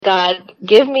God,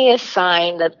 give me a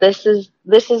sign that this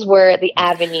is where the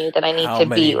avenue that I need to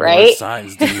be, right? How many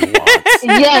signs do you want?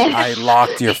 Yes. I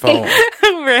locked your phone.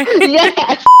 Right.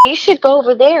 Yes. You should go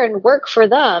over there and work for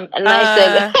them. And I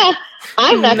said,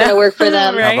 I'm not going to work for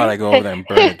them. Right? How about I go over there and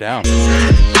burn it down?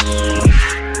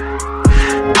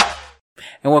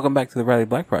 And welcome back to the Riley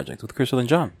Black Project with Crystal and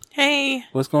John. Hey.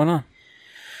 What's going on?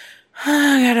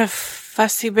 I got a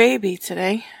fussy baby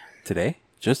today. Today?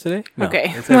 Just today? No,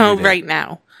 okay. it's every Well,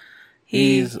 day.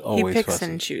 He always picks fussy.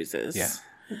 and chooses. Yeah.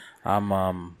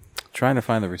 I'm trying to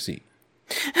find the receipt.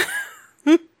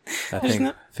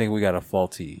 I think we got a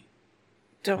faulty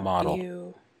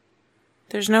model.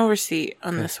 There's no receipt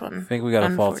on this one. I think we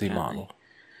got a faulty model.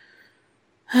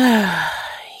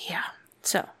 Yeah.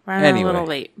 So, we're a little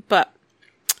late, but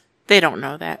they don't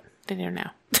know that. They do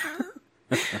now.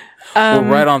 We're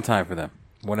right on time for them.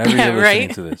 Whenever you're listening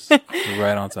right? to this, we're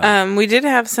right on time. We did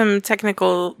have some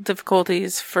technical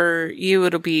difficulties for you.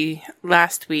 It'll be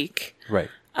last week. Right.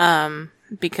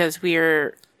 Because we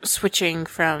are switching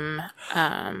from,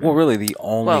 well, really, the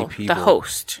only people. The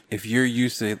host. If you're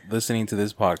used to listening to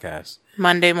this podcast.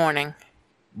 Monday morning.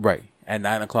 Right. At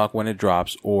 9 o'clock when it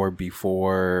drops, or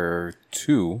before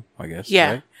 2, I guess.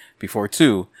 Yeah. Right? Before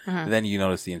 2, then you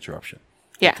notice the interruption.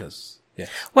 Yeah. Yeah.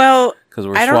 Well,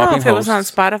 we're I don't know if hosts. it was on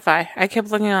Spotify. I kept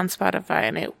looking on Spotify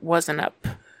and it wasn't up.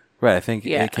 Right. I think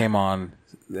it came on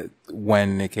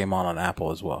when it came on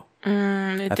Apple as well.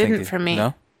 It didn't for me.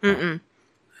 No? Mm-mm.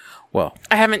 Well.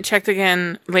 I haven't checked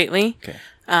again lately. Okay.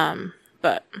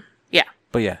 But yeah.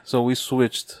 But yeah, so we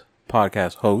switched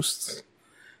podcast hosts.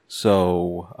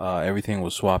 So everything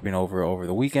was swapping over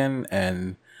the weekend,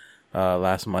 and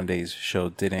last Monday's show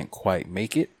didn't quite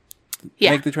make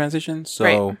the transition.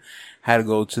 So had to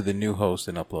go to the new host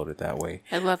and upload it that way.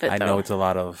 I love it. I know it's a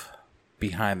lot of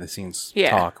behind the scenes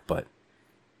talk, but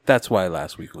that's why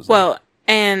last week was late.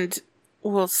 And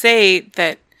we'll say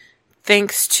that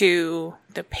thanks to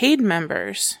the paid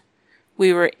members,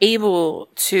 we were able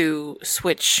to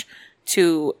switch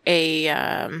to a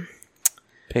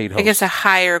paid host. I guess a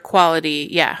higher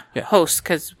quality host,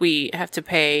 because we have to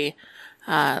pay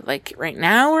like right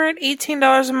now we're at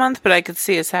 $18 a month, but I could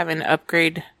see us having to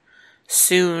upgrade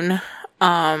soon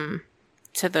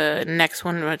to the next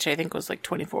one, which I think was like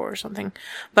 24 or something.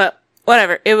 But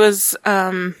whatever. It was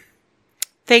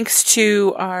thanks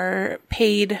to our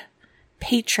paid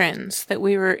patrons that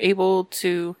we were able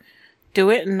to do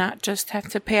it and not just have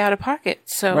to pay out of pocket.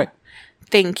 So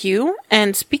thank you.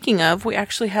 And speaking of, we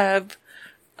actually have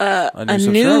we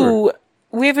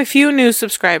have a few new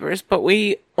subscribers, but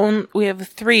we have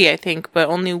 3, I think, but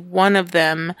only one of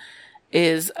them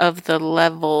is of the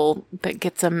level that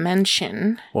gets a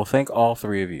mention. Well, thank all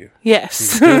 3 of you.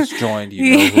 Yes. You just joined,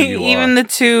 you know who you are. Even the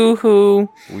 2 who...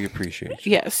 We appreciate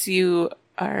you. Yes, you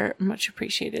are much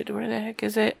appreciated. Where the heck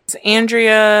is it? It's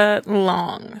Andrea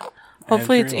Long.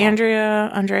 Hopefully it's Andrea,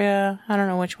 I don't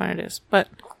know which one it is, but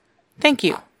thank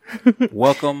you.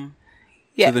 Welcome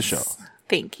to the show.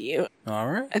 Thank you. All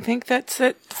right. I think that's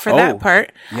it for that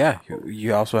part. Yeah.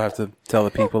 You also have to tell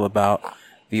the people about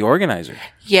the organizer.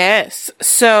 Yes.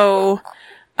 So,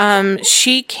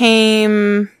 she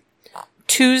came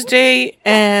Tuesday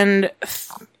and...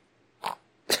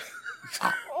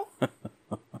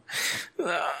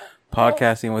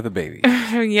 Podcasting with a baby.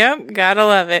 Yep. Gotta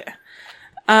love it.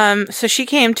 So she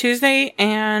came Tuesday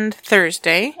and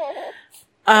Thursday.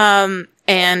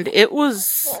 And it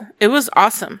was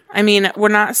awesome. I mean, we're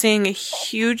not seeing a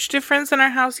huge difference in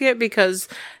our house yet because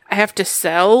I have to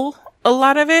sell a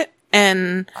lot of it,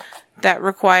 and that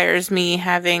requires me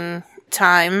having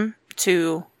time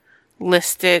to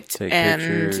list it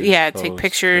take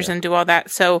pictures and do all that.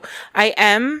 So I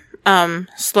am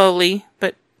slowly,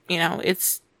 but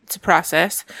it's a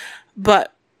process.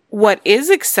 But what is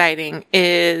exciting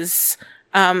is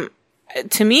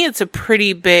to me it's a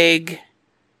pretty big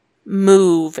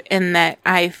move in that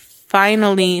I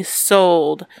finally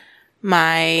sold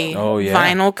my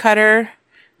vinyl cutter,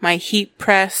 my heat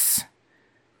press,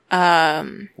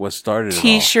 what started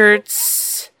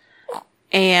t-shirts,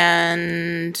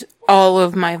 and all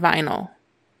of my vinyl.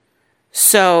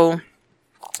 So,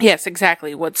 yes,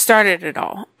 exactly. What started it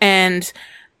all. And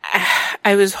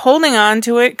I was holding on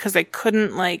to it because I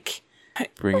couldn't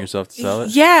bring yourself to sell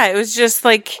it? Yeah, it was just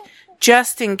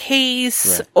just in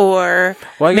case, or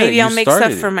maybe I'll make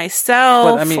stuff for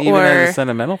myself. But I mean, even as a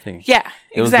sentimental thing. Yeah,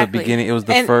 it was the beginning. It was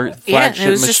the first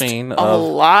flagship machine. A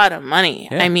lot of money.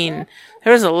 Yeah. I mean,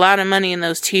 there was a lot of money in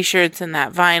those T-shirts and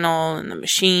that vinyl and the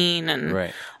machine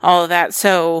and all of that.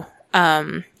 So,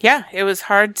 it was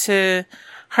hard to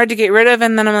get rid of.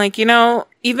 And then I'm like,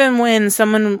 even when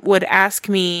someone would ask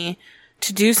me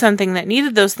to do something that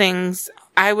needed those things,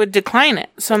 I would decline it.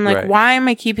 So I'm like, why am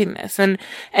I keeping this? And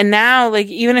now, like,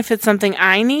 even if it's something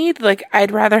I need, like,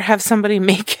 I'd rather have somebody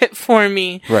make it for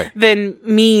me than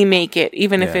me make it,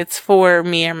 even if it's for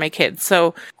me or my kids.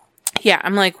 So yeah,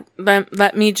 I'm like,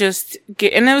 let me just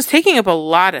get, and it was taking up a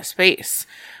lot of space,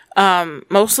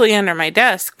 mostly under my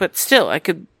desk, but still I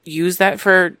could use that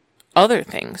for other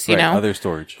things, you know? Other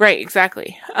storage. Right,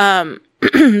 exactly.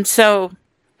 So,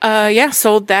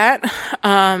 sold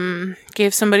that,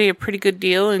 gave somebody a pretty good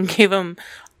deal and gave them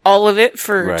all of it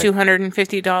for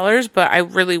 $250, but I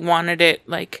really wanted it,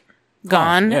 like,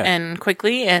 gone and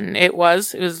quickly, and it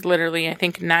was literally, I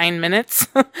think, 9 minutes.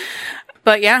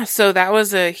 But yeah, so that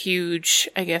was a huge,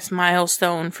 I guess,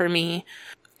 milestone for me.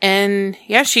 And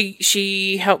yeah,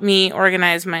 she helped me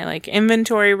organize my, like,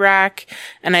 inventory rack,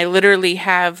 and I literally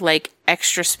have, like,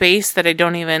 extra space that I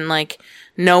don't even, like,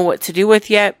 know what to do with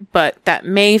yet, but that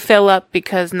may fill up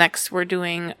because next we're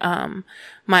doing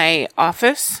my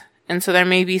office. And so there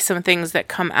may be some things that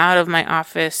come out of my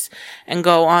office and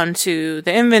go onto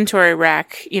the inventory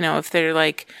rack, you know, if they're,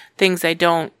 like, things I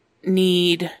don't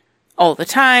need all the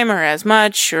time or as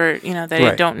much, or, you know, that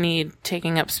I don't need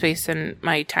taking up space in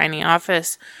my tiny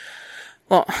office.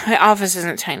 Well, my office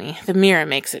isn't tiny. The mirror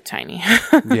makes it tiny.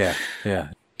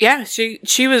 Yeah,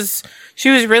 she was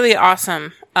really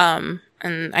awesome.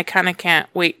 And I kind of can't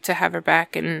wait to have her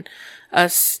back and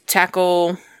us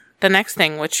tackle the next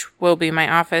thing, which will be my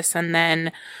office, and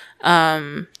then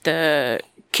the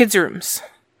kids' rooms.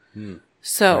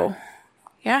 So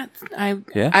yeah,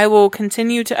 I will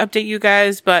continue to update you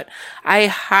guys, but I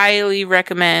highly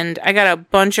recommend, I got a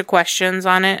bunch of questions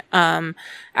on it,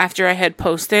 after I had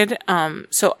posted.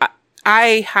 So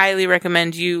I highly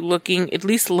recommend you looking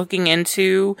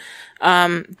into,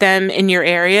 them in your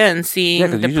area and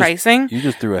seeing the pricing. You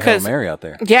just threw a Hail Mary out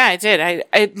there. Yeah, I did.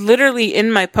 I literally,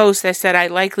 in my post, I said, I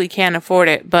likely can't afford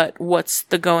it, but what's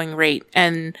the going rate?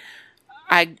 And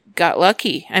I got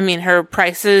lucky. I mean, her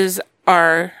prices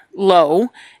are low,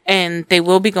 and they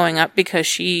will be going up because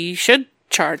she should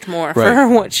charge more for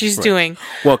what she's doing.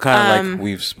 Well, kind of like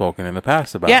we've spoken in the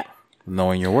past about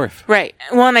knowing your worth. Right.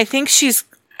 Well, and I think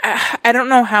I don't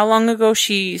know how long ago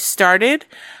she started,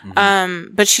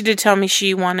 but she did tell me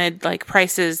she wanted, like,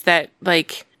 prices that,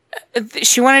 like,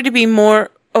 she wanted to be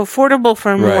more affordable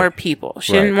for more people.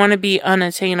 She didn't want to be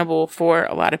unattainable for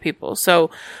a lot of people. So,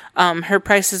 her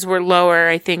prices were lower,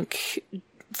 I think,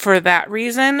 for that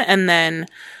reason. And then,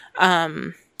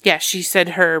 she said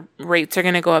her rates are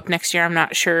going to go up next year. I'm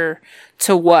not sure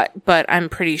to what, but I'm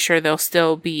pretty sure they'll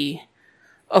still be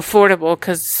affordable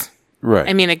because,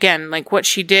 I mean, again, like, what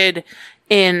she did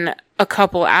in a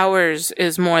couple hours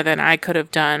is more than I could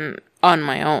have done on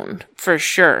my own, for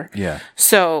sure. Yeah.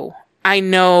 So I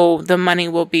know the money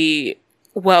will be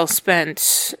well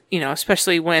spent, you know,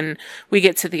 especially when we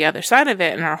get to the other side of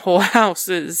it and our whole house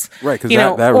is, you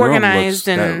know, organized.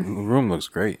 That room looks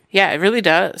great. Yeah, it really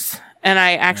does. And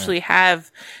I actually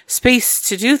have space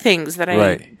to do things that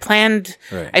I planned.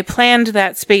 I planned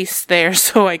that space there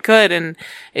so I could, and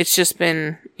it's just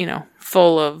been, you know,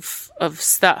 full of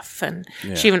stuff. And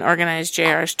she even organized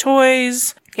JR's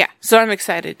toys. Yeah, so I'm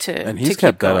excited to And he's to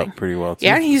kept keep that going. up pretty well, too.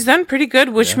 Yeah, he's done pretty good,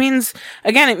 which means,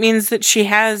 again, it means that she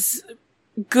has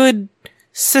good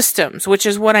systems, which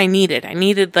is what I needed. I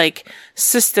needed, like,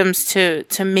 systems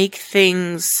to make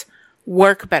things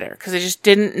work better, because I just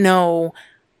didn't know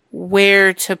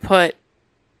where to put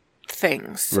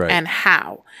things and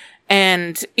how.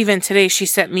 And even today, she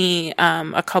sent me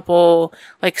a couple,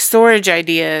 like, storage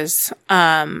ideas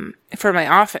for my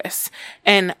office.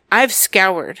 And I've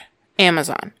scoured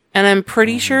Amazon. And I'm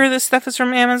pretty sure this stuff is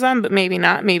from Amazon, but maybe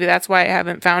not. Maybe that's why I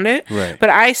haven't found it. But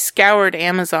I scoured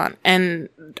Amazon, and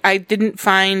I didn't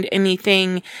find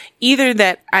anything either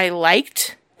that I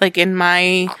liked, like, in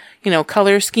my, you know,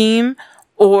 color scheme,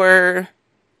 or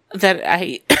that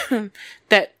I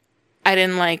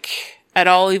didn't like at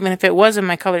all, even if it was in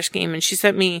my color scheme. And she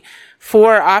sent me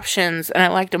 4 options, and I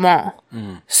liked them all.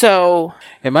 So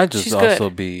it might just also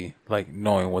be, like,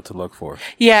 knowing what to look for.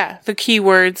 Yeah, the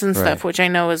keywords and stuff, which I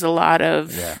know is a lot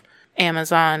of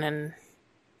Amazon and,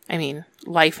 I mean,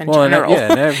 life in general.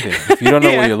 And everything. If you don't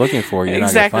know what you're looking for, you're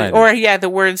not going to find it. Or, the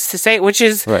words to say, which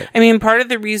is, I mean, part of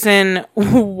the reason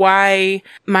why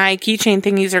my keychain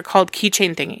thingies are called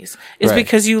keychain thingies is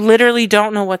because you literally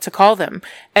don't know what to call them.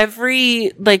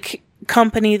 Every, like,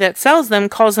 company that sells them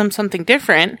calls them something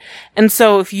different. And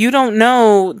so if you don't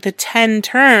know the 10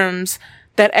 terms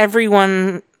that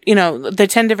everyone, you know, the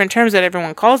 10 different terms that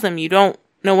everyone calls them, you don't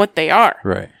know what they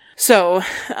are. So,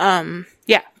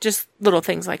 yeah, just little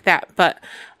things like that. But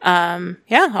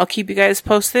yeah, I'll keep you guys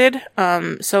posted.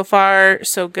 So far,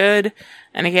 so good.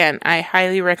 And again, I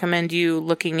highly recommend you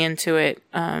looking into it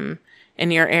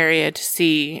in your area to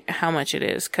see how much it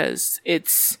is, because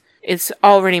it's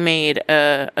already made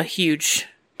a huge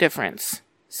difference.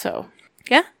 So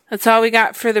yeah, that's all we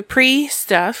got for the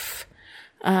pre-stuff.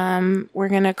 We're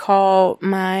gonna call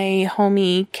my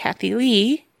homie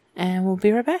Cathylee, and we'll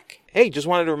be right back. Hey, just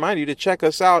wanted to remind you to check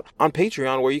us out on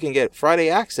Patreon, where you can get Friday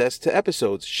access to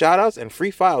episodes, shoutouts, and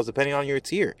free files depending on your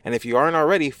tier. And if you aren't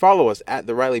already, follow us at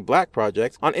The Riley Black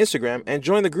Project on Instagram and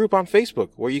join the group on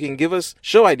Facebook, where you can give us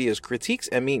show ideas, critiques,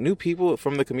 and meet new people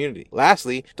from the community.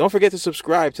 Lastly, don't forget to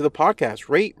subscribe to the podcast,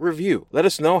 rate, review. Let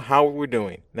us know how we're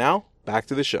doing. Now, back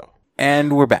to the show.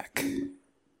 And we're back.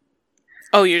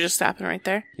 Oh, you're just stopping right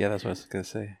there? Yeah, that's what I was going to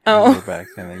say. Oh. And we're back,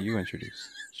 and then you introduce.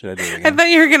 Should I do it again? I thought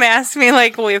you were going to ask me,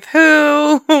 like, with who?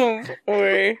 Or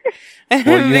I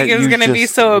didn't think it was going to be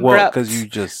so abrupt. Well, because you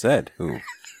just said who.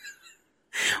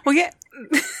 Well, yeah.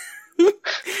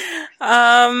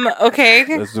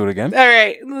 Okay. Let's do it again. All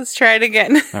right. Let's try it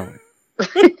again. All right.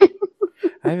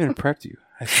 I haven't prepped you.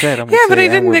 I said I'm going to say, yeah, but I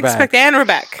didn't expect, and we're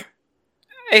back.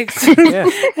 Yeah.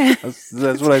 That's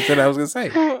what I said I was going to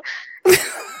say.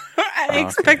 I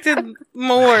expected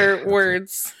more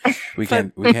words. We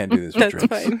can't do this with drinks.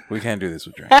 Fine. We can't do this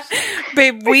with drinks.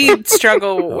 Babe, we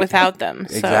struggle without them.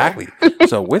 So. Exactly.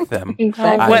 So with them,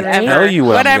 Exactly. I Whatever. tell you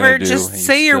what Whatever. I'm gonna do, Just and you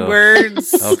say your still-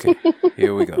 words. Okay,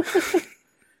 here we go.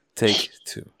 Take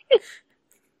 2.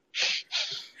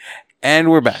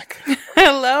 And we're back.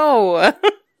 Hello.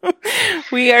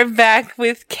 We are back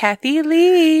with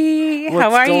Cathylee. How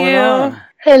What's are going you? on?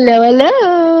 Hello,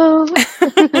 hello.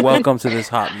 Welcome to this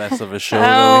hot mess of a show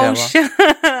Oh,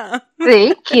 that we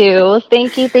have on.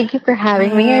 Thank you. Thank you for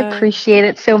having me. I appreciate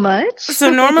it so much.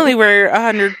 So normally we're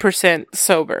 100%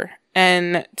 sober.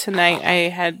 And tonight I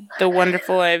had the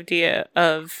wonderful idea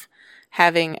of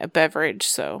having a beverage.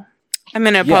 So I'm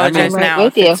going to apologize I'm right now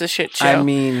with if you. it's a shit show. I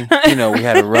mean, we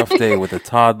had a rough day with a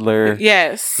toddler.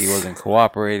 Yes. He wasn't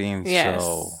cooperating, Yes.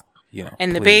 so,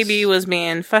 And the please. baby was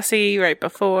being fussy right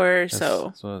before,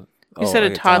 so... You said a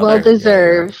okay, toddler. Well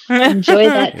deserved. Enjoy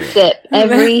that sip.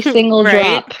 Every single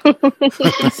Right?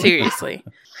 drop. Seriously.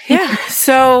 Yeah.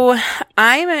 So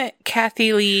I met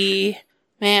Cathylee,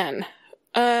 man,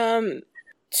 2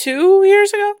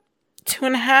 years ago?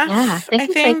 2.5, Yeah, I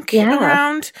think, yeah.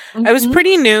 around. I was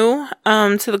pretty new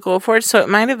to the Goldforge, so it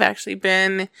might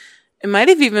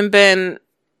have even been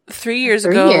 3 years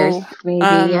 3 ago. years, maybe,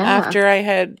 yeah. After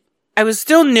I was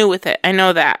still new with it. I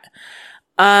know that.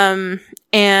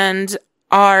 And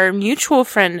our mutual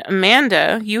friend,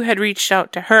 Amanda, you had reached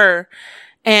out to her,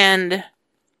 and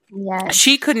Yes.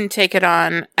 she couldn't take it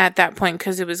on at that point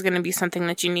because it was going to be something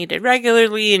that you needed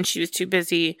regularly, and she was too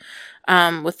busy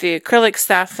with the acrylic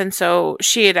stuff. And so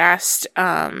she had asked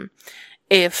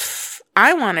if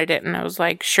I wanted it, and I was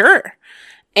like, sure.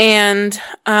 And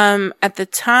at the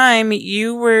time,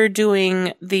 you were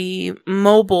doing the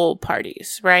mobile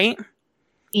parties, right?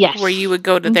 Yes. Where you would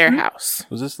go to their house.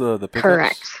 Was this the pickups?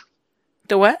 Correct.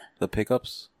 The what? The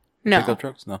pickups? No. Pickup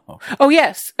trucks? No. Oh, Oh,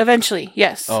 yes. Eventually.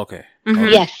 Yes. oh okay. Mhm.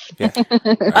 Okay. Yes.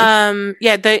 Yeah.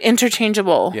 Yeah, the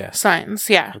interchangeable Yeah. signs.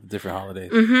 Yeah. With different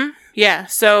holidays. Mm-hmm. Yeah.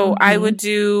 So I would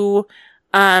do,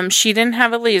 she didn't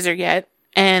have a laser yet,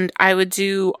 and I would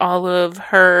do all of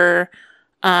her,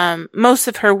 most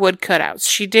of her wood cutouts.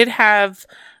 She did have,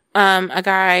 a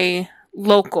guy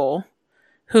local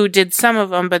who did some of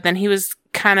them, but then he was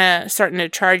kind of starting to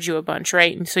charge you a bunch,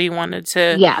 right? And so you wanted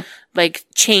to, Yeah. like,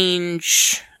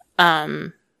 change,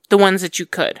 the ones that you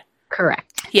could.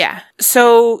 Correct. Yeah.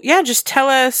 So, yeah, just tell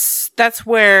us, that's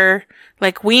where,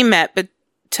 like, we met, but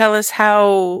tell us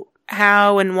how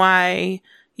and why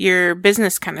your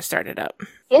business kind of started up.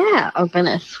 Yeah. Oh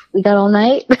goodness. We got all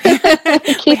night. We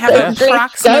Keep have those drinks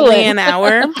approximately going. an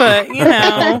hour, but,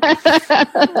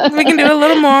 we can do a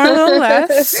little more, a little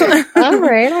less. All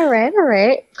right.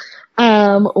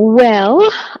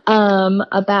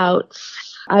 About,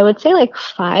 I would say like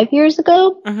 5 years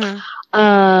ago, Mm-hmm.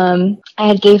 I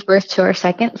had gave birth to our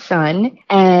second son,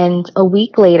 and a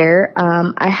week later,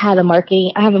 I have a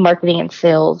marketing and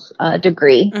sales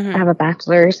degree. Mhm. I have a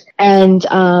bachelor's, and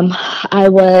I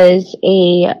was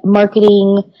a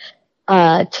marketing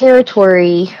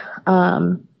territory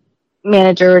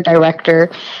manager, director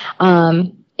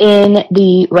in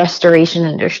the restoration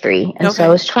industry. And so I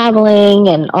was traveling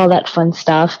and all that fun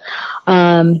stuff.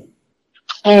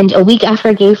 And a week after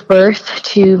I gave birth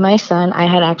to my son, I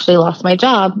had actually lost my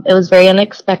job. It was very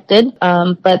unexpected,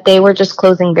 but they were just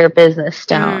closing their business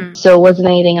down. So it wasn't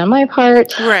anything on my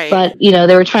part. Right. But,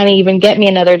 they were trying to even get me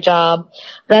another job.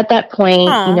 But at that point,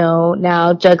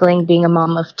 now juggling being a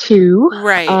mom of two.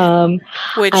 Right.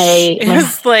 Which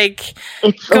is like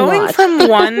it's going from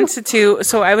 1 to 2.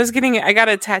 So I got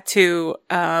a tattoo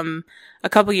a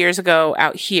couple years ago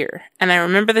out here. And I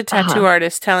remember the tattoo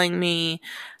artist telling me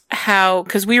how,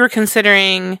 because we were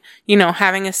considering,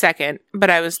 having a second, but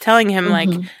I was telling him like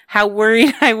how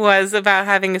worried I was about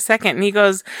having a second. And he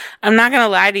goes, I'm not going to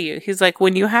lie to you. He's like,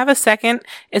 when you have a second,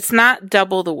 it's not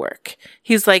double the work.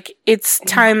 He's like, it's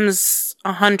times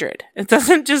 100. It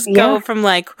doesn't just go from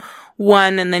like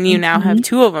one and then you now have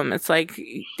two of them. It's like,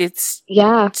 it's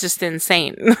just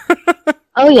insane.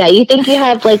 Oh yeah. You think you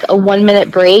have like a 1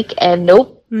 minute break and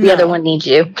nope. The other one needs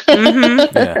you.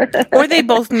 Or they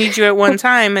both need you at one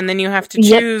time, and then you have to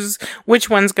choose which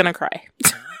one's going to cry.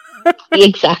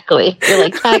 Exactly. You're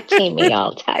like, tag team me,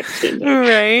 I'll tag team you.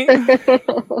 Right.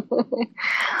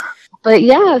 But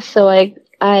yeah, so I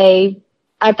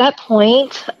at that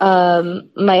point,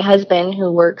 my husband,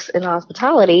 who works in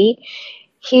hospitality,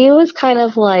 he was kind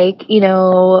of like,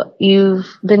 you've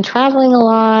been traveling a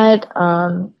lot.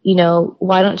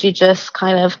 Why don't you just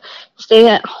kind of stay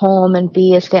at home and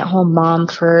be a stay-at-home mom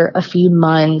for a few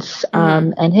months?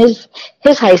 And his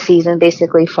high season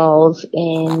basically falls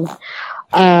in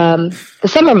the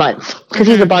summer months because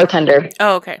he's a bartender.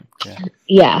 Oh, okay.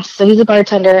 Yeah, so he's a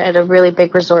bartender at a really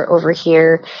big resort over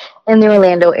here in the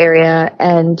Orlando area,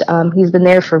 and he's been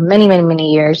there for many, many,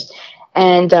 many years.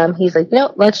 And he's like,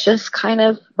 let's just kind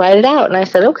of ride it out. And I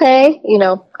said, okay.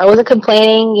 I wasn't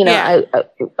complaining. I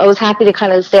was happy to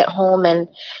kind of stay at home and,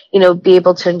 be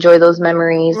able to enjoy those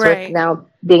memories with now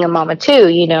being a mama too,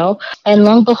 And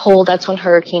lo and behold, that's when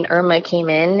Hurricane Irma came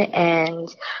in, and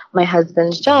my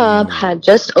husband's job had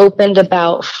just opened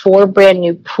about 4 brand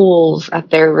new pools at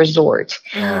their resort.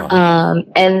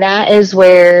 And that is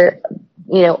where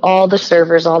all the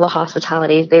servers, all the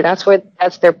hospitalities,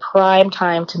 that's their prime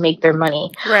time to make their money.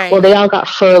 Right. Well, they all got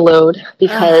furloughed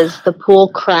because the pool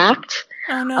cracked.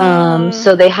 Oh, no.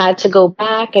 So they had to go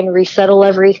back and resettle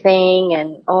everything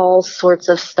and all sorts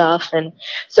of stuff. And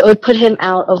so it put him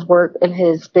out of work in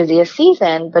his busiest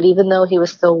season. But even though he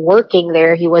was still working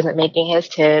there, he wasn't making his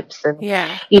tips and,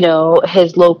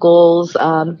 his locals,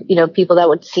 people that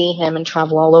would see him and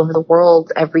travel all over the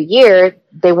world every year,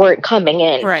 they weren't coming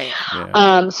in. Right.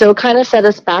 Yeah. So it kind of set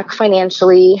us back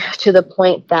financially to the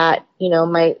point that,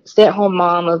 my stay-at-home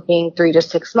mom of being 3 to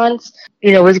 6 months,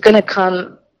 was going to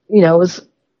come, was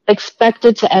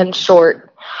expected to end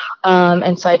short.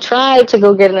 And so I tried to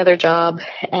go get another job,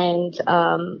 and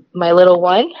my little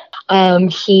one,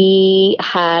 he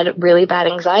had really bad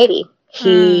anxiety.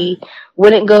 He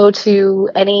wouldn't go to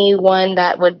anyone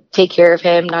that would take care of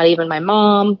him, not even my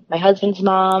mom, my husband's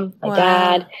mom, my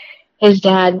dad. His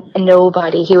dad,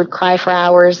 nobody. He would cry for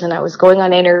hours, and I was going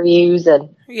on interviews, and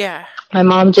my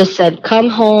mom just said, come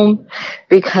home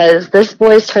because this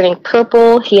boy's turning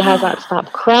purple. He has not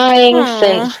stopped crying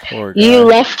since you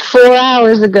left 4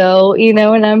 hours ago,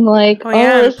 and I'm like,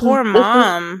 poor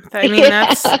mom. I mean,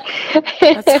 that's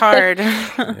hard.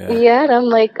 And I'm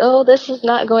like, this is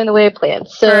not going the way I planned.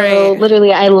 So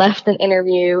literally I left an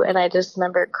interview, and I just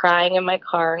remember crying in my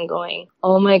car and going,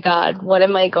 oh my God, what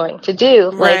am I going to do?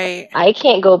 Like, I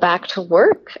can't go back to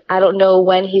work. I don't know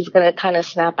when he's going to kind of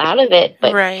snap out of it,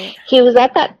 but he was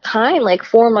at that time like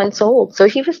 4 months old. So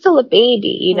he was still a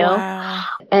baby, Wow.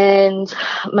 And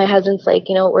my husband's like,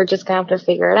 we're just gonna have to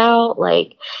figure it out.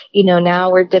 Like,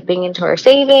 now we're dipping into our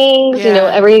savings,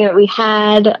 everything that we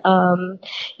had, and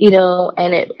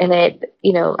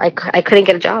I couldn't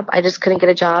get a job. I just couldn't get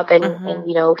a job. And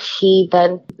he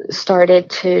then started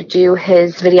to do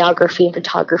his videography and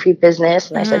photography business.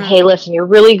 And I said, hey, listen, you're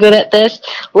really good at this.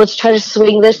 Let's try to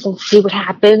swing this and see what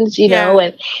happens, know,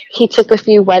 and he took a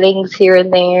few weddings here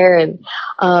and there. And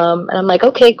I'm like,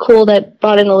 okay, cool. That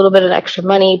brought in a little bit of extra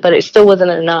money, but it still wasn't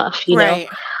enough, know.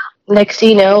 Next thing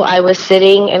you know, I was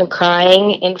sitting and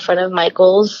crying in front of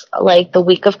Michael's like the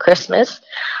week of Christmas,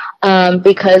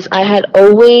 because I had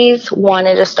always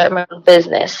wanted to start my own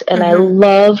business, and I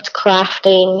loved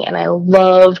crafting, and I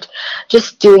loved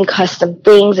just doing custom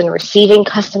things and receiving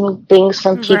custom things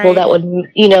from people that would,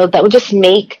 that would just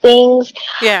make things,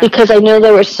 because I know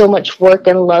there was so much work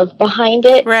and love behind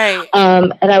it.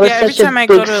 And I was such a big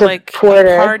supporter. Like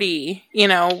a party,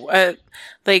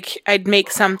 like I'd make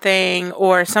something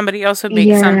or somebody else would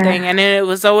make something, and it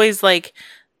was always like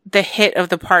the hit of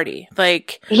the party.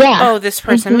 Like, Yeah. oh, this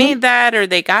person made that, or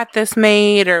they got this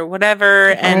made, or whatever.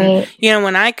 Right. And, you know,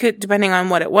 when I could, depending on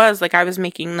what it was, like I was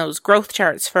making those growth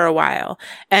charts for a while,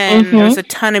 and there was a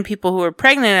ton of people who were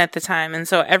pregnant at the time. And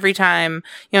so every time,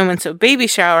 you know, I went to a baby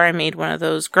shower, I made one of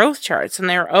those growth charts, and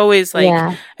they were always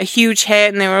like a huge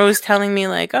hit. And they were always telling me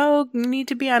like, oh, you need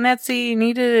to be on Etsy. You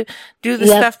need to do this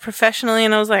stuff professionally.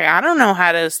 And I was like, I don't know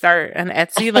how to start an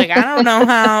Etsy. Like, I don't know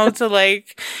how to,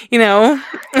 like, you know,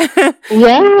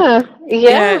 yeah.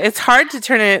 It's hard to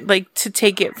turn it, like, to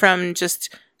take it from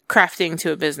just crafting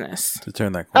to a business. To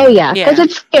turn that corner. Oh yeah, because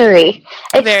it's scary.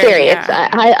 It's Very, scary. yeah.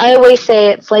 It's I always say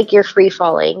it's like you're free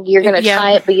falling. You're gonna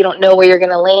try it, but you don't know where you're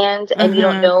gonna land, and you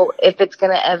don't know if it's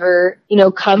gonna ever, you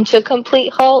know, come to a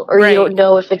complete halt, or you don't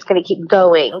know if it's gonna keep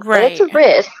going. Right. But it's a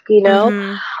risk, you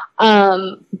know.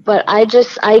 But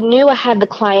I knew I had the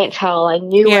clientele. I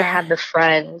knew I had the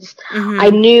friends. I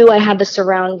knew I had the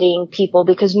surrounding people,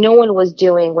 because no one was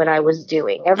doing what I was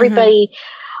doing. Everybody,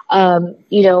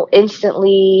 you know,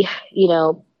 instantly, you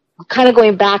know, kind of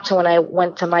going back to when I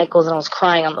went to Michael's and I was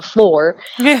crying on the floor.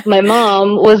 My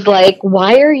mom was like,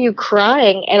 "Why are you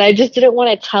crying?" And I just didn't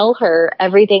want to tell her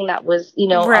everything that was, you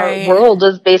know, our world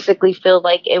was basically feel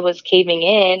like it was caving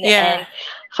in. And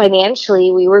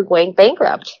financially, we were going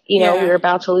bankrupt. You know, we were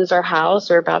about to lose our house.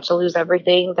 We were about to lose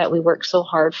everything that we worked so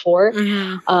hard for.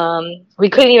 We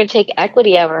couldn't even take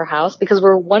equity out of our house because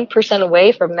we're 1%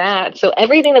 away from that. So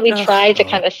everything that we tried to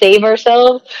kind of save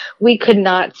ourselves, we could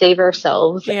not save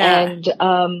ourselves. And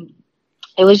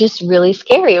it was just really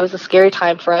scary. It was a scary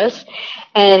time for us.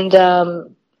 And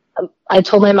I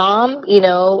told my mom, you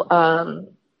know,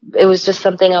 it was just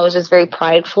something I was just very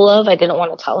prideful of. I didn't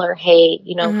want to tell her, hey,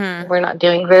 you know, we're not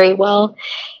doing very well.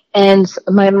 And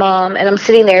my mom, and I'm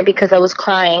sitting there because I was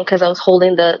crying because I was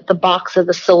holding the box of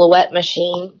the Silhouette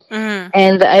machine.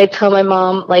 And I tell my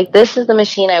mom, like, this is the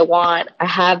machine I want. I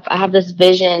have this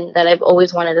vision that I've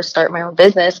always wanted to start my own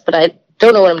business, but I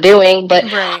don't know what I'm doing, but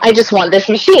I just want this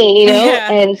machine, you know?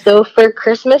 And so for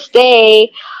Christmas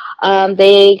Day,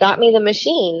 they got me the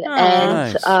machine.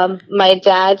 My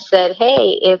dad said,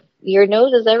 hey, if your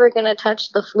nose is ever going to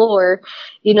touch the floor,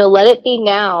 you know, let it be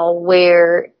now,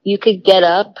 where you could get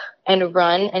up and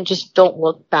run and just don't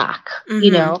look back,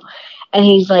 you know? And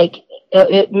he's like,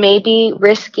 it may be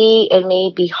risky, it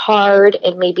may be hard,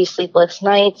 it may be sleepless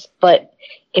nights, but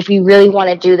if you really want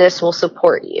to do this, we'll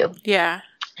support you.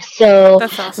 So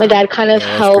my dad kind of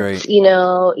helped, you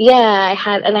know, I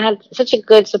had such a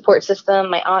good support system.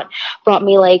 My aunt brought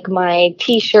me like my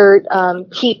t-shirt,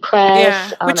 heat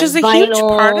press, which is a vinyl. huge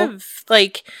part of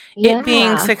like it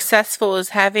being successful, is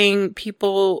having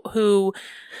people who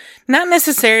not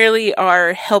necessarily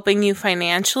are helping you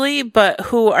financially, but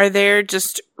who are there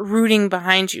just rooting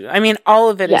behind you. I mean, all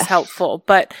of it is helpful,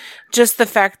 but just the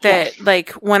fact that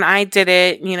like when I did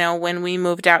it, you know, when we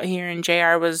moved out here and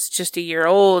JR was just a year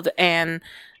old, and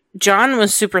John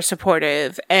was super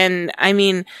supportive. And I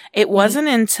mean, it wasn't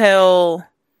until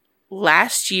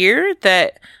last year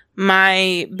that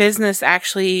my business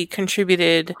actually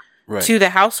contributed to the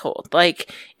household. Like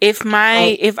if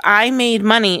I made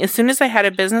money, as soon as I had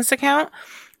a business account,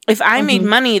 if I made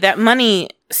money, that money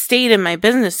stayed in my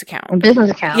business account.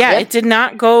 It did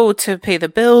not go to pay the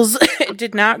bills. It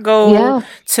did not go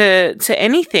to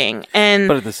anything. And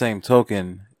but at the same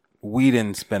token, we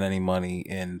didn't spend any money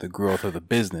in the growth of the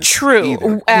business.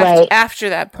 True. After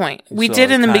that point, we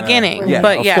did in the beginning.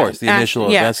 But of course, the initial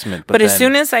investment. But as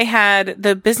soon as I had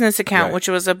the business account, which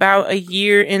was about a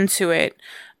year into it,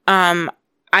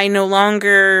 I no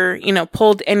longer, you know,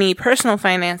 pulled any personal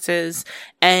finances,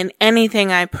 and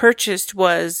anything I purchased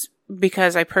was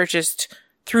because I purchased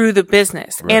through the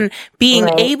business. And being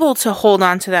able to hold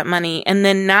on to that money and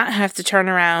then not have to turn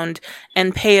around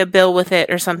and pay a bill with it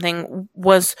or something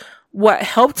was what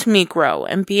helped me grow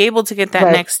and be able to get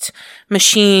that next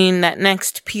machine, that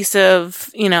next piece of,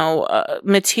 you know,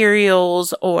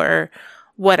 materials or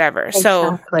whatever.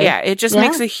 So it just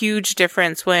makes a huge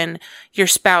difference when your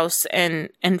spouse and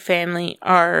family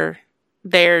are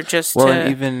there just to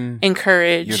even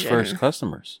encourage your first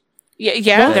customers.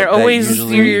 They're always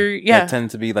that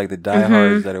tend to be like the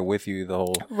diehards that are with you the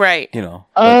whole you know.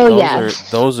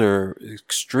 Those are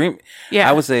extreme.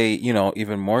 I would say, you know,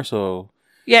 even more so.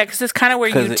 Yeah, because it's kind of where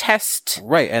you test.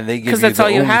 And they give you because that's all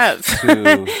you have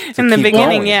to in the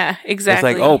beginning. Going. Yeah,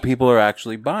 exactly. It's like, oh, people are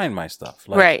actually buying my stuff.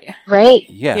 Like,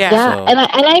 Yeah. So. And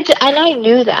I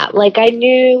knew that. Like, I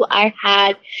knew I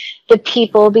had the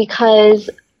people, because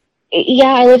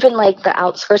Yeah, I live in like the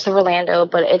outskirts of Orlando,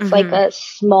 but it's like a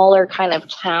smaller kind of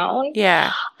town.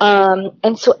 Yeah.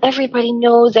 And so everybody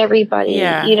knows everybody,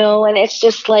 Yeah. you know, and it's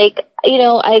just like, you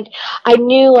know, I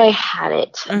knew I had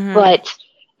it, but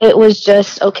it was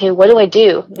just, okay, what do I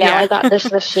do? Now I got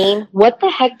this machine. What the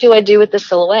heck do I do with the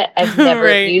silhouette? I've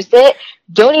never used it.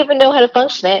 Don't even know how to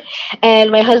function it.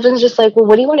 And my husband's just like, well,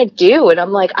 what do you want to do? And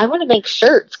I'm like, I want to make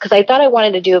shirts, because I thought I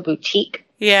wanted to do a boutique.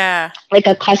 Yeah. Like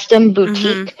a custom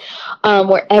boutique,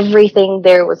 where everything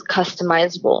there was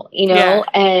customizable, you know?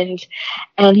 And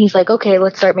he's like, okay,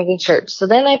 let's start making shirts. So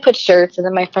then I put shirts, and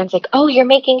then my friend's like, oh, you're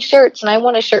making shirts, and I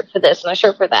want a shirt for this and a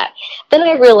shirt for that. Then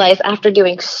I realized after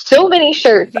doing so many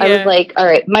shirts, I was like, all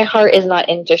right, my heart is not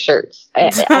into shirts.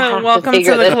 I have Welcome to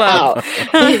figure to the this club.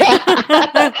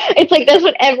 out. It's like, that's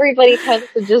what everybody tends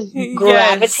to just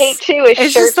gravitate to, is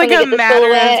it's shirts. Just like a matter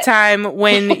silhouette. of time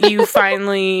when you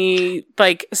finally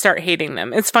like start hating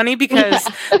them. It's funny because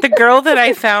the girl that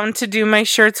I found to do my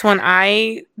shirts when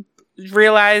I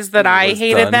realized that I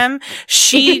hated them,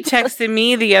 she texted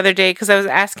me the other day because I was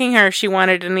asking her if she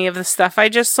wanted any of the stuff I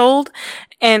just sold,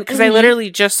 and because I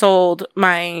literally just sold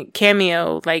my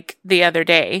Cameo like the other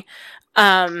day.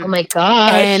 Oh my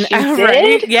gosh! And you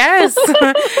right, did? yes,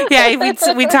 yeah.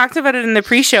 We talked about it in the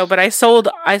pre-show, but I sold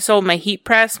my heat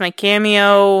press, my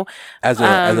Cameo, as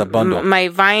a bundle, my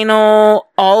vinyl,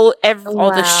 all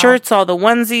the shirts, all the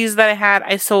onesies that I had.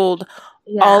 I sold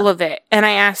all of it, and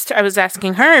I was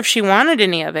asking her if she wanted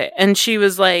any of it, and she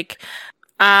was like,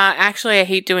 actually, I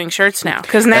hate doing shirts now,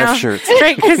 because now,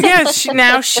 right? Because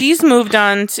now she's moved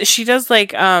on. She does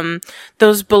like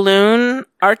those balloon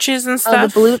arches and stuff. Oh,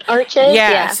 the balloon arches.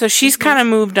 Yeah. So she's kind of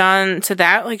moved on to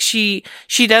that. Like she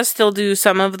does still do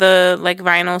some of the like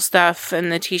vinyl stuff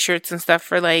and the t-shirts and stuff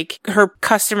for like her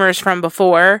customers from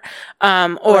before,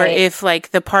 or if like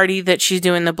the party that she's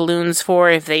doing the balloons for,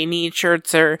 if they need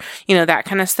shirts or you know that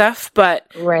kind of stuff. But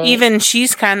even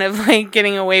she's kind of like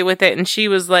getting away with it, and she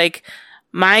was like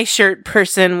my shirt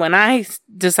person when I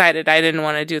decided I didn't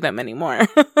want to do them anymore.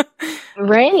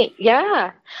 Right.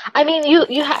 Yeah. I mean,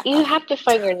 you have to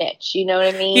find your niche, you know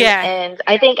what I mean? Yeah. And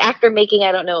I think after making,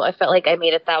 I don't know, I felt like I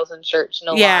made 1,000 shirts,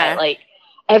 no lie. Like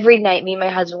every night me and my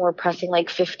husband were pressing like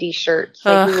 50 shirts.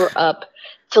 Like we were up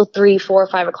till 3, 4,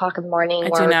 5 o'clock in the morning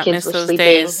while our kids were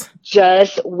sleeping,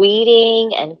 just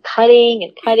weeding and cutting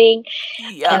and cutting.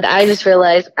 Yuck. And I just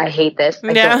realized I hate this.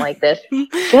 I don't like this.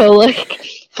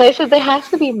 So I said there has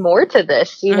to be more to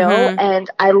this, you know? And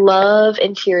I love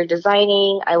interior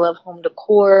designing. I love home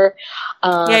decor.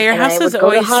 Your house is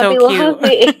always so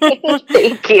cute.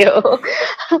 Thank you.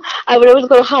 I would always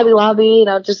go to Hobby Lobby, and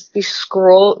I'll just be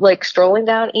strolling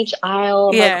down each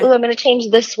aisle. I'm like, oh, I'm going to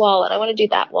change this wall, and I want to do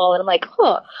that wall. And I'm like,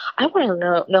 I want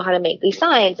to know how to make these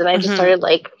signs. And I just started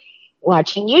like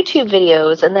watching YouTube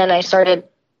videos, and then I started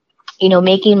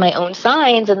making my own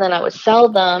signs, and then I would sell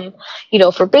them,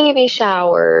 for baby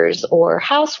showers or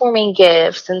housewarming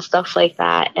gifts and stuff like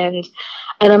that. And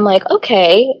I'm like,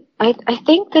 okay, I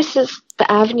think this is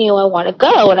the avenue I want to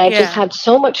go. And I just had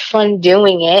so much fun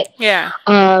doing it. Yeah.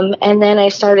 And then I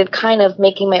started kind of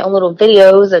making my own little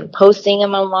videos and posting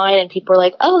them online, and people were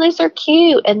like, oh, these are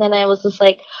cute. And then I was just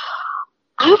like,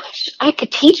 I wish I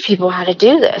could teach people how to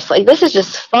do this. Like, this is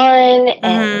just fun.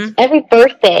 And every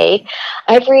birthday,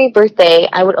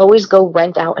 I would always go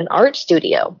rent out an art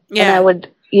studio. Yeah. And I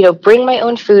would, bring my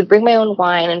own food, bring my own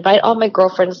wine, invite all my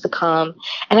girlfriends to come.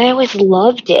 And I always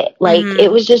loved it. Like,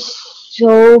 it was just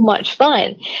so much fun.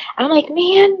 And I'm like,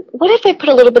 man, what if I put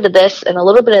a little bit of this and a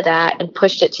little bit of that and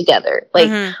pushed it together? Like,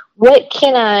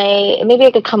 maybe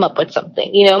I could come up with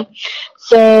something,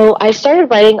 So I started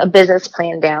writing a business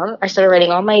plan down. I started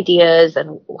writing all my ideas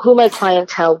and who my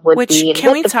clientele would be. And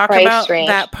can we talk about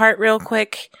that part real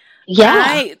quick? Yeah.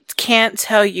 I can't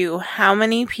tell you how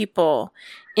many people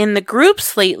in the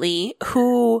groups lately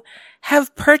who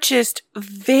have purchased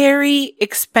very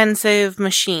expensive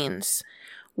machines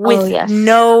with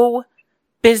no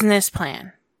business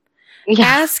plan. Yeah.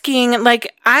 Asking,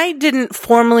 like, I didn't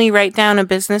formally write down a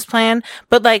business plan,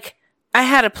 but like, I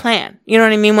had a plan. You know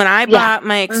what I mean? When I bought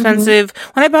my expensive,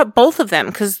 when I bought both of them,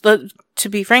 because to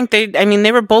be frank,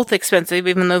 they were both expensive,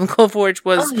 even though the Glowforge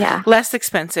was less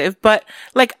expensive. But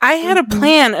like, I had a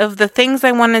plan of the things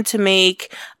I wanted to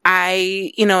make.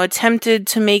 I, attempted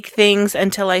to make things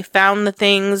until I found the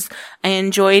things I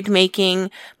enjoyed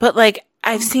making. But like,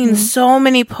 I've seen so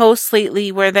many posts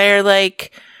lately where they're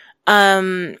like,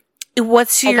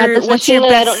 what's your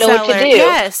best seller?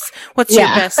 Yes. What's your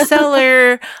best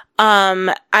seller?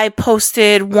 I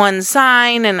posted one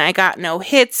sign and I got no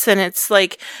hits, and it's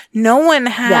like, no one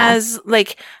has,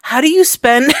 like, how do you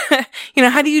spend,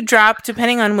 how do you drop,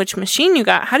 depending on which machine you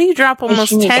got, how do you drop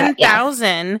almost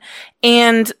 10,000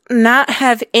 and not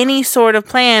have any sort of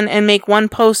plan and make one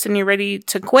post and you're ready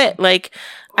to quit? Like,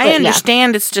 I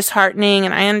understand it's disheartening,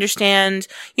 and I understand,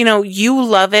 you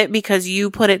love it because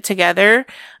you put it together.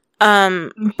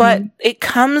 But it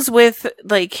comes with,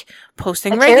 like,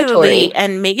 posting regularly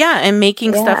and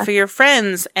making stuff for your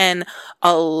friends and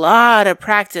a lot of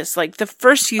practice. Like, the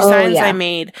first few signs I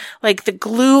made, like, the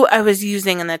glue I was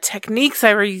using and the techniques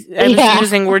I was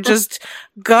using were just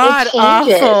god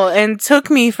awful and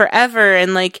took me forever.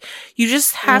 And, like, you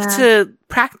just have to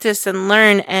practice and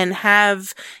learn and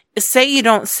say you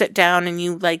don't sit down and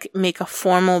you, like, make a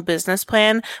formal business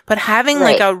plan, but having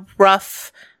like a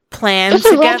rough plan just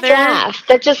together. A rough draft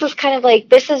that just was kind of like,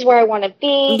 this is where I want to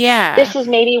be. Yeah. This is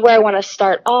maybe where I want to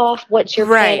start off. What's your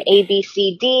plan? A, B,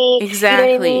 C, D.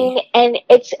 Exactly. You know what I mean? And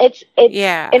it's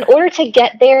in order to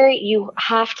get there, you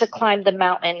have to climb the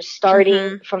mountain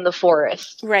starting from the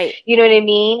forest. Right. You know what I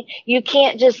mean? You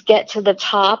can't just get to the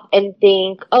top and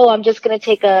think, oh, I'm just going to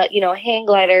take a, hang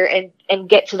glider and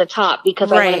get to the top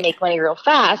because I want to make money real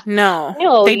fast. No,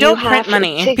 they don't print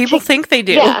money. People think they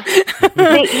do. Yeah.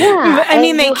 I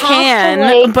mean, they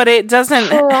can, but it doesn't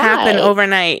happen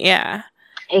overnight. Yeah.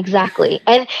 Exactly.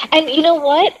 And you know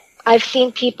what? I've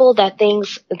seen people that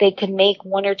they could make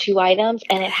one or two items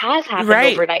and it has happened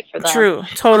overnight for them. True.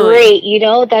 Totally.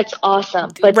 Great. That's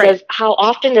awesome. But how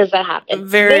often does that happen?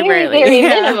 Very rarely. Very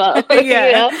minimum.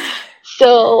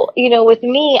 So, with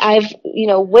me, I've,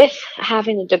 with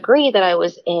having a degree that I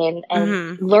was in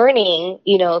and learning,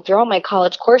 through all my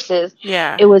college courses,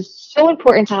 it was so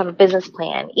important to have a business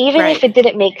plan. Even if it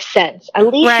didn't make sense, at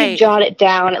least you jot it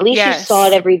down. At least you saw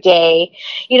it every day.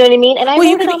 You know what I mean? And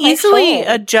you can easily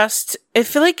adjust. I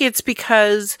feel like it's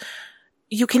because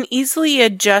you can easily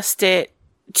adjust it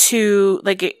to,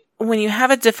 like, when you have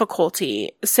a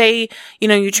difficulty, say,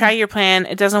 you try your plan,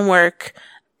 it doesn't work.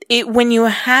 When you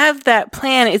have that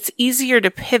plan, it's easier to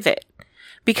pivot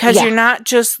because you're not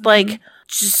just like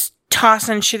just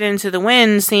tossing shit into the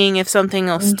wind, seeing if something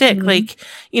will stick. Like,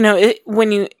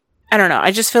 I don't know.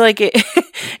 I just feel like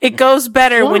it goes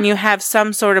better when you have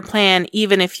some sort of plan,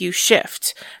 even if you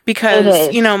shift.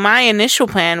 Because, my initial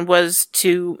plan was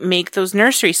to make those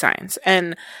nursery signs,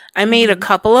 and I made a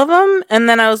couple of them, and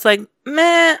then I was like,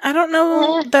 meh, I don't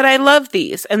know that I love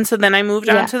these. And so then I moved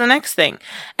on to the next thing.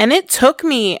 And it took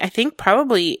me, I think,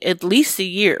 probably at least a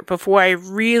year before I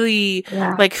really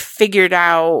like figured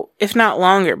out, if not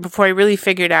longer, before I really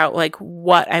figured out like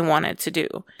what I wanted to do.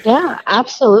 Yeah,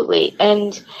 absolutely.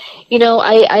 And,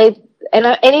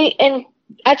 and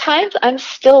at times I'm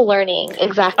still learning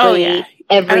exactly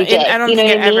every day. I don't think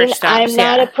it ever stops. I'm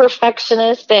not a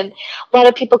perfectionist, and a lot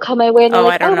of people come my way and they're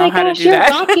like, I don't know how to do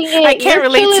that. I can't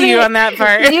relate to you on that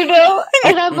part.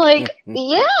 And I'm like,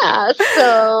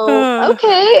 so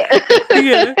okay.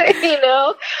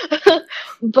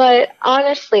 But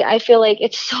honestly, I feel like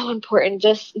it's so important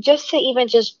just to even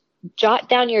just jot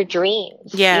down your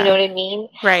dreams. Yeah. You know what I mean?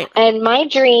 Right. And my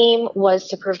dream was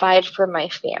to provide for my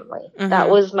family. That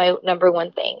was my number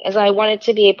one thing, is I wanted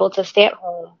to be able to stay at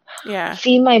home,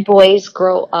 see my boys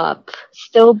grow up,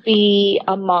 still be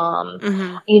a mom,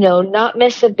 not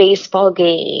miss a baseball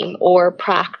game or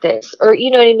practice, or, you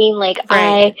know what I mean? Like,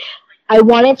 I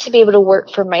wanted to be able to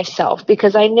work for myself,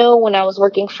 because I know when I was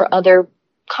working for other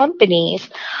companies,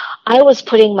 I was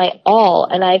putting my all,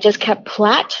 and I just kept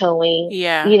plateauing,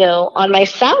 on my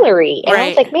salary. And I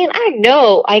was like, man, I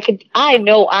know I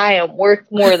am worth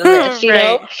more than this, you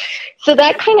know? So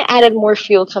that kind of added more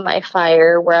fuel to my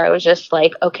fire, where I was just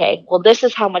like, okay, well, this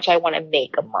is how much I want to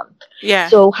make a month. Yeah.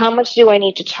 So how much do I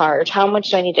need to charge? How much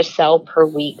do I need to sell per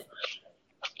week?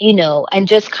 And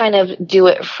just kind of do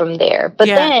it from there. But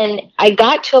then I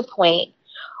got to a point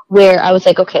where I was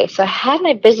like, okay, so I had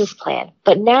my business plan,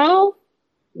 but now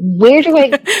where do I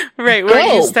where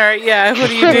do you start? Yeah. What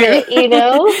do you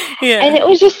do? And it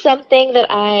was just something that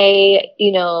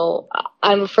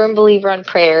I'm a firm believer on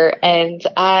prayer, and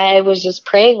I was just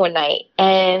praying one night,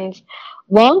 and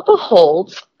lo and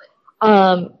behold,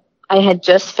 I had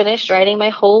just finished writing my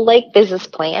whole business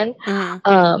plan.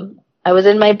 I was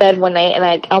in my bed one night,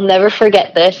 and I'll never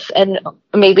forget this, and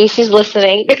maybe she's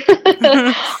listening.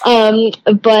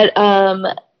 But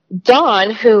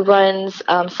Dawn, who runs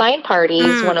Sign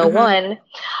Parties 101,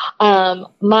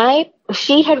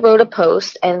 she had wrote a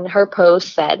post, and her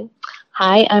post said,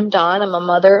 "Hi, I'm Dawn. I'm a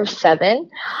mother of 7.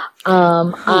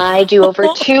 I do over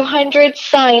 200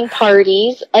 sign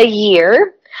parties a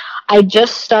year. I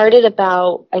just started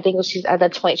about, I think she's at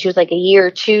that point, she was like a year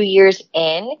or 2 years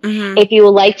in. Mm-hmm. If you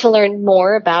would like to learn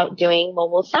more about doing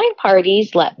mobile sign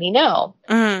parties, let me know.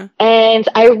 Mm-hmm. And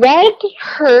I read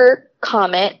her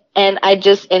comment and I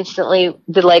just instantly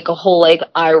did like a whole like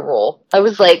eye roll. I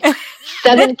was like,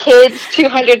 7 kids,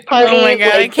 200 parties. Oh my God,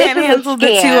 like, I can't handle the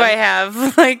 2 I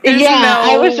have. Like, there's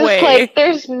I was just way. like,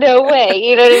 there's no way.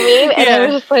 You know what I mean? And Yeah. I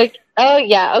was just like, oh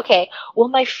yeah, okay. Well,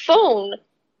 my phone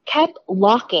kept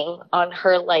locking on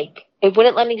her, like, it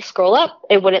wouldn't let me scroll up.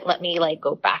 It wouldn't let me, like,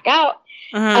 go back out.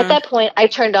 At that point, I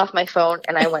turned off my phone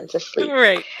and I went to sleep.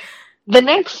 Right. The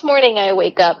next morning I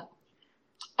wake up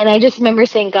and I just remember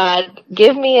saying, God,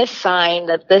 give me a sign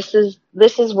that this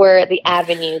is where the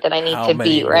avenue that I need to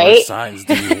be, right? How many signs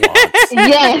do you want?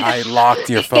 Yes. I locked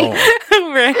your phone.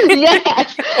 Right.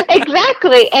 Yes,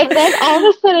 exactly. And then all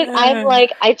of a sudden I'm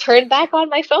like, I turned back on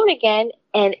my phone again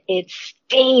and it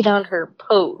stayed on her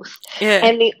post. Yeah.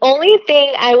 And the only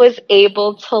thing I was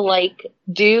able to like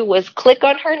do was click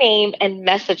on her name and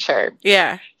message her.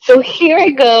 Yeah. So here I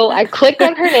go. I click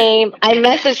on her name. I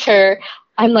message her.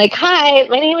 I'm like, hi,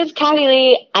 my name is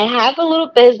Cathylee. I have a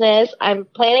little business. I'm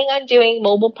planning on doing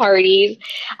mobile parties.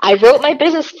 I wrote my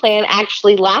business plan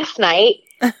actually last night,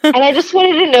 and I just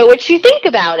wanted to know what you think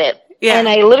about it. Yeah. And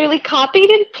I literally copied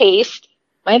and pasted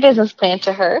my business plan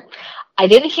to her. I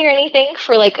didn't hear anything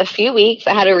for like a few weeks.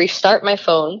 I had to restart my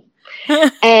phone.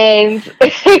 And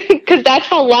because that's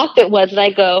how locked it was. And I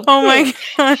go, Oh my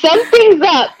God. something's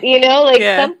up, you know, like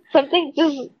Yeah. something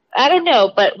just, I don't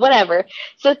know, but whatever.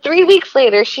 So 3 weeks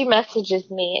later, she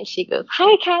messages me and she goes,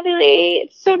 hi, Cathylee.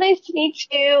 It's so nice to meet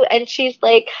you. And she's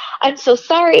like, I'm so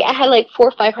sorry. I had like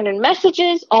 400 or 500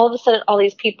 messages. All of a sudden, all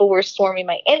these people were swarming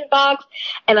my inbox.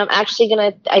 And I think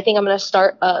I'm going to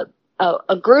start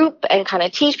a group and kind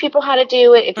of teach people how to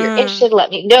do it. If you're interested, let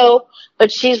me know.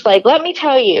 But she's like, let me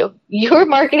tell you, your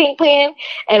marketing plan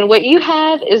and what you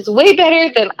have is way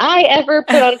better than I ever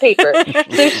put on paper.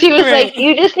 So she was Right. like,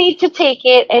 you just need to take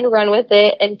it and run with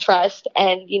it and trust.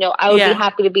 And, you know, I would be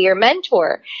happy to be your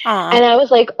mentor. Aw. And I was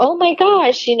like, oh my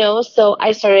gosh, you know, so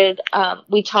I started,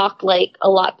 we talked like a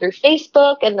lot through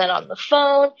Facebook and then on the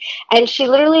phone. And she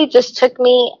literally just took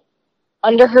me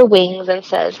under her wings and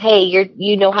says, hey,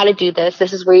 you know how to do this.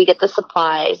 This is where you get the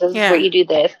supplies. This is where you do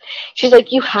this. She's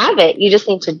like, you have it. You just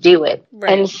need to do it.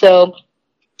 Right. And so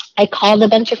I called a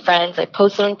bunch of friends. I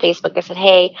posted on Facebook. I said,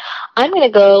 hey,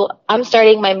 I'm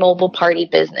starting my mobile party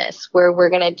business where we're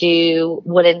going to do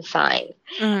wooden signs.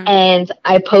 And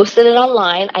I posted it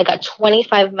online. I got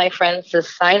 25 of my friends to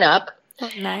sign up. Oh,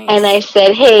 nice. And I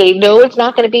said, hey, no, it's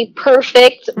not going to be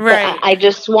perfect, Right. but I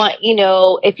just want, you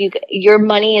know, your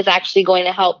money is actually going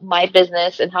to help my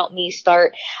business and help me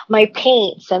start my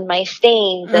paints and my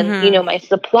stains and, you know, my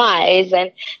supplies.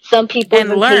 And some people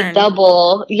even pay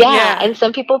double. Yeah. And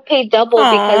some people pay double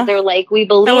because they're like, we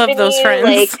believe in you. I love those friends.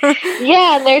 Like,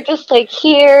 yeah. And they're just like,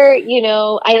 here, you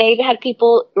know, I even had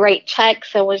people write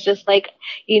checks and was just like,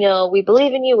 you know, we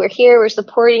believe in you. We're here. We're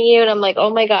supporting you. And I'm like, oh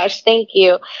my gosh, thank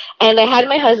you. And I had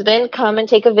my husband come and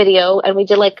take a video and we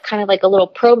did like kind of like a little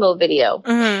promo video.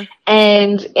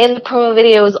 And in the promo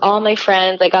video was all my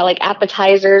friends. I got like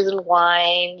appetizers and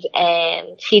wines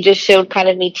and he just showed kind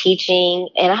of me teaching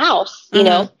in a house, you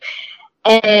know,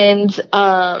 and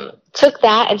took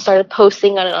that and started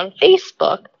posting on it on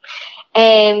Facebook.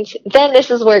 And then this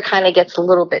is where it kind of gets a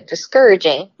little bit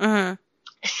discouraging.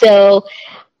 So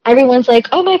everyone's like,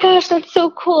 oh my gosh, that's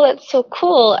so cool. That's so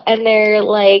cool. And they're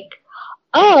like,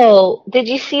 oh, did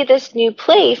you see this new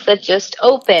place that just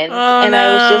opened? And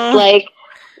I was just like,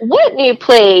 what new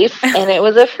place? And it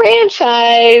was a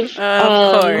franchise.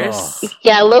 Of course.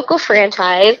 Yeah, local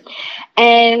franchise.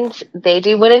 And they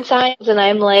do wooden signs. And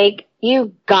I'm like,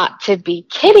 you got to be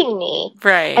kidding me.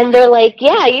 Right. And they're like,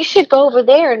 yeah, you should go over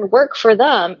there and work for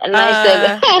them. And I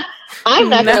said, I'm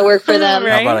not going to work for them.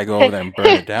 How about I go over there and burn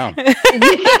it down?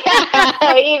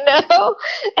 Yeah, you know?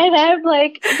 And I'm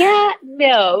like, yeah,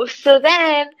 no. So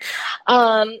then,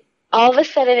 all of a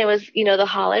sudden it was, you know, the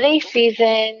holiday season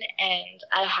and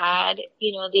I had,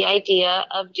 you know, the idea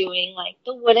of doing like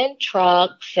the wooden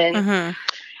trucks and,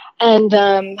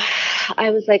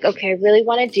 I was like, okay, I really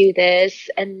want to do this.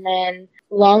 And then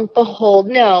long behold,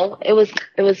 no, it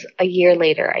was a year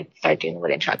later I started doing the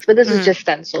wooden trucks, but this was just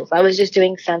stencils. I was just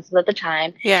doing stencils at the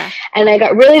time. Yeah. And I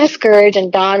got really discouraged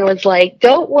and Don was like,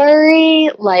 don't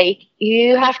worry. Like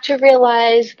you have to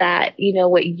realize that, you know,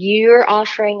 what you're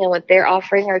offering and what they're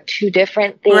offering are two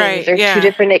different things. Right, They're two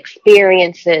different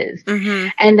experiences.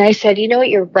 And I said, you know what,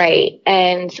 you're right.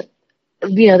 And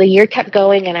the year kept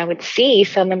going, and I would see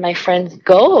some of my friends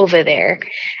go over there,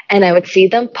 and I would see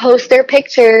them post their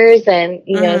pictures and,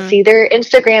 see their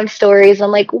Instagram stories.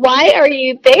 I'm like, why are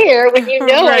you there when you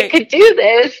know I could do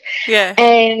this? Yeah.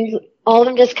 And all of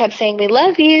them just kept saying, we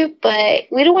love you, but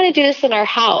we don't want to do this in our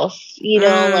house,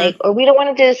 or we don't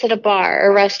want to do this at a bar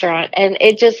or restaurant. And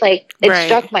it just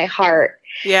struck my heart.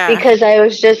 Yeah. Because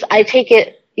I take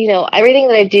it, everything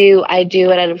that I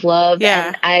do it out of love. Yeah.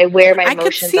 And I wear my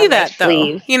emotions on my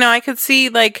sleeve. I could see,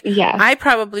 I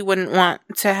probably wouldn't want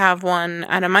to have one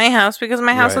out of my house because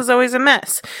my house is always a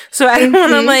mess. So I don't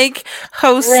want to,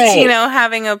 host,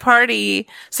 having a party.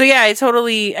 So yeah, I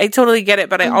totally get it,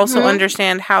 but I also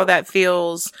understand how that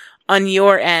feels on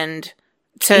your end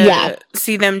to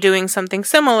see them doing something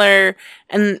similar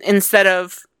and instead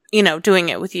of, doing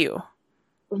it with you.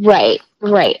 Right.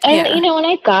 And, when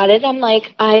I got it, I'm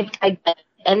like, and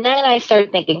then I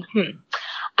started thinking,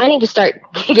 I need to start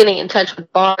getting in touch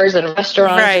with bars and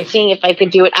restaurants and seeing if I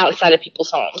could do it outside of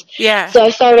people's homes. Yeah. So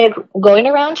I started going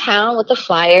around town with a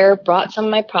flyer, brought some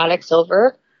of my products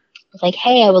over. I was like,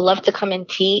 hey, I would love to come and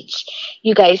teach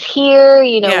you guys here.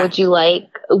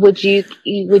 Would you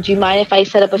mind if I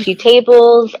set up a few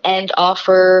tables and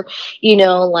offer,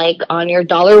 on your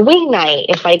dollar wing night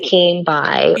if I came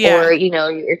by or,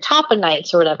 your tapa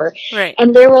nights or whatever. Right.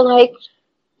 And they were like,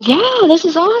 yeah, this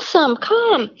is awesome.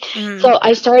 Come. Mm-hmm. So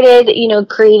I started,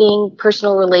 creating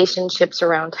personal relationships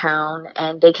around town,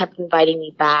 and they kept inviting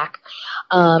me back.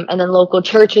 And then local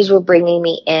churches were bringing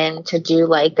me in to do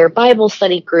their Bible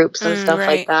study groups and stuff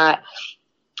like that.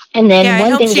 And then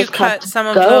one thing just kept some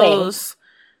of going. Those,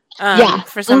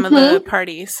 for some of the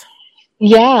parties.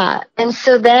 Yeah. And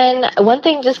so then one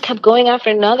thing just kept going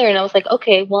after another. And I was like,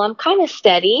 okay, well, I'm kind of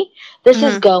steady. This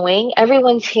is going.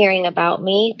 Everyone's hearing about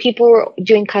me. People were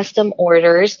doing custom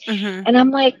orders. And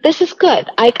I'm like, this is good.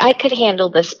 I could handle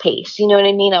this pace. You know what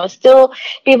I mean? I would still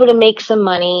be able to make some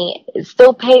money,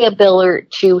 still pay a bill or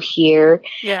two here.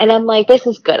 Yeah. And I'm like, this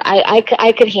is good.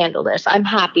 I could handle this. I'm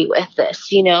happy with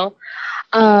this,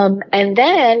 and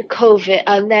then COVID,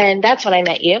 and then that's when I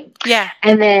met you. Yeah.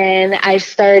 And then I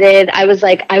was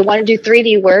like, I want to do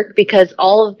 3D work because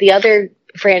all of the other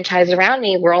franchise around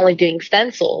me were only doing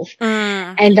stencils.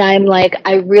 And I'm like,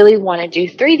 I really want to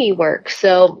do 3D work.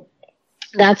 So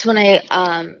that's when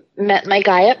I, met my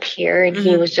guy up here, and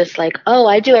he was just like, oh,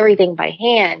 I do everything by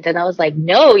hand. And I was like,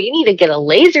 no, you need to get a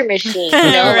laser machine.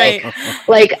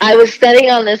 Like I was studying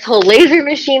on this whole laser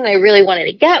machine. I really wanted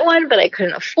to get one, but I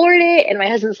couldn't afford it. And my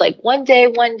husband's like, one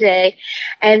day.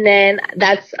 And then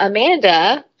that's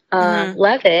Amanda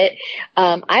Levitt.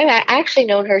 I've actually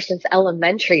known her since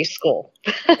elementary school.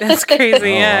 That's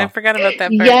crazy. Yeah, I forgot about that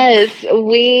part. Yes,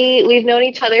 we've known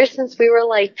each other since we were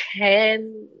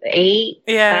 10, 8,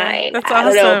 9. That's I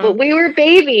don't know, but we were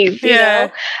babies, you know.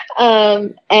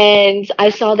 And I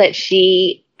saw that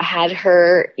she had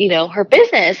her, her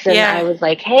business, and I was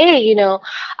like, hey,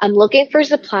 I'm looking for a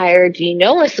supplier. Do you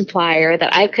know a supplier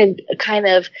that I could kind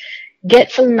of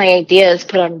get some of my ideas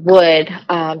put on wood?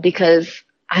 Because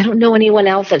I don't know anyone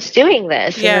else that's doing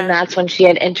this. And then that's when she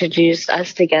had introduced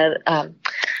us together,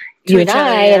 you and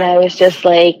I, and I was just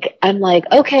like, I'm like,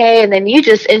 okay. And then you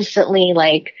just instantly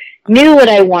knew what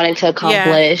I wanted to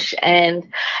accomplish. And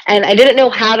I didn't know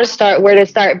where to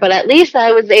start, but at least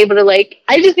I was able to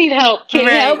I just need help. Can you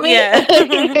help me? Yeah. You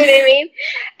know what I mean?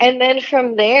 And then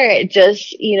from there, it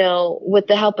just, with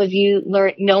the help of you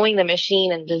knowing the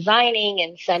machine and designing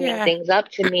and sending things up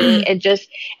to me,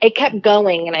 it kept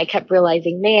going. And I kept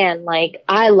realizing, man,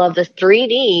 I love the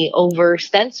 3D over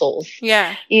stencils.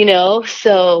 Yeah.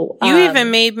 So. You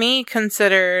even made me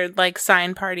consider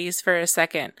sign parties for a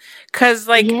second. 'Cause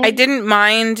I didn't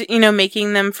mind,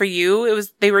 making them for you.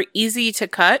 They were easy to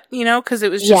cut, 'cause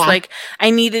it was just I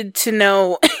needed to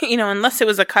know, unless it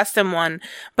was a custom one,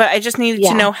 but I just needed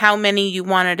to know how many you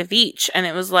wanted of each. And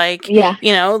it was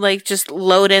just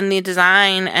load in the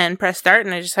design and press start.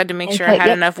 And I just had to make sure I had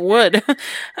enough wood. So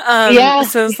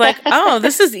it's oh,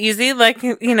 this is easy.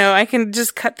 I can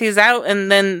just cut these out, and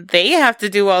then they have to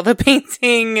do all the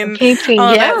painting and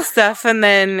all that stuff. And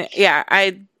then,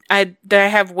 I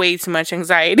have way too much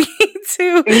anxiety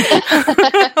to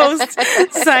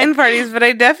host sign parties, but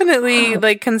I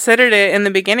definitely considered it in the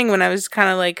beginning when I was kind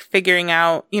of figuring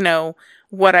out,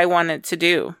 what I wanted to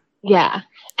do. Yeah.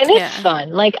 And it's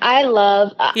fun. I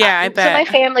love, I bet. So my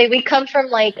family, we come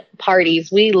from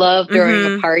parties. We love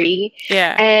throwing a party.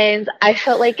 Yeah. And I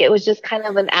felt like it was just kind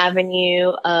of an avenue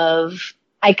of,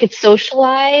 I could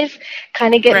socialize,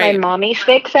 kind of get my Right. mommy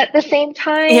fix at the same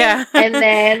time. Yeah. And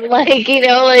then, like, you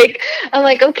know, like, I'm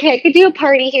like, okay, I could do a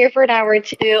party here for an hour or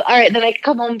two. All right, then I could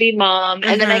come home and be mom.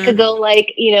 And then I could go,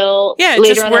 like, you know, Yeah, it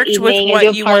later just on worked that with evening and what do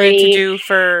a you wanted to party. do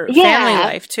for family Yeah.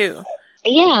 life, too.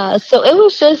 Yeah, so it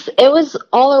was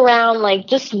all around like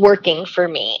just working for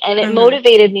me, and it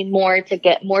motivated me more to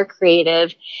get more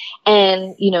creative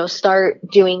and, you know, start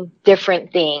doing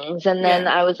different things. And then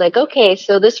I was like, okay,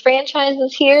 so this franchise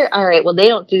is here. All right, well, they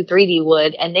don't do 3D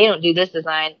wood and they don't do this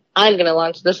design. I'm going to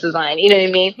launch this design. You know what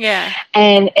I mean? Yeah.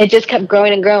 And it just kept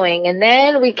growing and growing. And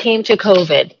then we came to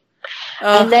COVID.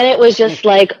 And then it was just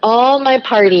like all my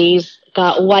parties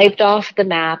got wiped off the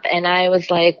map, and I was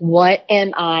like, what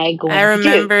am I going to do? I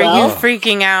remember you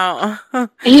freaking out.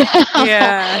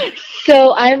 Yeah.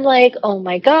 So I'm like, oh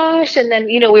my gosh. And then,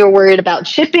 you know, we were worried about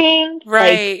shipping.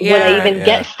 Right. Like, would I even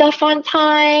get stuff on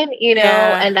time? You know,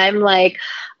 and I'm like,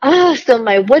 so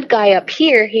my wood guy up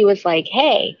here, he was like,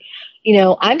 hey, you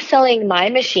know, I'm selling my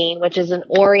machine, which is an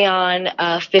Orion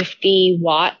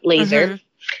 50-watt laser.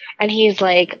 And he's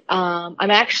like,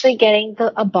 I'm actually getting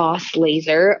a Boss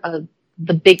laser,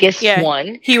 the biggest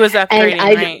one. He was upgrading,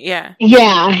 right? Yeah.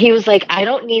 Yeah. He was like, I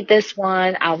don't need this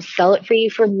one. I'll sell it for you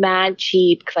for mad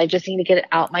cheap because I just need to get it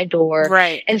out my door.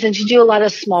 Right. And since you do a lot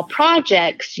of small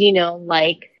projects, you know,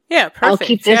 like, perfect. I'll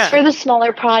keep this for the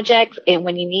smaller projects. And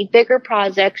when you need bigger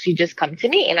projects, you just come to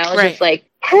me. And I was just like,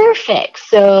 perfect.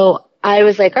 So I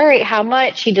was like, all right, how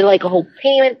much? He did like a whole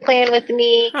payment plan with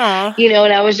me, you know,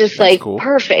 and I was just like,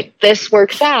 perfect. This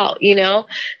works out, you know?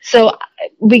 So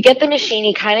we get the machine.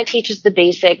 He kind of teaches the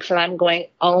basics, and I'm going,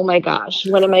 oh my gosh,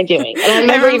 what am I doing? And I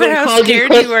remember even how called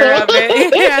scared you were of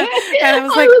it. Yeah. And I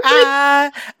was like,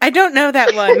 I don't know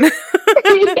that one.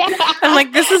 I'm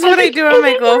like, this is what I do on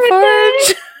my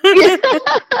Glowforge.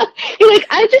 You're like,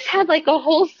 I just had like a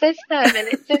whole system, and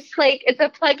it's just like, it's a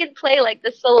plug and play, like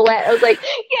the Silhouette. I was like,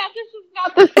 yeah, this is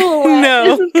not the Silhouette. No.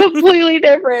 This is completely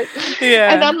different.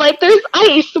 Yeah. And I'm like, there's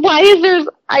ice. Why is there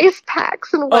ice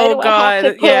packs? And why do I have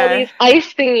to put all these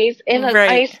ice thingies in an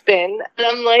ice bin? And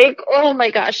I'm like, oh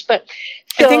my gosh. But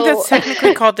so, I think that's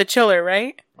technically called the chiller,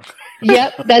 right?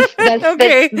 Yep, that's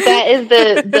okay. That is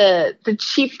the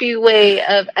cheapy way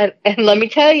of, and let me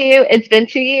tell you, it's been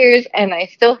 2 years and I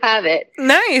still have it.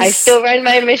 Nice. I still run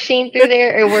my machine through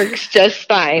there. It works just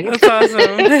fine. That's awesome.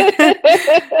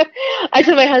 I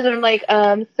told my husband, I'm like,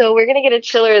 so we're gonna get a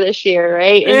chiller this year,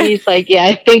 right? And he's like, yeah,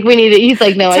 I think we need it. He's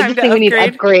like, no, I just think we need to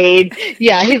upgrade.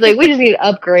 Yeah, he's like, we just need to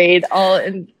upgrade all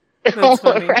around.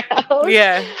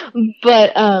 Yeah.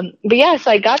 But yeah,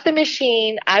 so I got the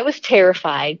machine. I was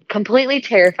terrified, completely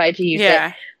terrified to use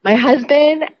it. My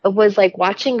husband was like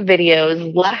watching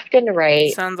videos left and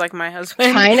right. Sounds like my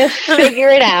husband. Trying to figure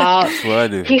it out. That's what I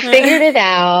do. He figured it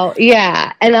out.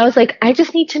 Yeah. And I was like, I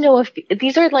just need to know if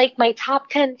these are like my top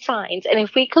 10 signs. And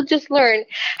if we could just learn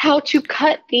how to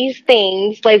cut these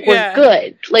things, like we're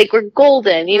good, like we're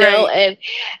golden, you know?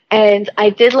 And I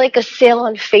did like a sale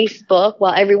on Facebook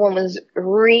while everyone was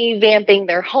revamping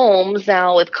their homes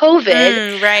now with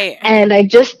COVID. Right. And I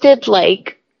just did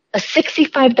like a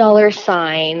 $65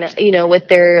 sign, you know, with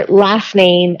their last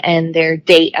name and their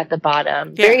date at the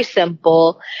bottom. Very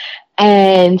simple.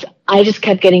 And I just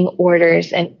kept getting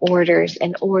orders and orders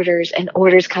and orders and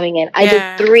orders coming in. I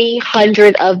did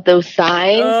 300 of those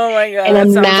signs in a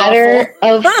matter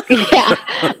of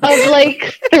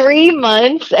like 3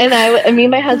 months. And me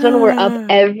and my husband were up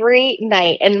every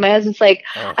night. And my husband's like,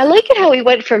 I like it how we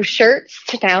went from shirts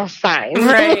to now signs.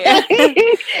 Right.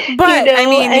 But, you know, I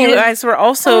mean, you guys were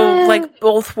also like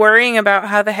both worrying about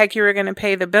how the heck you were going to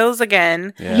pay the bills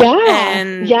again. So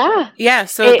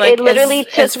like, it literally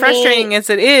as frustrating as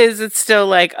it is, it's still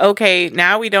like, okay,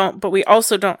 now we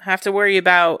also don't have to worry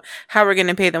about how we're going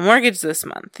to pay the mortgage this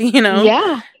month, you know?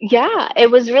 Yeah.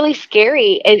 It was really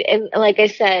scary. And like I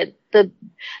said, the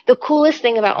coolest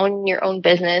thing about owning your own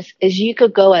business is you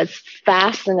could go as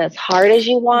fast and as hard as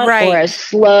you want or as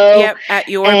slow. At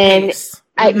your pace.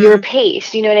 At your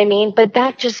pace, you know what I mean? But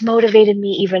that just motivated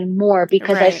me even more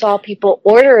because I saw people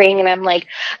ordering and I'm like,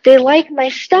 they like my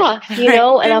stuff, you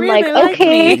know? And I'm really like,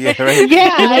 okay.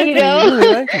 You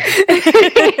know?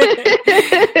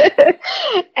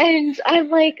 And I'm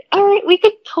like, all right, we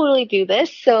could totally do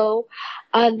this. So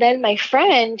then my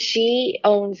friend, she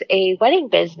owns a wedding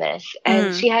business,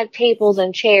 and she had tables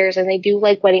and chairs, and they do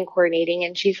like wedding coordinating.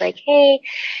 And she's like, hey,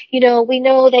 we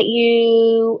know that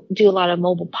you do a lot of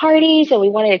mobile parties, and we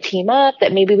wanted to team up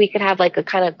that maybe we could have like a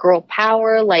kind of girl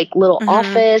power, like little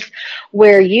office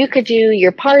where you could do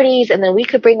your parties, and then we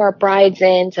could bring our brides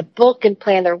in to book and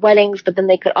plan their weddings, but then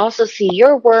they could also see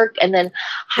your work and then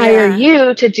hire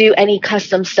you to do any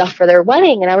custom stuff for their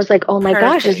wedding. And I was like, oh my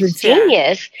gosh, this is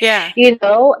genius. Yeah.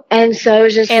 And so I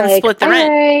was just and like, split the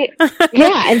rent. right.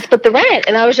 Yeah, and split the rent.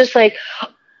 And I was just like,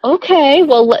 okay,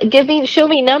 well, show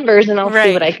me numbers and I'll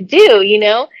see what I can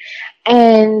do,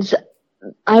 And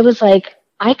I was like,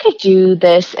 I could do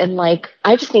this, and like,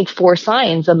 I just need 4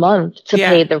 signs a month to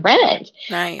pay the rent.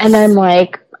 Nice. And I'm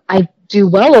like, I do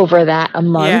well over that a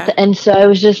month. Yeah. And so I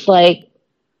was just like,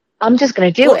 I'm just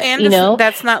going to do it, and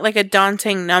that's not like a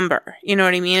daunting number. You know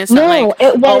what I mean? It's not like,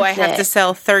 I have to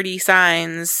sell 30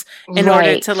 signs in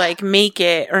order to like make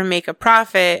it or make a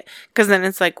profit. Cause then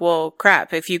it's like, well,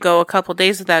 crap. If you go a couple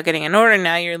days without getting an order,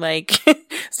 now you're like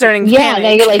starting to panic.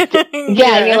 Now you're like, and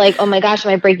you're like, oh my gosh,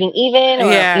 am I breaking even?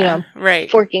 Or,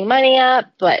 forking money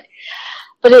up. But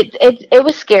it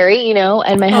was scary,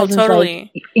 and my husband's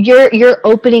like, you're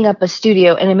opening up a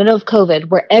studio in the middle of COVID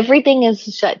where everything is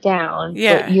shut down.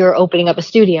 Yeah. But you're opening up a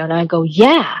studio. And I go,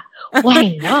 yeah,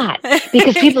 why not?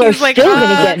 Because people are still going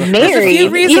to get married. There's a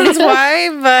few reasons why,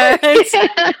 but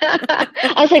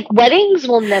I was like, weddings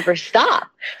will never stop.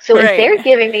 So if they're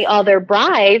giving me all their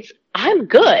brides, I'm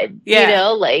good.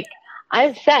 Like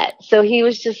I'm set. So he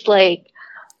was just like,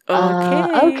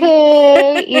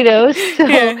 okay. So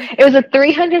it was a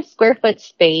 300 square foot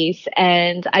space,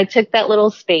 and I took that little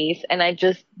space and I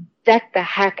just decked the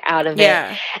heck out of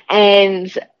it. And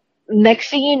next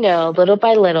thing you know, little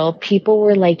by little, people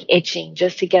were like itching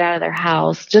just to get out of their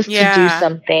house, just to do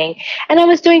something. And I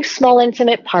was doing small,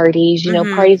 intimate parties,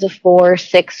 parties of 4,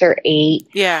 6, or 8.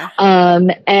 Yeah.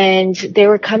 And they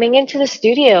were coming into the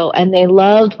studio and they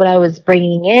loved what I was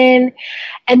bringing in.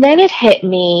 And then it hit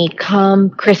me come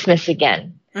Christmas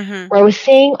again, where I was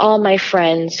seeing all my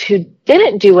friends who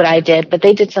didn't do what I did, but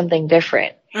they did something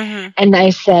different. And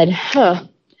I said,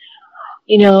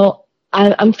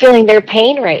 I'm feeling their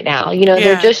pain right now.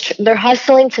 They're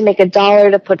hustling to make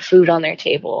 $1 to put food on their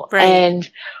table. Right. And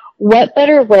what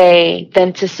better way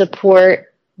than to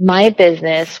support my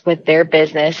business with their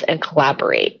business and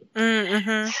collaborate?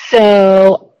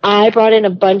 So I brought in a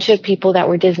bunch of people that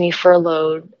were Disney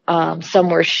furloughed. Some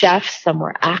were chefs, some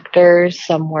were actors,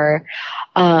 some were,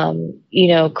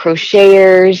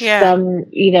 crocheters, some,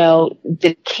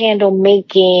 did candle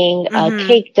making,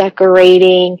 cake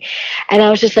decorating. And I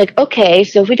was just like, okay,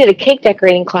 so if we did a cake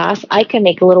decorating class, I can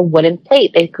make a little wooden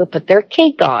plate they could put their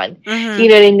cake on. You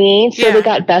know what I mean? So they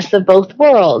got best of both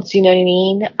worlds. You know what I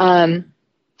mean?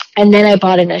 And then I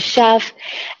brought in a chef,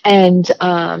 and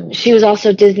she was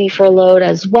also Disney furloughed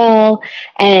as well.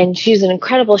 And she's an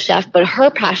incredible chef, but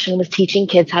her passion was teaching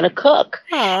kids how to cook.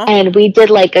 Aww. And we did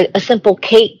like a simple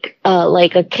cake,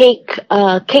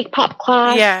 cake pop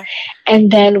class. Yeah.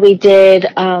 And then we did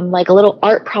like a little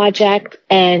art project,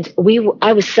 and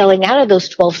I was selling out of those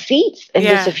 12 seats in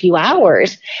just a few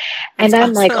hours. And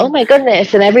I'm like, oh my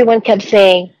goodness. And everyone kept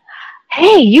saying,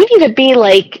 hey, you need to be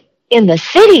like in the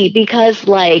city, because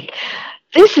like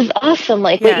this is awesome,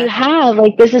 like what you have,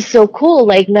 like this is so cool,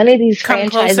 like none of these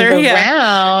franchises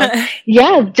around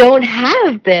don't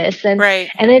have this. And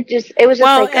and it was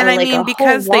just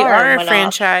because they are a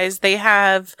franchise, they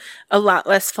have a lot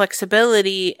less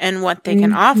flexibility in what they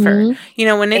can offer.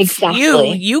 When it's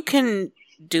you can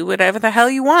do whatever the hell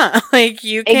you want. Like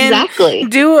you can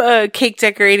do a cake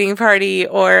decorating party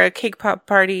or a cake pop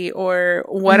party or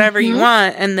whatever you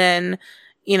want, and then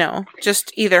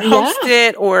just either host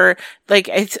it, or like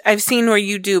I've seen where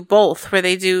you do both, where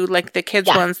they do like the kids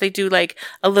ones, they do like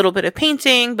a little bit of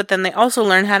painting, but then they also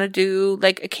learn how to do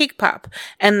like a cake pop,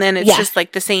 and then it's just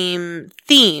like the same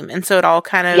theme, and so it all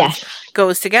kind of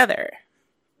goes together.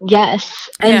 Yes.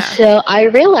 And so I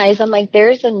realized, I'm like,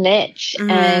 there's a niche.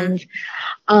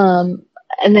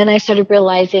 And then I started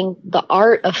realizing the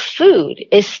art of food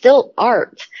is still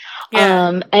art.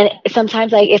 And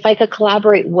sometimes if I could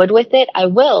collaborate wood with it, I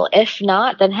will. If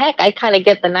not, then heck, I kind of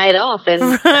get the night off and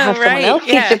have someone else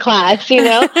teach a class,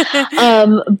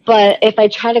 but if I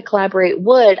try to collaborate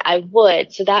wood, I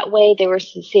would. So that way they were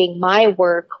seeing my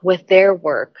work with their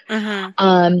work.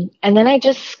 And then I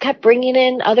just kept bringing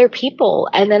in other people.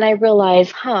 And then I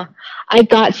realized, I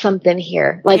got something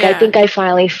here. Like, I think I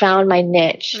finally found my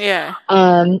niche.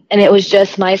 And it was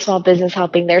just my small business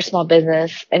helping their small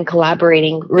business and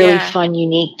collaborating really fun,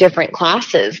 unique, different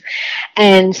classes.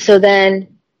 And so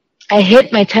then I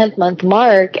hit my 10th month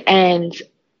mark, and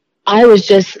I was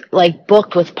just like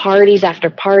booked with parties after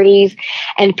parties,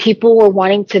 and people were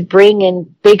wanting to bring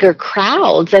in bigger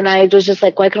crowds. And I was just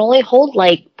like, well, I can only hold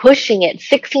like pushing it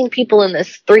 16 people in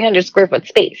this 300 square foot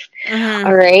space.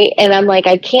 All right. And I'm like,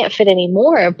 I can't fit any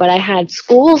more, but I had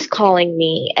schools calling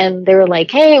me, and they were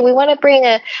like, hey, we want to bring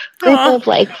a group of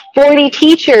like 40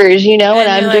 teachers, you know, and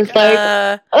I'm just like,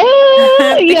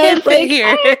 oh, yeah, it's like,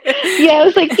 here. Yeah, I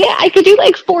was like, yeah, I could do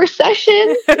like 4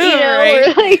 sessions, you know, right.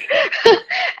 Or like,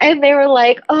 and they were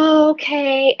like, oh,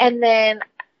 okay. And then,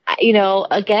 you know,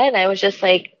 again, I was just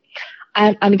like,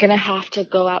 I'm going to have to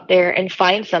go out there and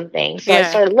find something. So I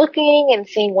started looking and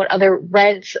seeing what other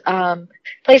rents,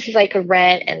 places I could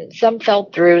rent, and some fell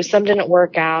through, some didn't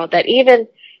work out. That even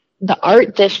the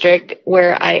art district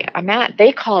where I'm at,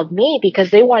 they called me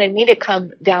because they wanted me to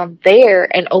come down there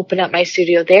and open up my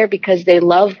studio there because they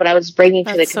loved what I was bringing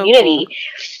to the community.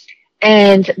 So cool.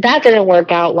 And that didn't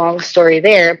work out, long story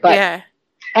there, but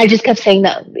I just kept saying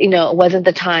that, you know, it wasn't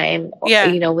the time,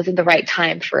 you know, wasn't the right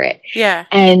time for it. Yeah.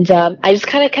 And I just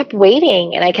kind of kept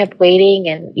waiting, and I kept waiting.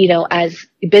 And, you know, as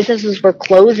businesses were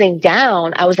closing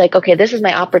down, I was like, okay, this is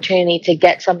my opportunity to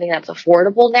get something that's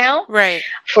affordable now. Right.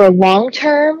 For long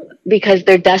term, because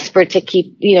they're desperate to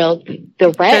keep, you know,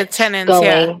 the rent the tenants,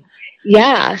 going.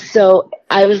 Yeah. So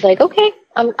I was like, okay,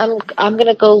 I'm going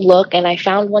to go look. And I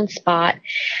found one spot.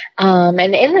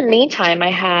 And in the meantime,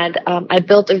 I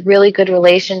built a really good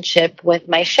relationship with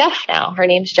my chef now. Her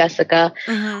name's Jessica.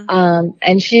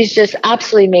 And she's just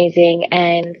absolutely amazing.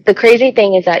 And the crazy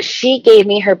thing is that she gave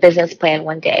me her business plan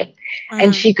one day.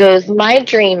 And she goes, my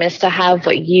dream is to have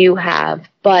what you have.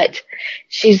 But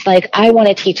she's like, I want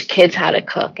to teach kids how to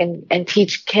cook and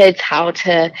teach kids how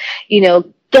to, you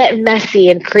know, get messy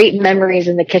and create memories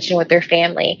in the kitchen with their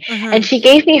family. And she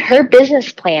gave me her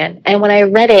business plan. And when I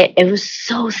read it, it was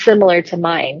so similar to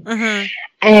mine.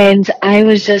 And I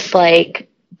was just like,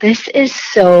 this is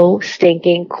so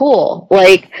stinking cool.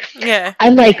 Like,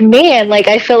 I'm like, man, like,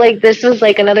 I feel like this was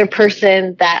like another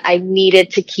person that I needed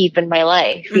to keep in my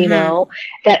life, you know,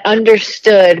 that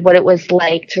understood what it was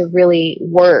like to really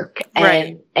work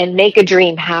and make a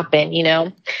dream happen, you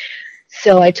know?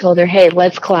 So I told her, hey,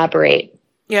 let's collaborate.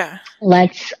 Yeah.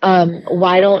 Let's,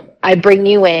 why don't I bring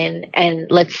you in and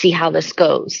let's see how this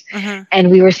goes. And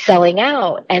we were selling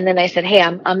out. And then I said, hey,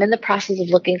 I'm in the process of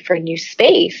looking for a new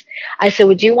space. I said,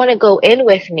 would you want to go in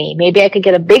with me? Maybe I could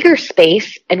get a bigger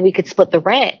space and we could split the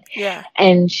rent. Yeah.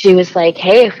 And she was like,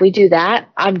 hey, if we do that,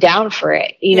 I'm down for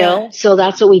it, you know? So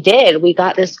that's what we did. We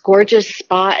got this gorgeous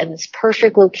spot in this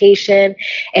perfect location.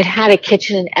 It had a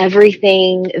kitchen and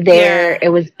everything there. It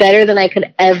was better than I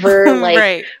could ever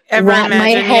like wrap my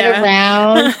head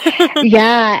around.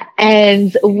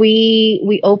 And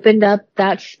we opened up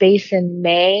that space in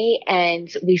May, and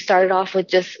we started off with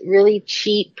just really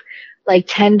cheap, like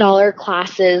 $10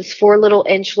 classes, 4 little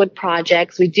Inchwood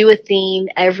projects. We do a theme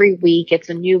every week. It's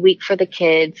a new week for the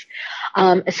kids.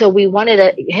 So we wanted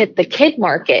to hit the kid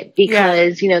market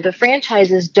because, you know, the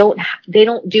franchises don't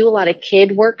do a lot of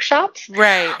kid workshops.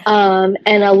 Right.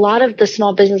 And a lot of the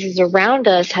small businesses around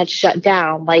us had shut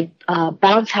down, like,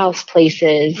 bounce house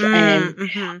places. So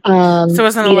it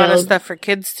wasn't a lot of stuff for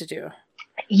kids to do.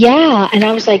 Yeah. And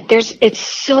I was like, it's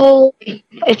so,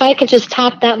 if I could just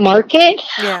tap that market,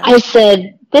 I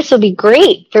said, this would be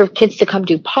great for kids to come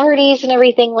do parties and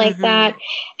everything like that.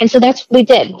 And so that's what we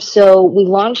did. So we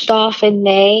launched off in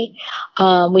May.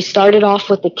 We started off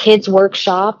with the kids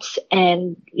workshops,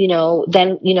 and, you know,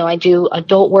 then, you know, I do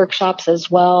adult workshops as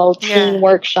well, teen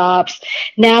workshops.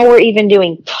 Now we're even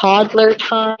doing toddler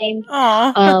time,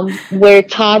 where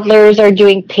toddlers are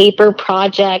doing paper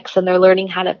projects and they're learning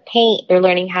how to paint. They're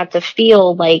learning how to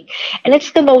feel like, and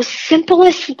it's the most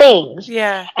simplest things.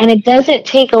 Yeah. And it doesn't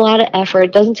take a lot of effort.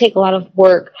 It doesn't take a lot of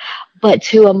work, but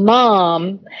to a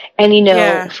mom, and, you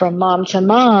know, from mom to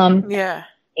mom,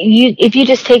 if you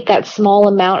just take that small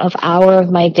amount of hour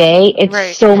of my day,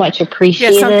 it's so much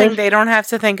appreciated. Yeah, something they don't have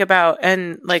to think about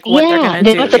and like what they're going to do.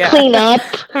 They don't have to clean up.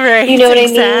 You know what I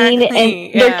mean?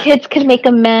 And their kids can make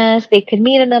a mess. They could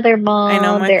meet another mom. I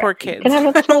know, my poor kids. Can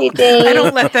have a play day. I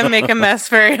don't let them make a mess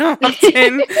very often.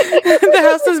 The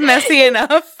house is messy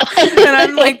enough. And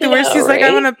I'm like, the worst. He's like,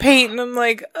 I want to paint. And I'm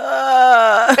like,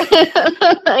 I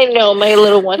know, my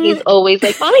little one, he's always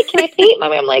like, Mommy, can I paint?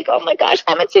 Mommy, I'm like, oh my gosh,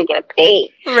 how much are you going to paint?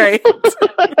 Right.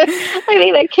 I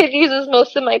think that kid uses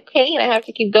most of my paint. I have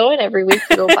to keep going every week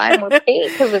to go buy more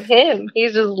paint because of him. He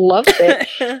just loves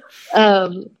it.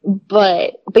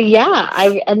 But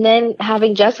yeah, and then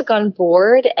having Jessica on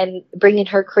board and bringing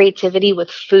her creativity with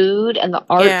food and the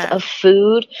art of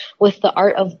food with the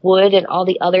art of wood and all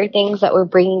the other things that we're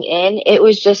bringing in, it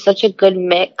was just such a good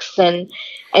mix and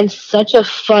such a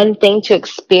fun thing to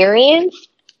experience.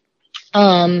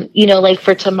 Like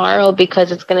for tomorrow,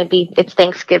 because it's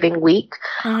Thanksgiving week.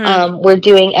 We're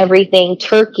doing everything,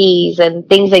 turkeys and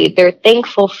things that they're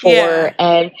thankful for. Yeah.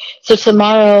 And so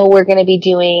tomorrow we're going to be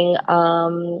doing,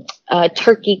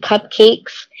 turkey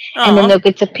cupcakes. Aww. And then they'll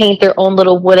get to paint their own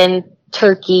little wooden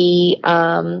turkey,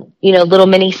 little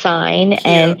mini sign. Cute.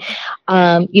 And,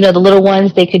 the little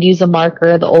ones, they could use a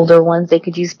marker. The older ones, they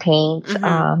could use paint.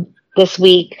 This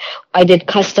week, I did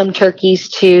custom turkeys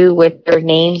too, with their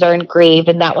names are engraved,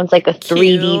 and that one's like a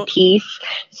 3D piece.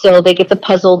 So they get to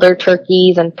puzzle their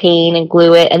turkeys and paint and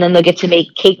glue it, and then they'll get to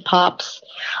make cake pops,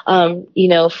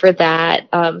 for that.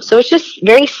 So it's just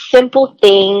very simple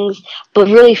things, but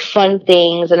really fun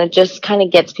things, and it just kind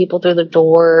of gets people through the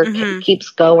door, keeps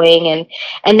going.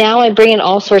 And now I bring in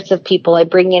all sorts of people. I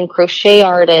bring in crochet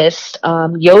artists,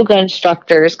 yoga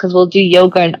instructors, because we'll do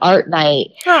yoga and art night.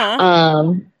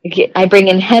 I bring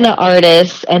in henna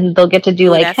artists, and they'll get to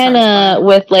do like henna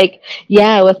with with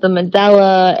the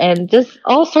mandala and just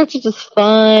all sorts of just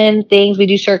fun things. We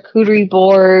do charcuterie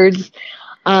boards.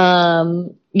 I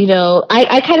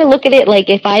kind of look at it like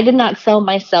if I did not sell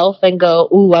myself and go,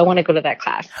 ooh, I want to go to that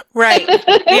class. Right.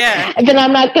 Yeah. Then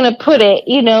I'm not going to put it,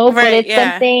 but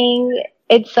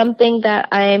it's something that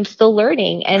I'm still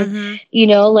learning. And,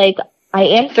 I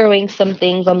am throwing some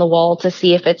things on the wall to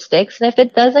see if it sticks, and if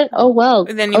it doesn't, oh well.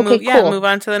 And then you move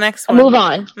on to the next one. Move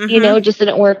on. It just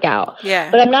didn't work out. Yeah.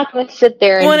 But I'm not going to sit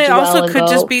there and it also could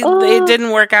just be it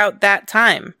didn't work out that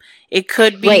time. It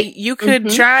could be you could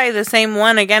try the same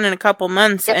one again in a couple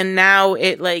months, and now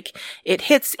it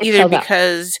hits either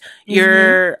because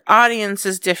your audience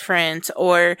is different,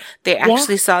 or they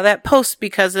actually saw that post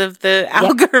because of the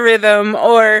algorithm,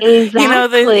 or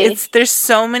there's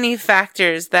so many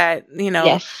factors that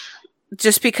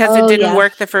just because it didn't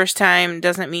work the first time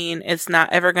doesn't mean it's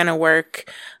not ever going to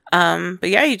work. But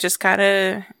you just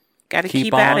gotta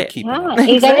keep at it.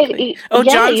 Exactly.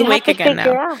 John's awake again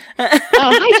now.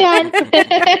 Hi, John.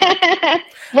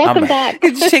 Welcome back.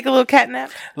 Did you take a little cat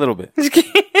nap? A little bit.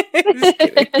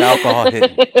 The alcohol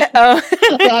hit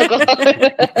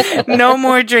me. No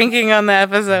more drinking on the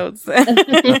episodes. But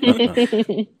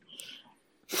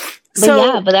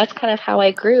that's kind of how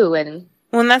I grew, and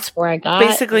that's where I got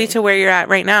basically to where you're at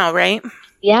right now, right?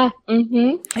 Yeah.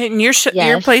 And your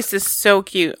place is so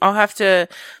cute. I'll have to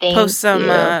post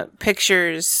some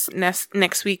pictures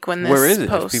next week when this Where is it?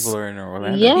 posts. If people are in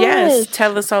Orlando. Yes.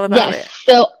 Tell us all about it.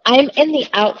 So I'm in the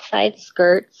outside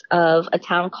skirts of a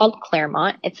town called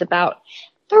Claremont. It's about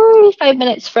 35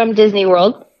 minutes from Disney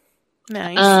World.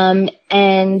 Nice.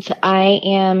 And I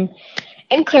am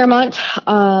in Claremont.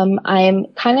 I'm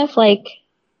kind of like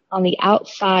on the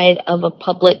outside of a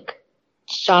public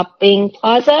shopping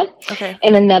plaza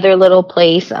in another little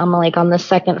place. I'm like on the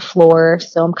second floor,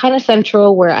 so I'm kind of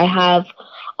central, where I have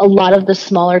a lot of the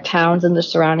smaller towns in the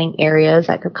surrounding areas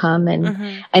that could come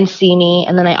and see me.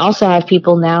 And then I also have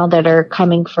people now that are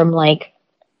coming from like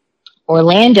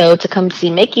Orlando to come see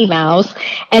Mickey Mouse,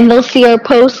 and they'll see our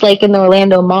posts like in the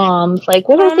Orlando Moms, like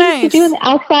what are things to do in the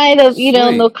outside of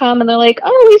and they'll come and they're like,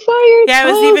 oh, we saw your I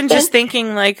was even just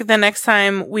thinking like the next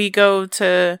time we go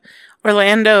to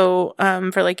Orlando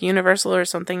for like Universal or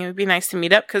something, it would be nice to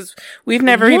meet up, because we've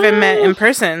never even met in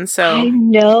person. So I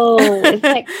know, isn't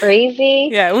that crazy?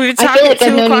 Yeah, we would talk at 2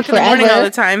 o'clock in the morning all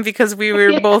the time because we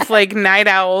were both like night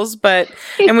owls,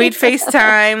 and we'd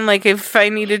FaceTime like if I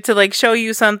needed to like show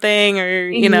you something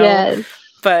or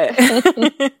but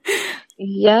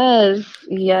yes,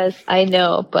 I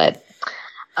know, but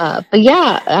I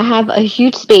have a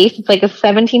huge space. It's like a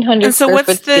 1,700 and so square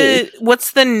foot space.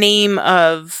 What's the name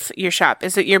of your shop?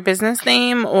 Is it your business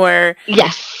name or?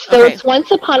 Yes. So it's Once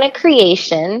Upon a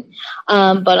Creation.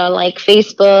 But on like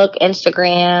Facebook,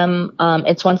 Instagram,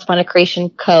 it's Once Upon a Creation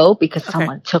Co. because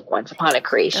someone took Once Upon a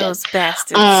Creation. Those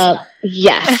bastards.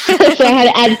 Yes. So I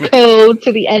had to add code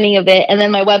to the ending of it. And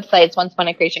then my website's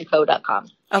onceuponacreationco.com.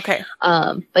 Okay.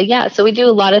 But so we do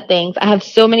a lot of things. I have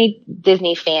so many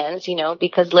Disney fans,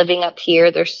 because living up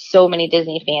here, there's so many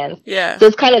Disney fans. Yeah. So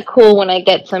it's kind of cool when I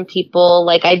get some people,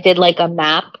 like I did like a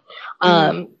map.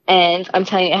 And I'm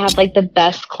telling you, I have like the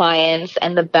best clients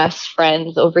and the best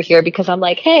friends over here, because I'm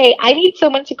like, hey, I need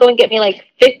someone to go and get me like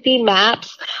 50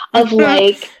 maps of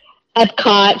like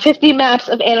Epcot, 50 maps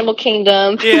of Animal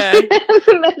Kingdom. Yeah.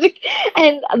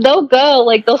 And they'll go,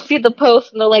 like, they'll see the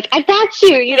post and they're like, I got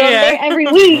you, you know, I'm there every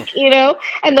week, you know,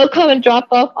 and they'll come and drop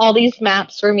off all these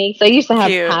maps for me. So I used to have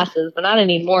passes, but not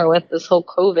anymore with this whole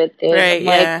COVID thing. Right,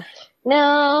 like,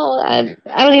 no, I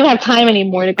don't even have time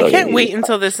anymore to go. I can't wait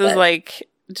until this is like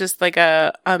just like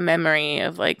a memory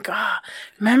of like, oh,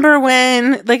 remember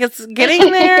when, like, it's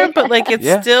getting there, but like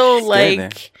it's still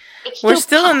like we're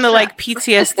still in the like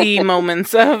PTSD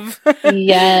moments of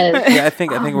yes. Yeah, I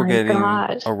think we're getting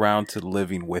around to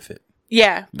living with it.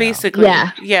 Yeah, basically.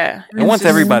 Yeah. And once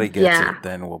everybody gets it,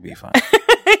 then we'll be fine.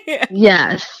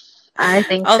 Yes. I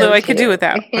think although I could do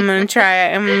without. I'm gonna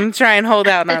try and hold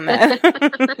out on that. I know.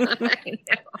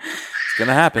 It's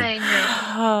gonna happen. I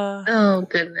know. Oh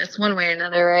goodness, one way or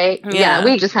another, right? Yeah,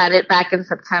 we just had it back in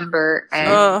September,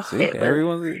 and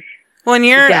everyone's. When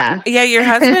your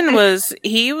husband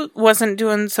he wasn't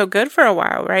doing so good for a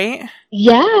while, right?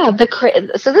 Yeah.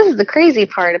 So this is the crazy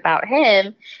part about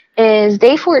him is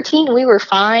day 14 we were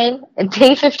fine, and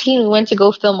day 15 we went to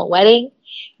go film a wedding.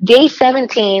 Day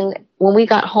 17, when we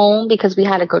got home, because we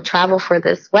had to go travel for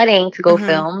this wedding to go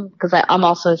film, because I'm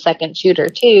also a second shooter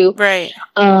too. Right.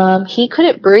 He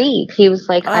couldn't breathe. He was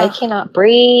like, I cannot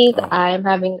breathe. I'm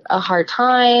having a hard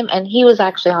time. And he was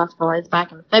actually hospitalized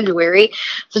back in February.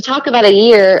 So talk about a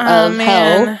year of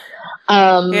hell.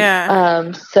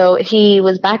 So he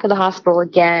was back at the hospital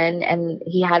again, and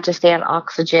he had to stay on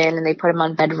oxygen, and they put him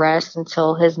on bed rest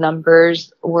until his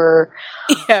numbers were,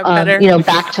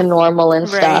 back to normal and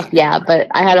stuff. Yeah, but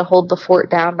I had to hold the fort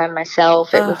down by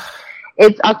myself.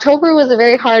 October was a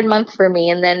very hard month for me,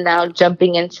 and then now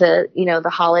jumping into, the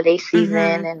holiday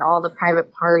season and all the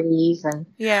private parties and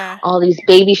all these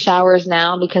baby showers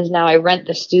now, because now I rent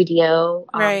the studio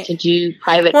to do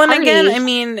private parties. And again, I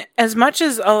mean, as much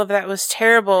as all of that was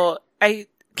terrible, I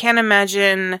can't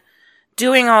imagine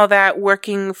doing all that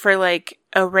working for like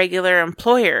a regular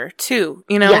employer too,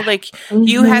 you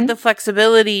had the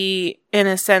flexibility in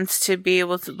a sense to be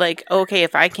able to like, okay,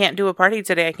 if I can't do a party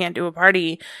today, I can't do a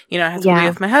party, I have to be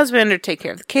with my husband or take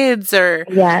care of the kids or,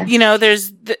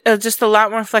 there's just a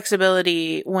lot more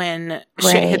flexibility when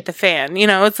shit hit the fan,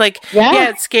 it's like,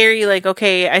 it's scary. Like,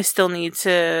 okay, I still need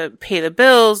to pay the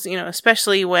bills,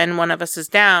 especially when one of us is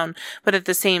down, but at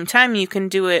the same time, you can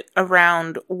do it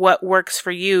around what works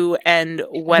for you and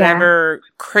whatever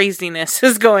craziness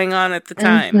is going on at the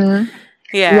time.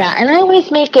 Yeah, and I always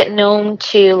make it known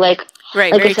to like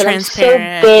very I said, transparent.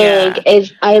 I'm so big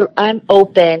is I'm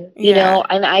open, you know,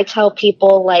 and I tell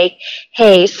people like,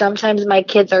 hey, sometimes my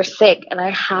kids are sick and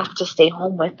I have to stay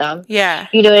home with them. Yeah,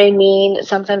 you know what I mean.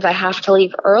 Sometimes I have to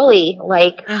leave early.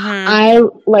 Like the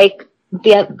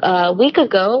week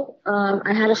ago,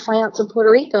 I had to fly out to Puerto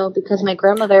Rico because my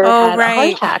grandmother had a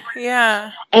heart attack.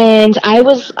 Yeah, and I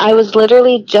was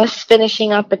literally just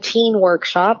finishing up a teen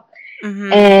workshop.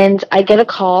 And I get a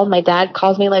call. My dad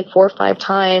calls me like 4 or 5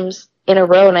 times in a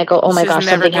row, and I go, oh my gosh,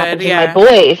 something happened to my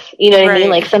boys. You know what I mean?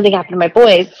 Like, something happened to my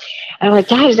boys. And I'm like,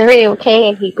 Dad, is everything okay?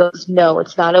 And he goes, no,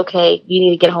 it's not okay. You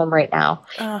need to get home right now.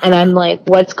 And I'm like,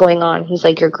 what's going on? He's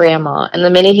like, your grandma. And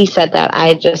the minute he said that,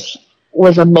 I just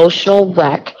was emotional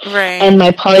wreck. And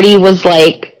my party was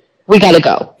like, we gotta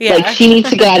go. Like, she needs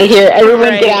to get out of here.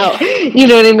 Everyone get out. You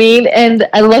know what I mean? And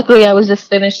luckily I was just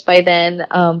finished by then.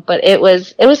 But it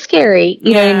was scary.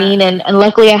 You know what I mean? And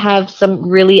luckily I have some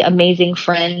really amazing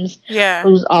friends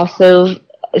who's also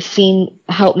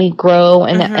help me grow,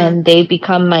 and they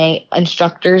become my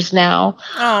instructors now.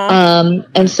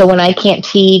 And so when I can't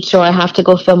teach or I have to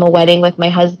go film a wedding with my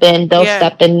husband, they'll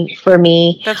step in for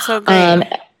me. That's so great.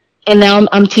 And now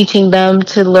I'm teaching them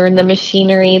to learn the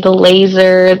machinery, the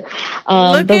laser, the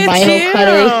vinyl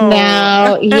cutters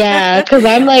now. Yeah, because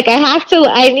I'm like, I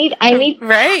need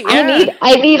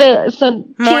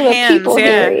some more team of hands, people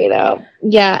here, you know.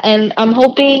 Yeah, and I'm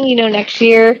hoping, next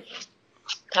year,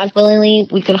 God willingly,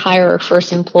 we could hire our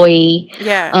first employee.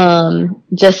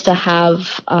 Just to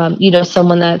have,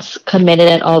 someone that's committed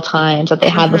at all times, that they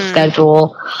have a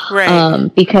schedule.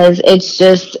 Because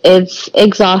it's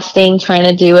exhausting trying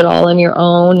to do it all on your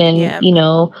own, and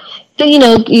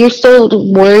you're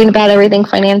still worrying about everything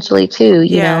financially too.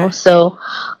 You know, so,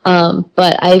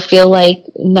 but I feel like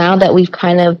now that we've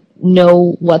kind of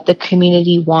know what the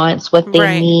community wants, what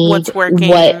they need, what's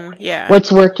working,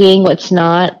 what's working, what's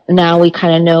not. Now we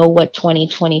kind of know what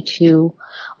 2022,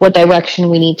 what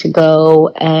direction we need to go,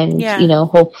 and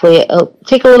hopefully it'll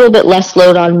take a little bit less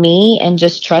load on me, and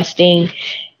just trusting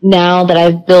now that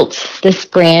I've built this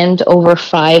brand over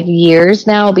 5 years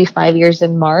now, it'll be 5 years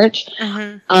in March.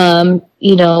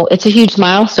 You know, it's a huge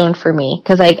milestone for me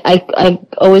because I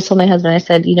always told my husband, I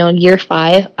said, you know, in year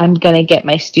 5, I'm going to get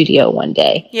my studio one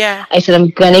day. Yeah. I said, I'm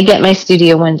going to get my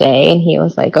studio one day. And he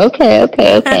was like, okay.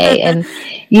 And,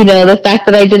 you know, the fact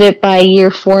that I did it by year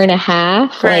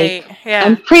 4.5, Right. like, Yeah.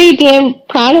 I'm pretty damn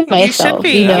proud of myself.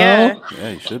 You should be. You know? Yeah,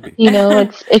 you should be. You know,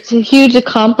 it's a huge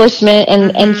accomplishment,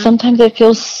 and sometimes it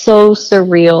feels so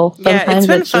surreal. Sometimes it's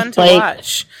been fun to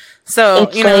watch. So,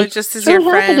 you know, just as your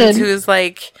friend who's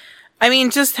like, I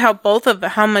mean, just how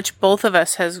much both of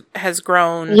us has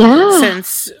grown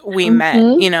since we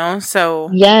met, you know,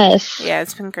 so. Yes. Yeah,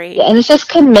 it's been great. Yeah, and it's just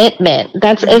commitment.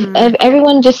 That's, if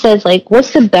everyone just says, like,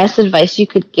 what's the best advice you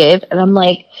could give? And I'm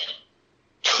like,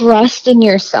 trust in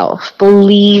yourself.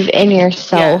 Believe in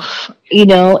yourself. Yeah. You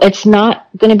know, it's not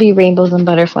going to be rainbows and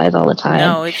butterflies all the time.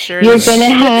 No, it sure You're going to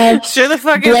have sure the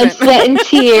fuck blood, sweat, and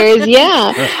tears.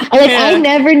 Yeah. Like, I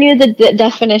never knew the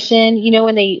definition. You know,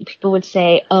 when people would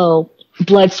say, oh,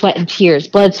 blood, sweat, and tears,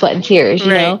 you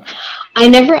know? I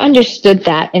never understood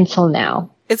that until now.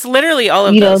 It's literally all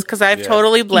of those, because I've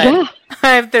totally bled.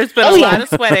 Yeah. There's been a lot of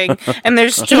sweating, and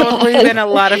there's totally been a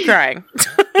lot of crying.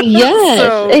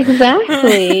 Yes,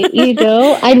 exactly. You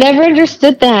know, I never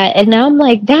understood that, and now I'm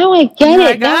like, now I get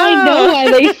it. Now I know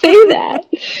why they say that.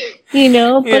 You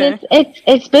know, but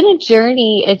it's been a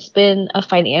journey. It's been a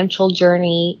financial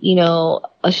journey. You know,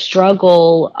 a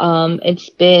struggle. It's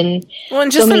been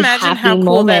and just imagine how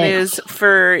cool that is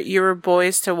for your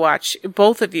boys to watch,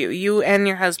 both of you and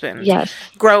your husband. Yes,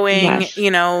 growing. Yes. You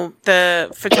know,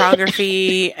 the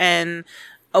photography and.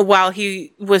 While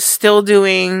he was still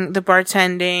doing the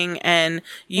bartending and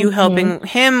you helping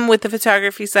him with the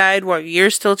photography side while you're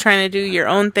still trying to do your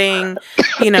own thing,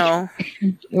 you know.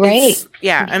 Right.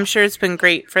 Yeah, I'm sure it's been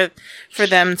great for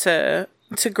them to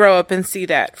grow up and see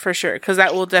that for sure. Because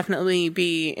that will definitely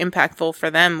be impactful for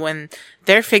them when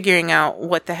they're figuring out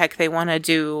what the heck they want to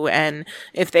do and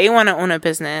if they want to own a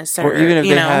business or even if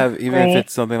if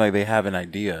it's something like they have an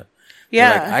idea.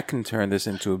 Yeah. Like, I can turn this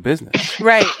into a business.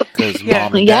 Right. Because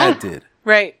mom and dad did.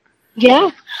 Right.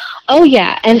 Yeah. Oh,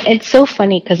 yeah. And it's so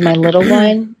funny because my little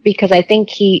one, because I think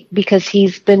because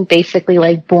he's been basically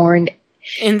like born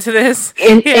into this,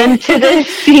 into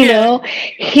this, you know,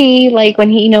 he like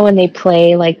when they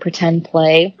play, like pretend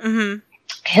play,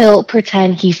 he'll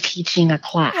pretend he's teaching a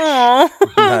class. Oh,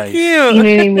 nice. Cute. You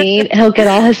know what I mean? He'll get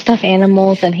all his stuffed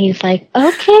animals and he's like,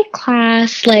 okay,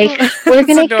 class, like, we're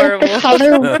going to get the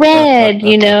color red,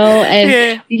 you know,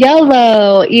 and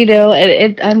yellow, you know,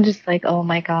 and I'm just like, oh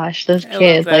my gosh, this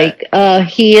kid, like,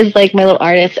 he is like my little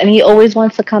artist and he always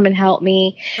wants to come and help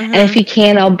me. And if he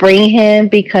can, I'll bring him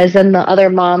because then the other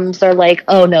moms are like,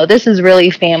 oh no, this is really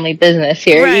family business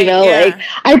here, you know, like,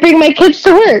 I bring my kids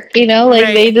to work, you know, like,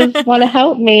 they just want to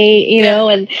help me, you know,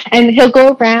 and he'll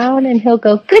go around and he'll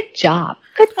go, good job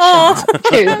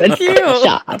too, but good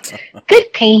job,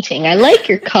 good painting, I like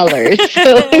your colors.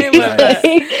 So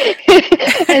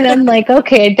and I'm like,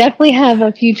 okay, I definitely have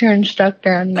a future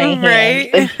instructor on my hands,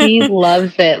 but he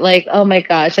loves it, like, oh my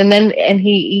gosh. And then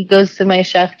he goes to my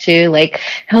chef too, like,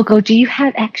 he'll go, do you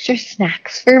have extra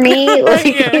snacks for me?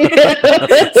 Like,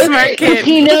 smart kid.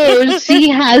 He knows she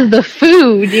has the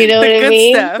food, you know the what I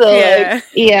mean? Stuff, so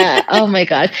like, oh my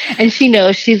gosh. And she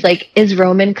knows, she's like, is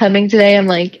Roman coming today? I'm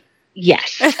like,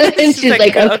 yes. And she's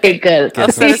like, okay, good.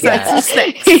 I'll set aside some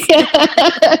snacks.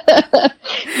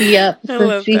 Yep.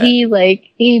 So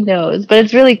he knows. But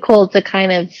it's really cool to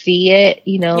kind of see it,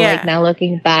 you know, like now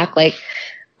looking back, like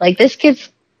this kid's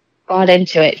bought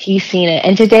into it. He's seen it.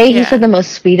 And today he said the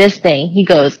most sweetest thing. He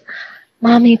goes,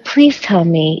 Mommy, please tell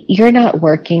me you're not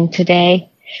working today.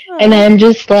 And I'm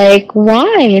just like,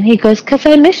 why? And he goes, because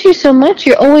I miss you so much.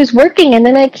 You're always working, and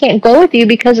then I can't go with you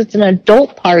because it's an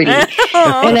adult party. And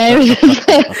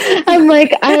I'm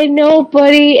like, I know,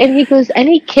 buddy. And he goes,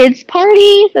 any kids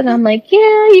parties? And I'm like,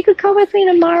 yeah, you could come with me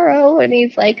tomorrow. And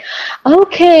he's like,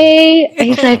 okay. And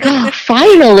he's like, oh,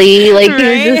 finally. Like,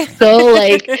 he was just so,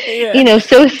 like, you know,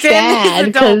 so sad.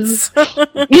 Because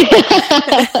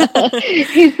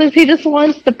he just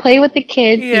wants to play with the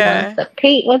kids. He wants to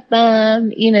paint with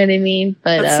them. You know what I mean?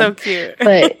 But that's so cute.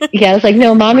 But yeah, I was like,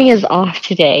 no, Mommy is off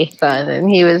today, son. And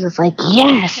he was just like,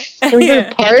 yes, can we go to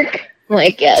the park? I'm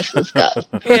like, yes, let's go.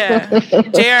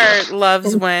 JR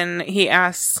loves when he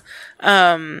asks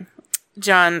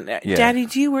John, Daddy,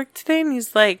 do you work today? And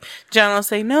he's like, John will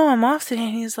say, no, I'm off today.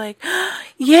 And he's like,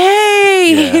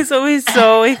 yay! He's always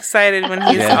so excited when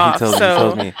he's off. He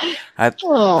tells me, I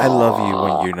love you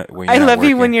when you're not. When you're I not love you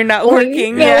working. when you're not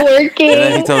working. Not Yeah. working. And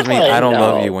then he tells me, I I don't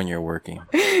love know. you when you're working.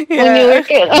 When you're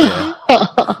working.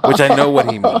 Which I know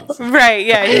what he means. Right,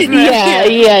 yeah. He's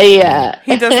not, Yeah.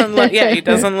 He doesn't love. Yeah, he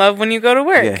doesn't love when you go to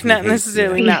work. Yeah, he not hates-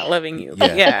 necessarily yeah. not loving you.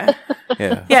 Yeah. But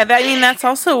yeah. Yeah. I mean, that's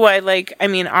also why, like, I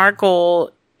mean, our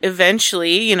goal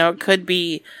eventually, you know, could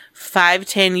be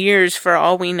 5-10 years for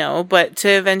all we know, but to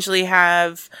eventually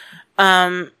have,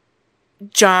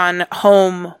 John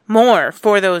home more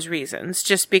for those reasons,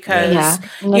 just because,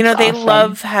 you know, they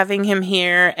love having him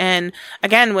here. And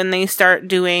again, when they start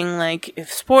doing like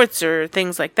if sports or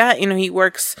things like that, you know, he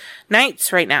works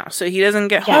nights right now. So he doesn't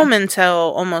get home until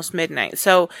almost midnight.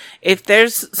 So if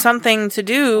there's something to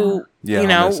do, you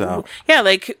know,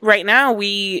 like right now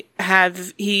he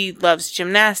loves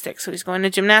gymnastics. So he's going to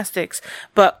gymnastics,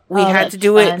 but we had to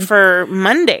do it for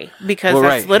Monday because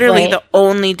that's literally the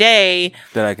only day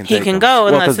that he can go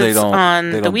unless it's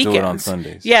on the weekends. Do it on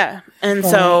Sundays. Yeah. And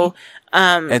so,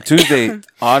 and Tuesday,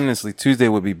 honestly, Tuesday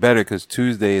would be better because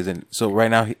Tuesday isn't, so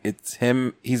right now it's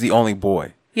him, he's the only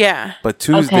boy. Yeah. But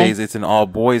Tuesdays, it's an all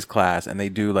boys class and they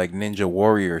do like Ninja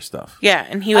Warrior stuff. Yeah.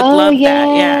 And he would love that.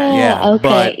 Yeah. Yeah.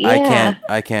 Okay, but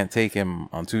I can't take him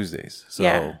on Tuesdays.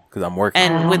 So, because I'm working.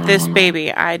 And with this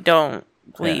baby, I don't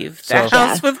leave the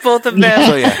house with both of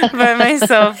them by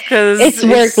myself because it's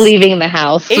work leaving the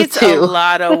house. It's a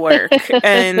lot of work.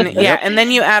 And and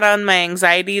then you add on my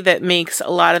anxiety that makes a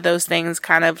lot of those things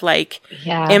kind of like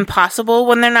impossible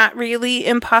when they're not really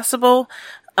impossible.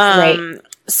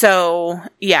 So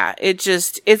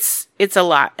it's a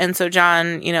lot. And so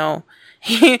John, you know,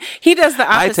 he does the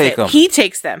opposite. He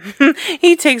takes them.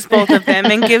 He takes both of them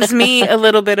and gives me a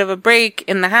little bit of a break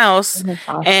in the house.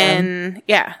 Awesome. And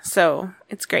so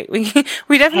it's great. We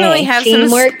definitely have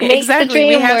some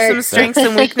we have some strengths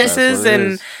and weaknesses,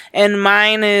 and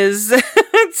mine is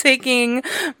taking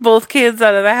both kids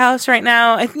out of the house right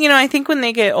now. I think when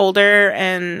they get older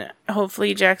and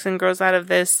hopefully Jackson grows out of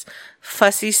this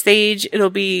fussy stage,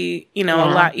 it'll be, a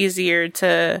lot easier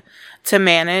to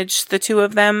manage the two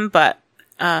of them. But,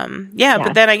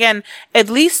 but then again, at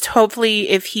least hopefully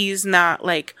if he's not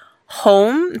like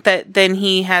home, then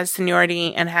he has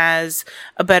seniority and has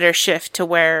a better shift to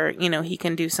where, he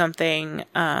can do something,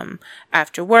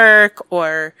 after work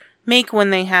or make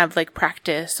when they have like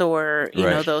practice or,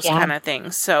 those kind of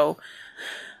things. So,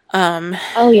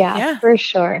 for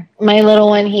sure. My little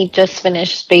one, he just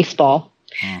finished baseball.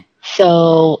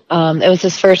 So, it was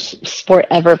his first sport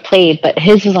ever played, but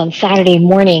his was on Saturday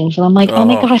mornings. And I'm like, oh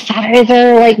my gosh, Saturdays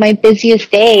are like my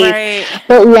busiest day. Right.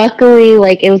 But luckily,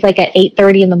 like, it was like at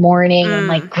 8:30 in the morning. I'm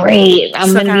like, great.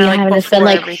 I'm going to be having to spend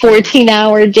like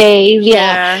 14-hour days.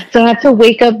 Yeah. So I have to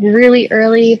wake up really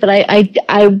early, but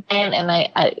I went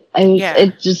and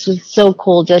it just was so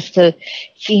cool just to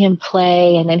see him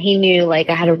play. And then he knew like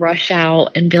I had to rush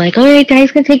out and be like, all right,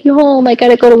 Daddy's going to take you home. I got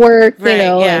to go to work,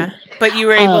 And, but you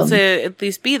were able to at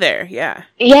least be there, Yeah,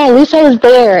 at least I was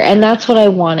there, and that's what I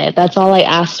wanted. That's all I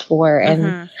asked for.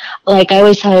 And like I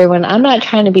always tell everyone, I'm not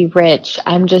trying to be rich.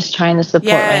 I'm just trying to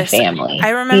support my family. I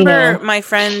remember my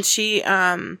friend, she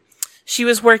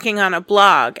was working on a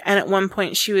blog, and at one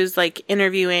point she was like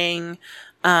interviewing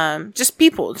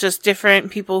just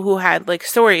different people who had like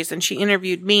stories, and she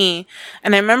interviewed me,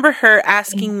 and I remember her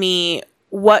asking me,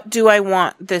 what do I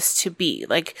want this to be?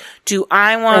 Like, do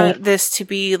I want this to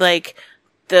be like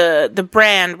the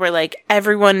brand where like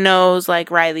everyone knows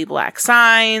like Riley Black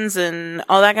signs and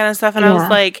all that kind of stuff? And I was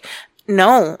like,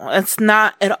 no, that's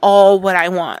not at all what I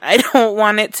want. I don't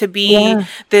want it to be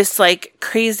this like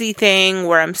crazy thing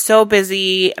where I'm so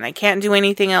busy and I can't do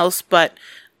anything else but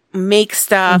make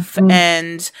stuff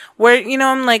and where,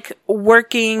 I'm like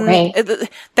working.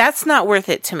 That's not worth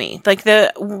it to me. Like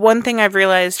the one thing I've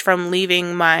realized from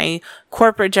leaving my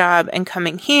corporate job and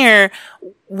coming here,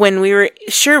 when we were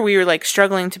like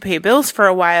struggling to pay bills for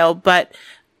a while, but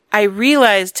I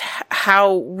realized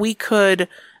how we could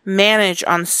manage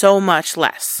on so much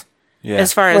less.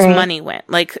 As far as money went,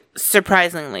 like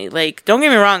surprisingly, like don't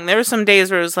get me wrong, there were some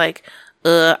days where it was like,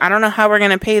 I don't know how we're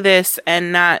going to pay this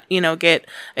and not, get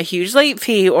a huge late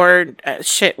fee or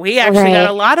we actually got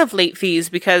a lot of late fees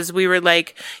because we were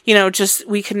like,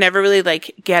 we could never really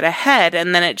like get ahead.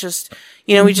 And then it just,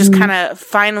 we just kind of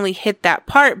finally hit that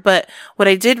part. But what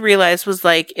I did realize was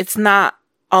like, it's not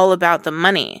all about the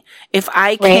money. If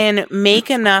I can make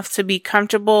enough to be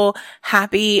comfortable,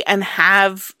 happy, and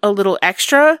have a little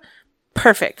extra,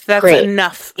 perfect. That's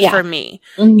enough for me.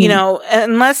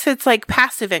 Unless it's like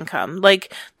passive income,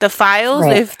 like the files,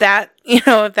 if that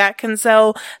can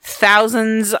sell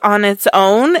thousands on its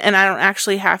own and I don't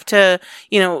actually have to,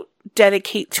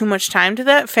 dedicate too much time to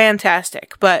that,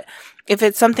 fantastic. But if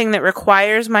it's something that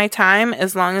requires my time,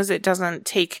 as long as it doesn't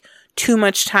take too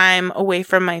much time away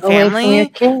from my family.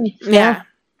 Away from your kids. Yeah.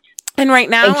 And right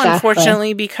now, Exactly.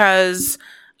 unfortunately, because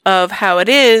of how it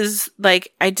is,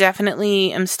 like, I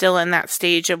definitely am still in that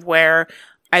stage of where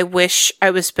I wish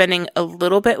I was spending a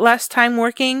little bit less time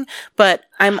working, but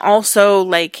I'm also,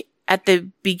 like, at the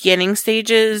beginning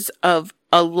stages of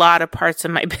a lot of parts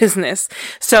of my business.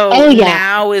 So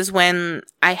now is when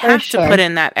I have to put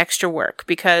in that extra work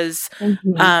because,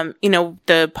 you know,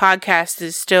 the podcast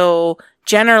is still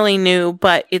generally new,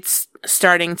 but it's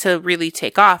starting to really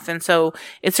take off. And so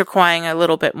it's requiring a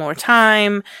little bit more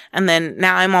time. And then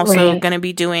now I'm also going to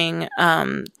be doing,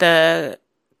 the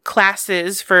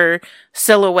classes for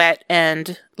silhouette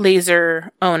and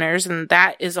laser owners. And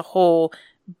that is a whole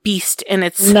beast in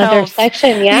itself. Another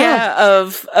section,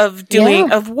 of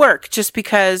doing, of work, just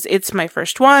because it's my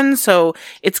first one. So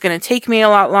it's going to take me a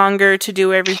lot longer to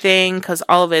do everything because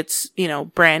all of it's, you know,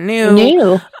 brand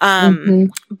new.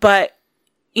 But,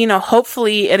 you know,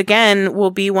 hopefully it again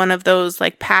will be one of those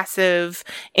like passive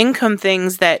income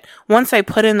things that once I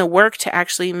put in the work to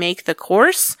actually make the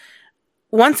course,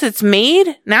 once it's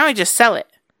made, now I just sell it.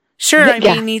 Sure, I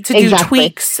may need to do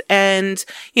tweaks and,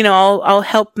 you know, I'll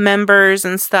help members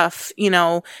and stuff, you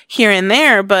know, here and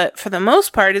there. But for the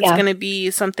most part, it's going to be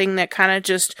something that kind of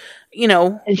just, you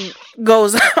know,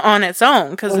 goes on its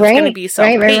own because it's going to be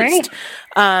self-paced.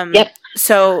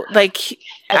 So like,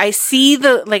 I see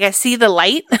the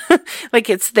light,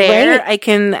 like it's there. I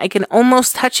can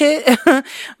almost touch it,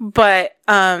 but,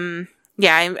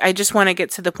 yeah, I just want to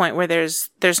get to the point where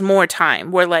there's more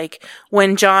time where like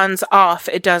when John's off,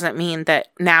 it doesn't mean that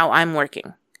now I'm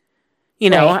working. You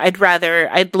know,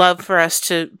 I'd love for us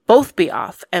to both be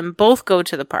off and both go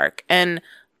to the park and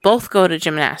both go to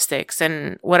gymnastics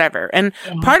and whatever. And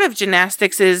part of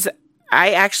gymnastics is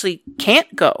I actually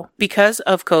can't go because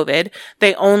of COVID.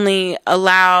 They only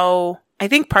allow, I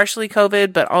think partially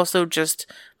COVID, but also just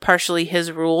partially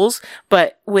his rules.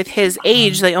 But with his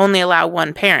age, they only allow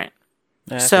one parent.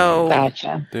 So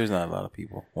there's not a lot of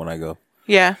people when I go.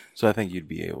 Yeah. So I think you'd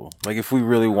be able, like, if we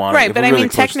really wanted, right? But I mean,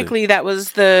 technically, that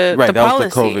was the policy.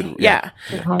 Was the COVID, yeah.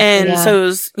 And so it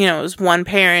was, you know, it was one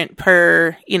parent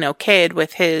per, you know, kid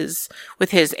with his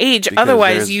age. Because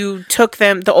otherwise, you took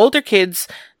them. The older kids,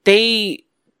 they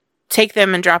take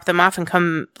them and drop them off and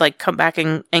come back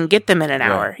and get them in an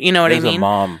hour. You know what I mean? There's a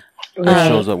mom that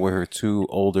shows up with her two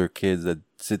older kids that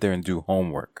sit there and do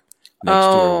homework next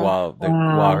to her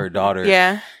while her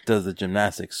daughter does the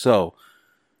gymnastics. So,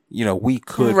 you know, we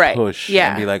could push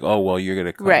and be like, oh, well, you're going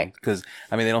to come. Because,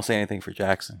 I mean, they don't say anything for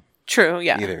Jackson. True,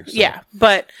 yeah. Either, so. Yeah,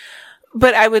 but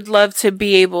I would love to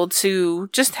be able to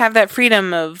just have that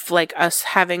freedom of, like, us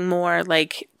having more,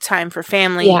 like, time for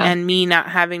family and me not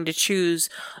having to choose,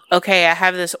 okay, I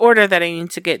have this order that I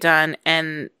need to get done,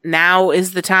 and now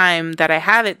is the time that I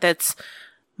have it that's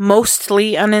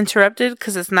mostly uninterrupted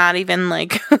because it's not even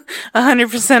like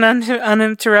 100%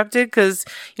 uninterrupted because,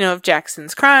 you know, if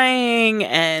Jackson's crying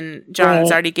and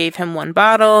John's already gave him one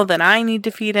bottle, then I need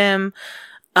to feed him.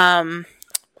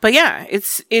 But yeah,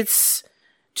 it's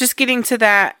just getting to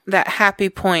that happy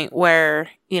point where,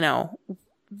 you know,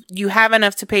 you have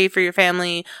enough to pay for your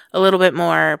family a little bit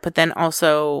more, but then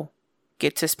also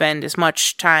get to spend as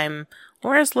much time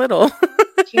or as little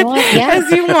as you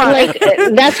want. Like,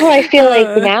 that's what I feel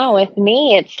like now with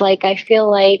me. It's like, I feel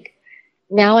like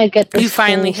now I get this you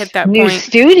finally hit that new point.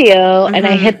 Studio and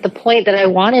I hit the point that I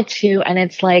wanted to. And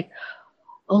it's like,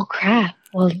 oh crap.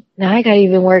 Well, now I got to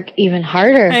even work even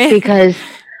harder because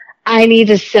I need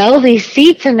to sell these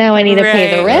seats and now I need to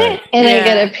pay the rent and I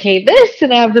got to pay this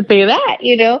and I have to pay that,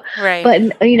 you know? Right.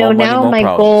 But, you know, now my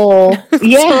goal,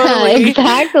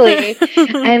 exactly.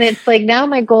 And it's like, now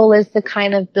my goal is to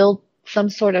kind of build some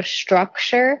sort of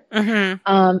structure,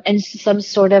 and some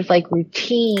sort of like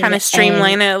routine. Kind of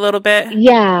streamline it a little bit.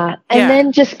 Yeah. And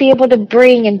then just be able to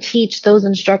bring and teach those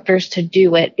instructors to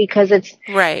do it because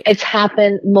it's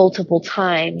happened multiple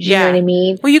times. You know what I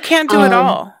mean? Well, you can't do it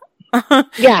all.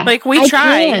 Like we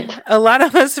try. A lot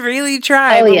of us really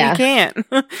try, but we can't.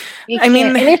 I mean,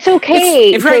 and it's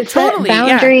okay. Totally.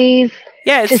 Boundaries.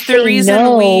 Yeah, it's the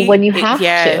reason when you have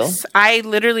to. I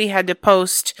literally had to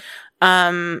post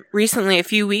recently a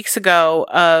few weeks ago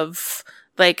of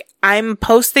like, I'm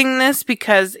posting this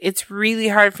because it's really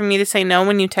hard for me to say no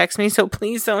when you text me, so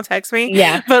please don't text me.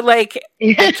 Yeah. But like,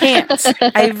 I can't.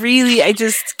 I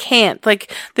just can't.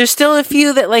 Like, there's still a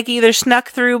few that like either snuck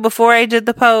through before I did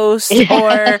the post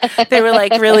or they were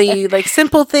like really like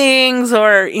simple things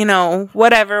or, you know,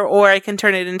 whatever, or I can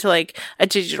turn it into like a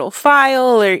digital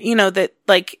file or, you know, that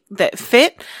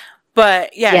fit.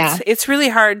 But it's really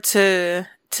hard to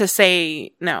to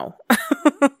say no.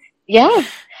 Yeah.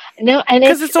 No, and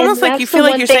because it's almost like you feel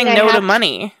like you're saying no to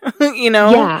money, you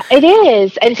know? Yeah, it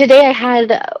is. And today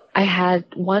I had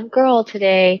one girl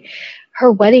today,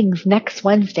 her wedding's next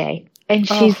Wednesday. And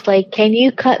she's like, can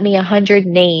you cut me 100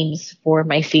 names for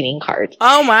my seating cards?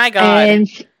 Oh my God.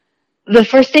 And the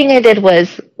first thing I did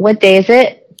was, what day is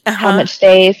it? How much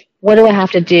days? What do I have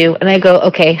to do? And I go,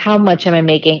 okay, how much am I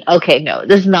making? Okay, no,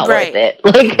 this is not worth it.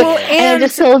 Like, well, and I'm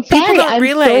just so people sorry. don't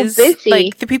realize, so busy.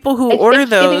 like, the people who order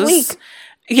those.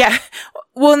 Yeah.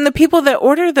 Well, and the people that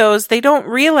order those, they don't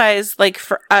realize, like,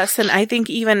 for us, and I think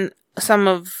even some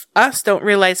of us don't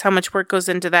realize how much work goes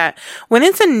into that. When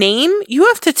it's a name, you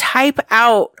have to type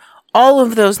out all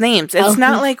of those names. It's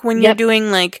not like when you're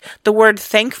doing like the word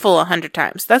thankful 100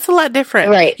 times. That's a lot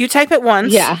different. Right. You type it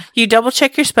once, you double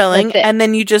check your spelling, and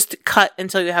then you just cut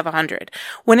until you have 100.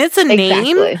 When it's a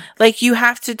name, like you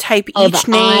have to type each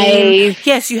name. Eyes,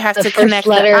 yes, you have to first connect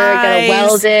letter, the eyes. gotta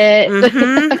weld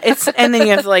it. It's and then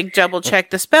you have to like double check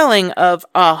the spelling of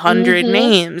 100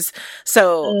 names.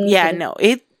 So yeah, no,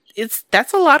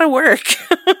 that's a lot of work.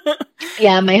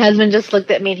 Yeah, my husband just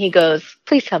looked at me and he goes,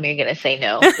 please tell me you're going to say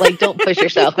no. Like, don't push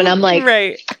yourself. And I'm like,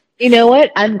 you know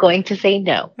what? I'm going to say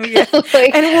no. Yeah.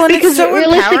 Like, and because it's so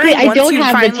realistically, I don't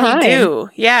have the time.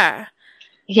 Yeah.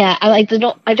 Yeah, I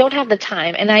don't have the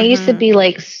time. And I used to be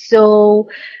like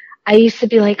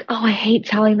oh, I hate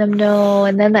telling them no.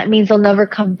 And then that means they'll never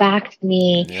come back to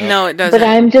me. Yep. No, it doesn't. But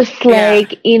I'm just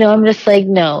like, I'm just like,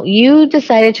 no, you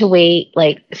decided to wait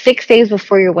like 6 days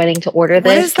before your wedding to order this.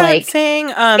 What is that like saying?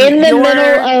 In the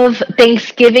middle of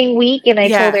Thanksgiving week. And I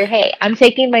told her, hey, I'm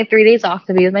taking my 3 days off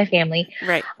to be with my family.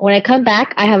 Right. When I come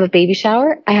back, I have a baby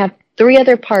shower. I have 3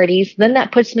 other parties. Then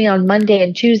that puts me on Monday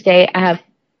and Tuesday. I have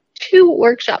 2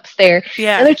 workshops there.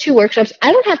 Yeah. Other 2 workshops.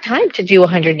 I don't have time to do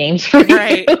 100 names for you.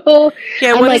 Right.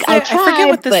 Yeah. I'm like, I'll I try, forget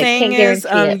what the but saying is.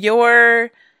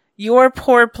 Your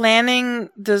poor planning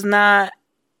does not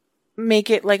make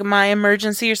it like my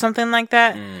emergency or something like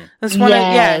that. That's one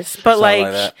yes. But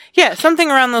like something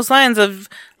around those lines of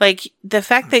like the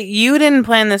fact that you didn't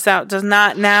plan this out does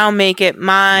not now make it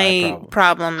my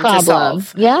problem to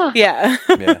solve. Yeah. Yeah.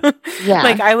 Yeah.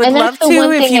 Like I would love to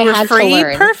if you were free,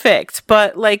 perfect.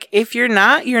 But like if you're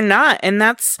not, you're not. And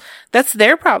that's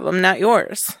their problem, not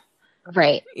yours.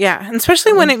 Right. Yeah. And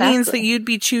especially when it means that you'd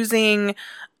be choosing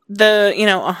the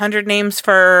 100 names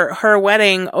for her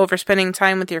wedding over spending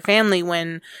time with your family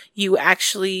when you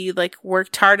actually like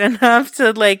worked hard enough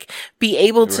to like be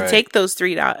able to take those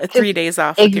 3 days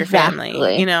off with your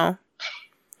family,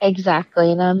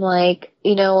 Exactly. And I'm like,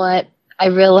 you know what? I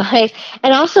realize,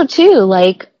 and also too,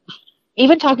 like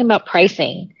even talking about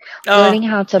pricing, learning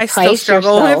how to price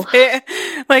yourself. With it.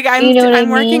 Like I'm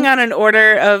working on an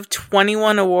order of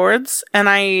 21 awards, and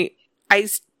I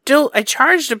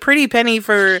charged a pretty penny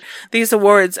for these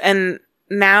awards, and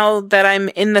now that I'm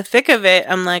in the thick of it,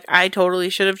 I'm like, I totally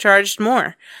should have charged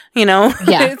more. Yeah.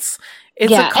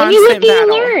 It's a constant and you live,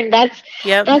 battle. You learn.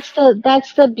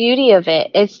 That's the beauty of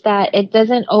it. It's that it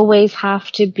doesn't always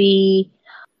have to be,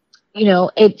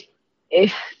 if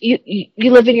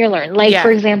you live and you learn. Like,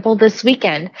 for example, this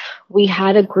weekend, we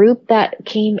had a group that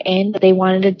came in. They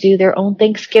wanted to do their own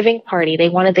Thanksgiving party. They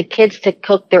wanted the kids to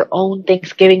cook their own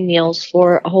Thanksgiving meals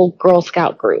for a whole Girl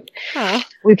Scout group. Huh.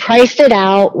 We priced it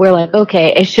out. We're like,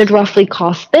 okay, it should roughly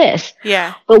cost this.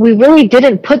 Yeah. But we really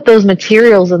didn't put those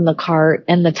materials in the cart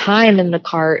and the time in the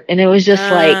cart. And it was just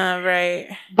right.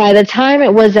 By the time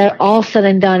it was all said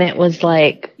and done, it was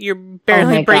like, you're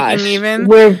barely breaking even.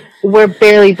 We're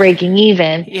barely breaking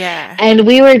even. Yeah. And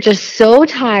we were just so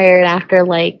tired after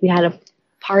we had a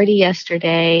party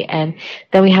yesterday, and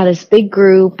then we had this big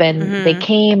group, and they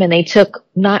came and they took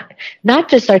not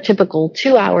just our typical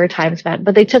 2-hour time spent,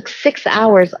 but they took 6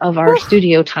 hours of our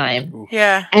studio time.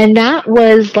 Yeah. And that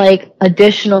was like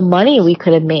additional money we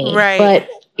could have made. Right. But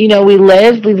we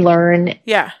live, we learn.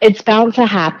 Yeah. It's bound to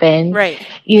happen. Right.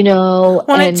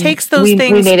 When it takes those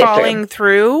things falling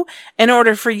through in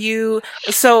order for you.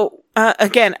 So,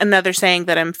 again, another saying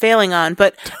that I'm failing on,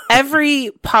 but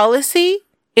every policy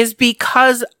is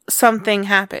because something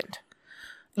happened.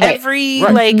 Right.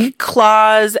 Every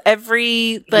clause,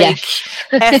 every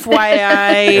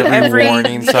FYI,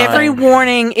 every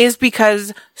warning is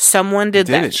because someone did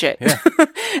that shit. Yeah.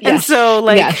 And so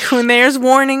when there's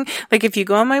warning, like if you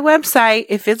go on my website,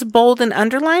 if it's bold and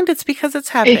underlined, it's because it's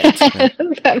happened.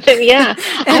 Yeah.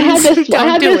 I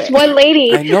had this one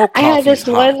lady. I know I had this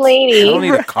one lady. I don't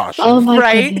need a caution. Oh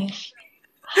my goodness.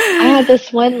 I had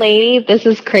this one lady. This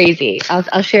is crazy.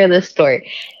 I'll share this story.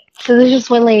 So there's just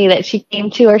one lady that she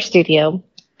came to our studio,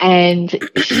 and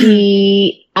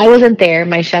she I wasn't there.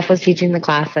 My chef was teaching the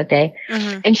class that day.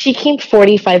 And she came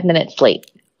 45 minutes late.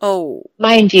 Oh.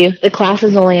 Mind you, the class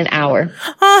is only an hour.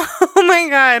 Oh my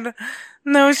God.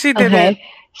 No, she didn't. Okay.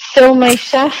 So my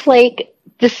chef, like,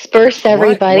 dispersed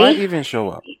everybody. Why even show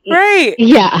up? Right.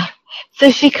 Yeah. So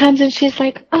she comes and she's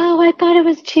like, oh, I thought it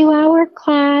was 2-hour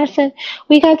class and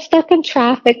we got stuck in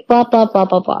traffic, blah, blah, blah,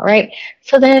 blah, blah, right?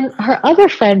 So then her other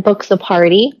friend books a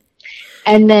party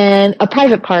and then a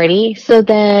private party. So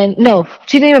then, no,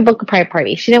 she didn't even book a private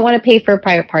party. She didn't want to pay for a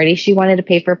private party. She wanted to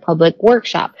pay for a public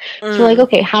workshop. So like,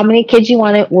 okay, how many kids you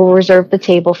want it? We'll reserve the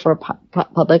table for a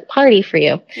public party for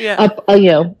you. Yeah.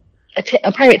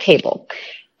 A private table.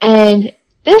 And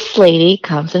this lady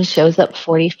comes and shows up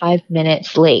 45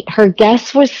 minutes late. Her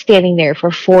guest was standing there for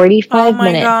 45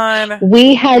 minutes. God.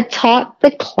 We had taught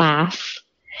the class,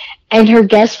 and her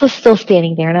guest was still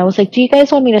standing there. And I was like, do you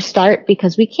guys want me to start?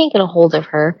 Because we can't get a hold of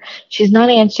her. She's not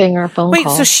answering our phone call.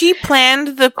 Wait, so she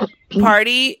planned the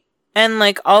party, and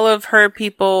like all of her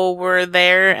people were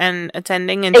there and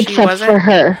attending, and except she wasn't? Except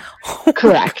for her. Oh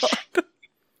correct.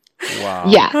 Wow.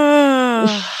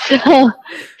 Yeah.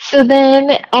 So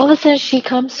then all of a sudden she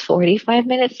comes 45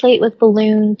 minutes late with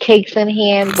balloon, cakes in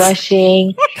hand,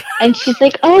 rushing. And she's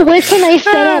like, oh, what can I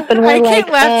set up? And we're I can't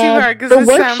laugh too hard because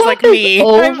this sounds like me.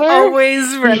 I'm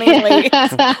always running late.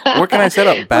 What can I set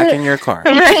up? Back in your car.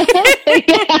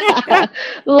 Yeah.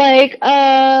 Like,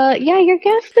 yeah, your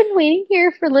guest's been waiting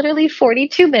here for literally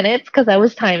 42 minutes because I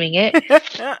was timing it.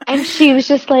 And she was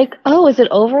just like, oh, is it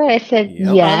over? I said,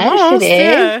 yes, almost, it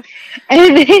is. Yeah.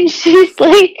 And then she's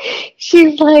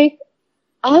like,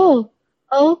 oh,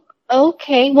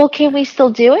 okay. Well, can we still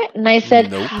do it? And I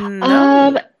said,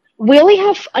 nope. We only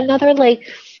have another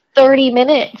 30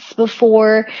 minutes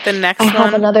before the next I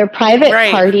have another private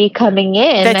party coming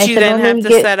in. That you then have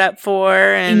to set up for.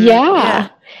 And yeah.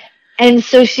 And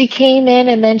so she came in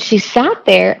and then she sat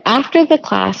there after the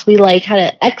class. We had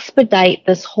to expedite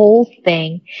this whole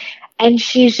thing. And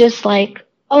she's just like,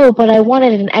 oh, but I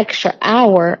wanted an extra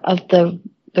hour of the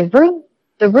room.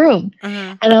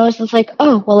 And I was just like,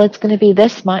 oh, well, it's going to be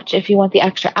this much if you want the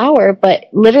extra hour. But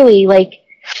literally,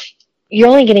 you're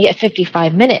only going to get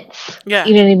 55 minutes. Yeah.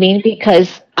 You know what I mean?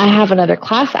 Because I have another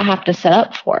class I have to set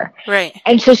up for. Right.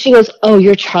 And so she goes, oh,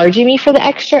 you're charging me for the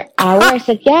extra hour? I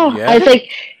said, yeah. I was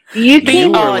like, you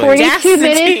came 42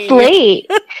 minutes late.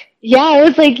 Yeah, I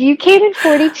was like, you came in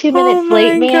 42 minutes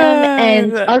late, ma'am,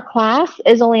 and our class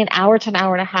is only an hour to an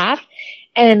hour and a half.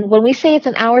 And when we say it's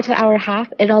an hour to an hour and a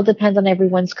half, it all depends on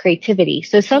everyone's creativity.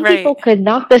 So some people could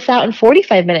knock this out in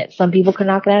 45 minutes. Some people could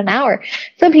knock it out in an hour.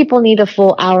 Some people need a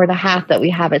full hour and a half that we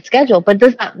have it scheduled, but it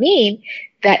does not mean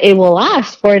that it will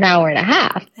last for an hour and a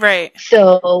half. Right.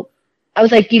 So I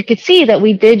was like, you could see that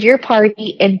we did your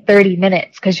party in 30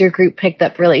 minutes because your group picked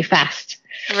up really fast.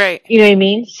 Right. You know what I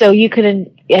mean? So you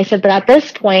couldn't, I said, but at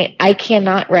this point, I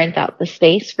cannot rent out the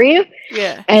space for you.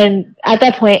 Yeah. And at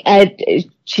that point,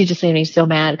 she just made me so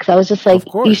mad because I was just like,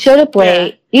 you showed up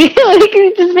late. Yeah.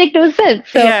 It just make no sense.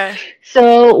 So,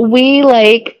 so we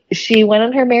she went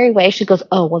on her merry way. She goes,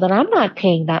 oh, well, then I'm not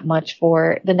paying that much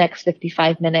for the next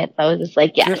 55 minutes. I was just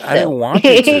like, yes. I didn't want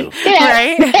you to.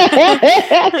 Right?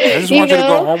 I just want you to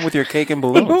go home with your cake and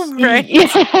balloons. Right? Yeah.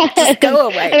 Just go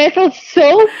away. And I felt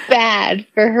so bad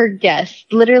for her guests.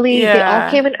 Literally, they all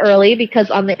came in early because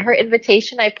on her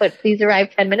invitation, I put, please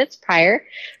arrive 10 minutes prior.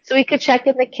 So we could check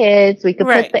in the kids. We could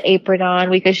put the apron on.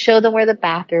 We could show them where the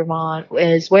bathroom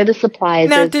is, where the supplies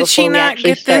now, is. Did she not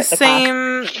get the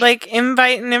same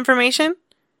invite and information?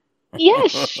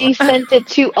 Yes, she sent it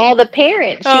to all the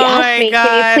parents. She asked me, God.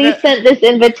 can you please send this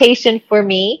invitation for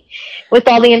me with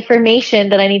all the information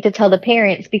that I need to tell the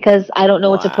parents because I don't know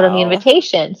what to put on the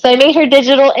invitation. So I made her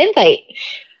digital invite.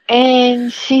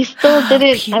 And she still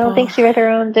didn't. I don't think she read her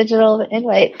own digital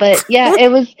invite. But yeah, it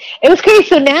was crazy.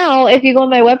 So now, if you go on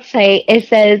my website, it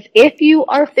says if you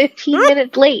are 15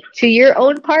 minutes late to your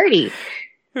own party,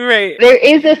 right, there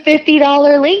is a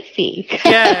 $50 late fee.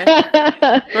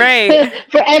 Yeah, right.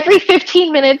 For every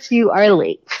 15 minutes you are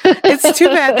late. It's too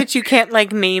bad that you can't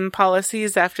name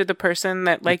policies after the person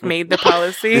that made the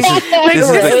policy. This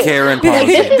is the Karen policy.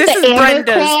 This is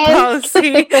Brenda's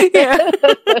policy. Yeah.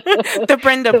 The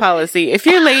Brenda policy. If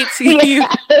you're late,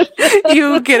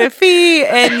 you get a fee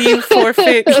and you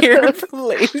forfeit your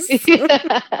place.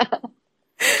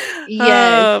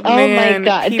 Yes. Oh man, my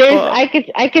God. people.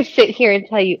 I could sit here and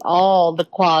tell you all the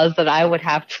clause that I would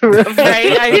have to remember.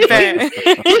 Right, I bet.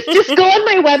 just go on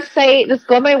my website. Just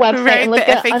go on my website Right, and look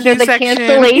the at FAQ under the section.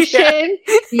 cancellation.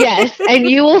 Yeah. Yes, and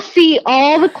you will see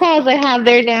all the clause I have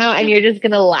there now, and you're just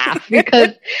gonna laugh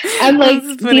because I'm like,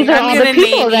 these are all the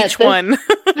people that each one.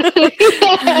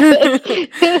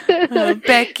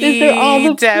 Becky, all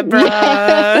the,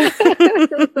 Deborah.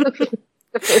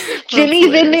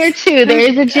 Jimmy's in there too. There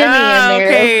is a Jimmy in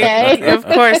there. Okay. Of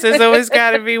course, there's always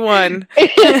got to be one.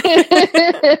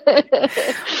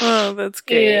 Oh, that's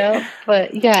great. Yeah,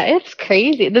 but yeah, it's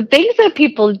crazy. The things that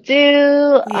people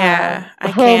do. Yeah, I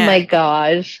oh can't. my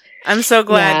gosh. I'm so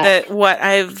glad that what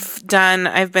I've done,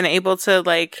 I've been able to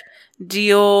like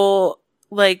deal,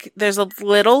 like there's a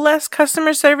little less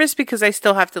customer service because I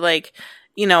still have to like,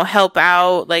 you know, help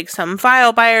out like some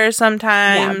file buyers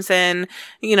sometimes. Yeah. And,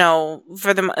 you know,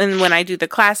 and when I do the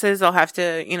classes, I'll have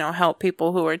to, you know, help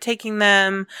people who are taking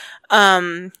them.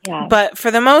 But for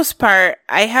the most part,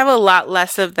 I have a lot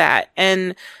less of that.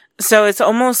 And so it's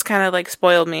almost kind of like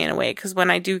spoiled me in a way, because when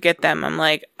I do get them, I'm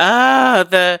like, I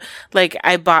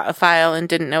bought a file and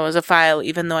didn't know it was a file,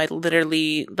 even though I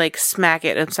literally like smack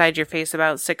it upside your face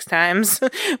about 6 times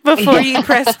before you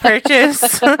press purchase.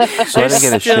 So I didn't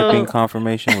get a shipping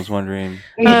confirmation. Was wondering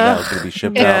if that was going to be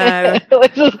shipped out.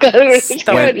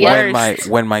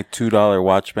 When my $2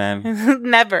 watch band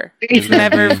never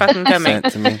fucking coming,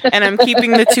 to me. And I'm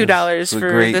keeping the $2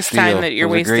 for this time that you're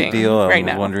wasting. Great deal. Right I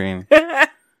was now. Wondering.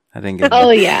 I didn't get.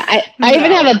 Oh yeah, I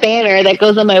even have a banner that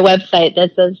goes on my website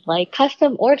that says like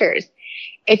custom orders.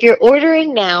 If you're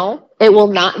ordering now, it will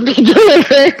not be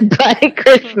delivered by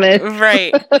Christmas.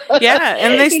 Right. Yeah,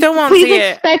 and they still won't see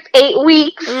it. Please expect 8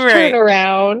 weeks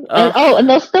turnaround. And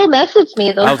they'll still message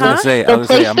me. I was going to say, they'll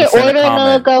place their order and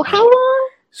they'll go, how long?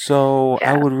 So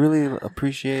I would really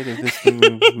appreciate if this can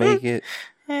make it.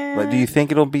 But do you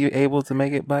think it'll be able to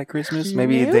make it by Christmas?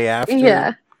 Maybe a day after?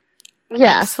 Yeah.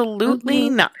 Yeah. Absolutely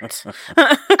not.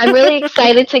 I'm really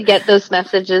excited to get those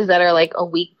messages that are like a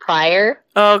week prior.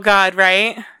 Oh God,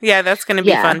 right? Yeah, that's going to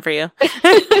be fun for you.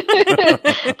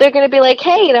 They're going to be like,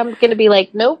 hey, and I'm going to be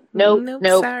like, nope,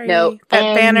 sorry. That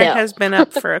banner has been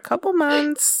up for a couple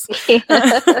months.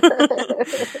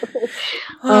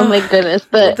 Oh my goodness.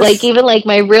 But like, even like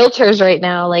my realtors right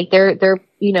now, like they're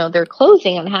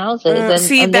closing on houses. And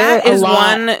see, and that is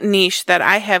one niche that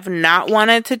I have not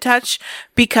wanted to touch,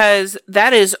 because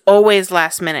that is always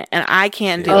last minute, and I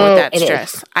can't deal with that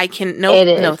stress. I can,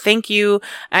 no, thank you.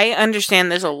 I understand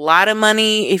there's a lot of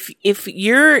money.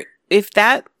 If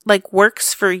that like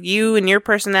works for you and your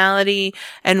personality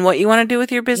and what you want to do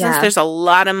with your business, there's a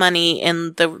lot of money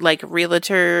in the like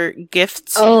realtor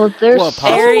gifts. Oh, there's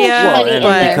area,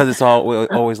 because it's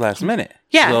always last minute.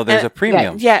 Yeah. So there's a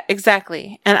premium. Yeah,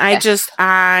 exactly. And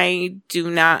I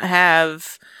do not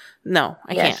have, I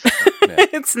can't.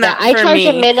 It's not for me.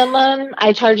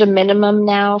 I charge a minimum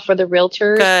now for the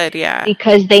realtors. Good, yeah.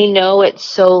 Because they know it's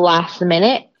so last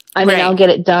minute. I mean, I'll get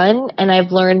it done, and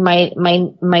I've learned my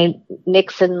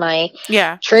nicks and my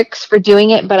tricks for doing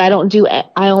it, but I don't do it.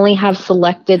 I only have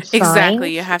selected signs.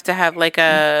 Exactly. You have to have like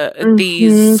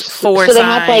these 4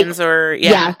 signs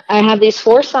I have these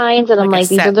 4 signs, and I'm like,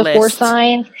 these are the 4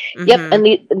 signs. Mm-hmm. Yep. And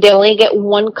they only get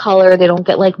one color. They don't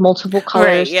get like multiple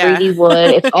colors, 3D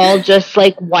wood. It's all just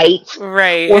like white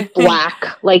or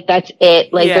black. Like that's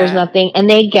it. Like there's nothing, and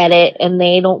they get it, and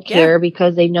they don't care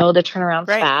because they know the turnaround's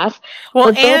fast.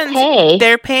 Well,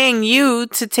 they're paying you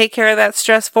to take care of that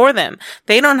stress for them.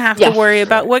 They don't have to worry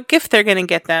about what gift they're going to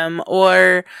get them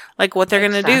or like what they're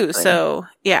going to do. So,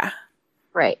 yeah.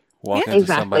 Right. Walk into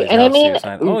somebody's house,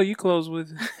 I mean, you close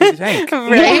with Hank.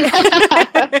 Right.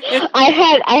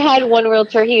 I had one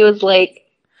realtor. He was like,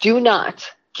 "Do not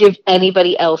give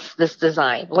anybody else this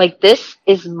design. Like, this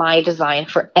is my design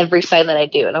for every sign that I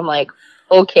do." And I'm like,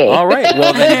 okay. All right.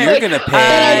 Well, then you're going to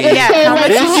pay. How much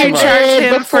did you charge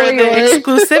him for the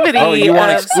exclusivity? Oh, you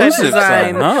want exclusive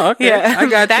design? Huh? Okay. Yeah. I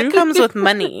got that you. comes with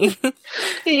money.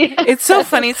 It's so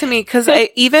funny to me because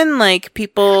even like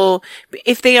people,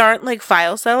 if they aren't like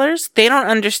file sellers, they don't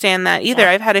understand that either.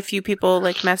 I've had a few people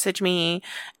like message me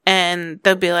and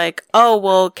they'll be like, oh,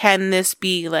 well, can this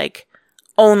be like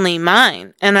only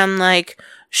mine? And I'm like,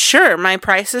 sure, my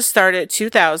prices start at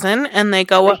 $2,000 and they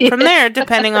go up from there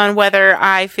depending on whether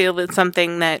I feel it's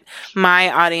something that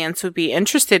my audience would be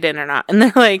interested in or not. And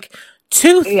they're like,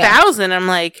 $2,000? I'm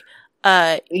like,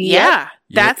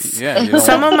 that's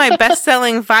some of my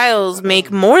best-selling files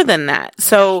make more than that.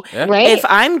 So if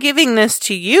I'm giving this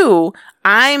to you,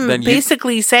 I'm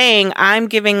basically saying I'm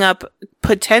giving up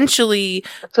potentially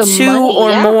 $2,000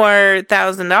 or more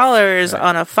 $1,000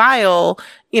 on a file,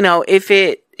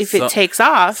 if if it takes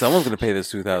off, someone's going to pay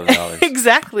this $2,000.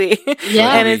 Exactly.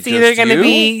 Yeah. And it's either going to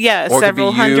be,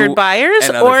 several hundred buyers,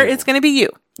 or it's going to be you.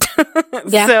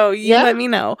 So you let me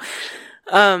know.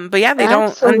 But yeah, they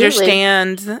don't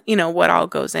understand, what all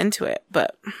goes into it.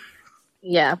 But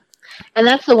yeah. And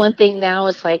that's the one thing now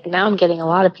is like, now I'm getting a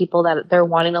lot of people that they're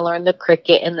wanting to learn the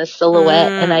cricket and the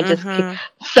silhouette. And I just,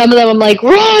 some of them I'm like,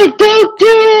 right, don't do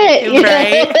it.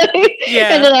 Right.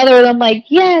 Yeah. And then other of them I'm like,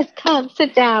 yes, come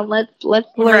sit down. Let's learn,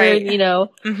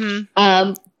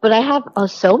 but I have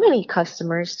so many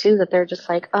customers too that they're just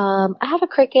like, I have a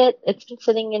cricket. It's been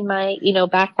sitting in my,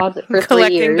 back closet for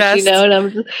 3 years, dust. and I'm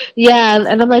just,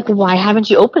 and I'm like, why haven't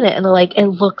you opened it? And they're like, it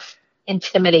looks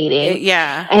intimidating.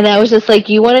 Yeah. And I was just like,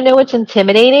 you want to know what's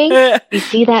intimidating? You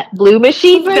see that blue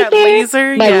machine right that there?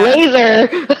 Laser? My laser.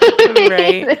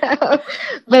 Right.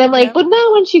 But I'm like, but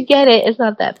now once you get it, it's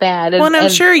not that bad. And I'm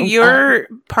sure your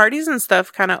parties and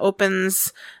stuff kind of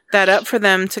opens that up for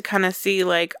them to kind of see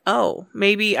like, oh,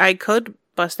 maybe I could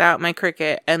bust out my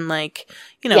cricket and like,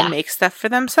 make stuff for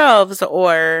themselves,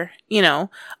 or,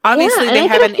 obviously they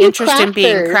have an interest in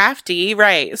being crafty.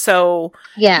 Right. So,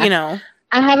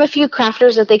 I have a few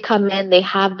crafters that they come in, they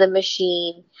have the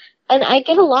machine, and I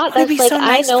get a lot that's like, so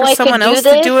nice I know I could do this.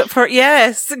 To do it for,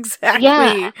 yes, exactly.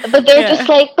 Yeah, but they're just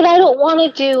like, but I don't want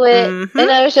to do it. And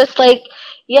I was just like,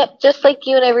 yep, just like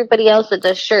you and everybody else that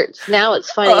does shirts. Now it's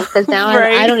funny because now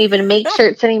I don't even make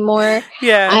shirts anymore.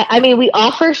 Yeah. I mean, we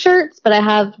offer shirts, but I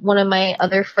have one of my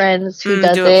other friends who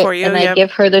does it for you, and I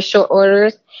give her the short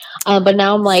orders. But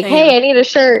now I'm like, hey, I need a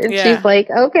shirt. And she's like,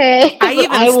 okay. I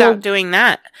even stopped doing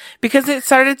that because it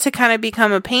started to kind of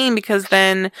become a pain, because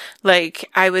then like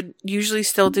I would usually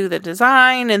still do the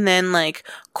design and then like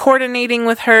coordinating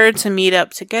with her to meet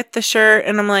up to get the shirt.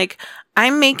 And I'm like,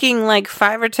 I'm making like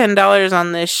 $5 or $10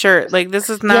 on this shirt. Like, this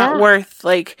is not worth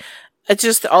like, it's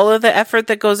just all of the effort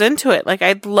that goes into it. Like,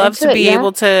 I'd love to be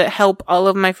able to help all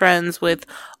of my friends with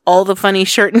all the funny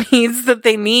shirt needs that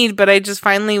they need. But I just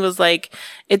finally was like,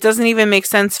 it doesn't even make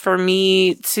sense for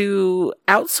me to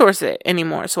outsource it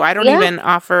anymore. So I don't even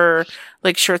offer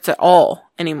like shirts at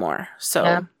all anymore.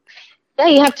 So yeah,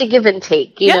 you have to give and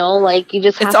take, you know, like you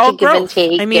just have to give and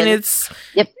take. I mean, it's,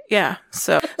 yeah.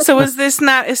 So is this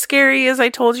not as scary as I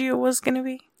told you it was going to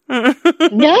be?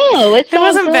 No, it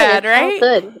wasn't good. bad, right?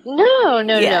 Good.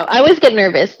 No. I always get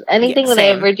nervous. Anything that I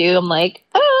ever do, I'm like,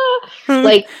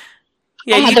 like,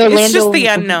 it's just the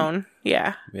unknown.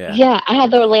 Yeah. I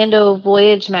had the Orlando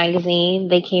Voyage magazine.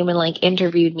 They came and like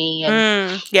interviewed me,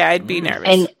 and I'd be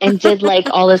nervous and did like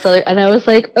all this other, and I was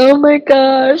like, oh my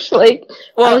gosh, like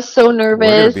I was so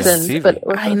nervous, but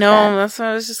I know that's what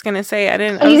I was just gonna say.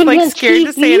 I was like scared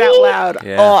to say it out loud.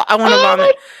 Yeah. Oh, I want to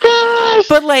vomit. Oh my gosh,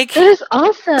 but like that is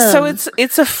awesome. So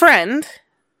it's a friend.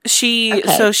 She I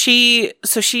can't speak.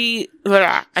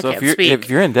 If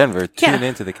you're in Denver, tune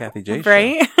into the Cathy J show.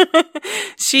 Right?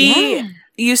 She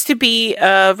used to be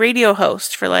a radio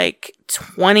host for like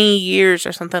 20 years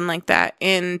or something like that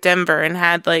in Denver, and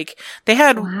had like, they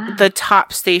had the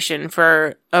top station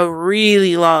for a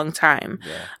really long time.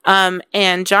 Yeah.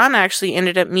 And John actually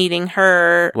ended up meeting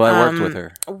her. Well, I worked with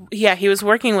her. Yeah, he was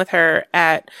working with her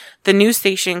at the news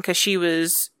station because she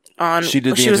was on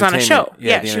a show.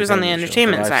 Yeah, she was on the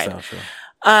entertainment side.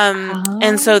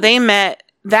 And so they met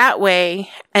that way,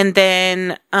 and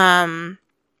then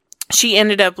she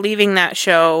ended up leaving that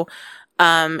show,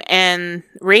 and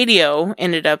radio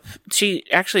ended up, she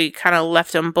actually kind of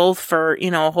left them both for,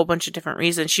 a whole bunch of different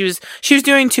reasons. She was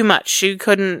doing too much. She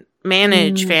couldn't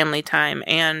manage family time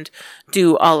and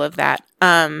do all of that.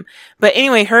 But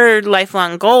anyway, her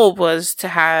lifelong goal was to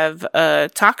have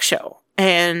a talk show,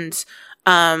 and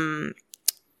COVID,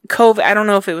 I don't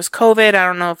know if it was COVID, I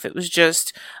don't know if it was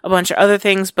just a bunch of other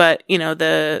things, but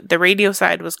the radio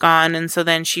side was gone. And so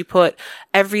then she put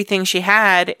everything she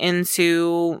had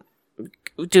into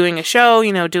doing a show,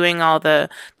 doing all the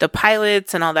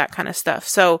pilots and all that kind of stuff.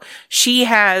 So she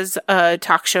has a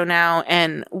talk show now,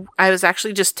 and I was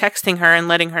actually just texting her and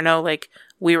letting her know, like,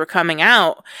 we were coming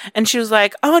out, and she was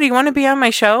like, oh, do you want to be on my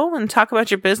show and talk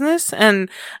about your business? And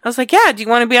I was like, yeah, do you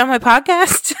want to be on my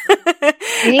podcast?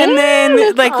 And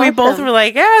then like, we both were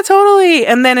like, yeah, totally.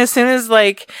 And then as soon as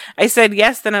like I said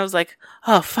yes, then I was like,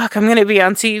 oh fuck, I'm going to be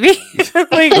on TV.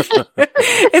 Like,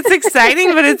 it's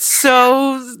exciting, but it's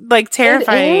so like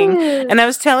terrifying. And I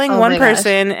was telling one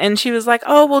person, and she was like,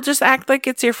 oh, well, just act like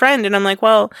it's your friend. And I'm like,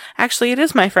 well, actually it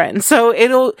is my friend. So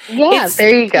it's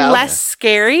there you go. less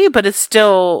scary, but it's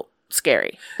still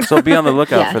scary. So be on the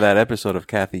lookout Yeah. for that episode of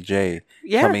Kathy J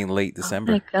coming late Oh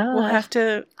December. my gosh. We'll have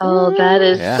to. Oh, that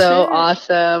is Yeah. so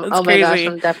awesome. That's oh my gosh, crazy.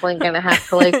 I'm definitely going to have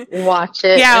to like watch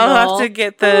it. Yeah, and I'll all. have to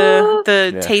get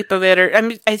the Yeah. tape of it, or I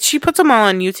mean, she puts them all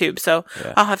on YouTube, so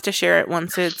Yeah. I'll have to share it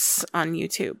once it's on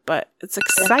YouTube. But it's And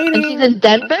exciting. she's in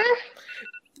Denver?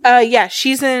 Yeah,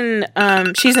 she's in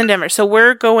Denver. So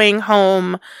we're going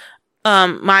home.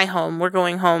 We're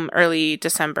going home early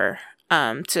December.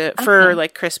 For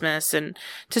like Christmas and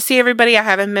to see everybody. I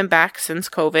haven't been back since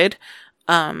COVID.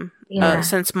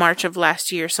 Since March of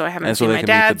last year, so I haven't seen my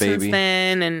dad since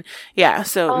then. And yeah,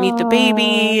 so meet the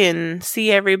baby and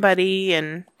see everybody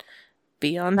and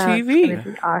be on TV. That's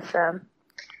gonna be awesome.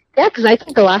 Yeah, because I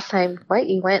think the last time,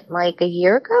 you went like a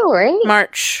year ago, right?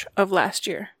 March of last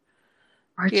year.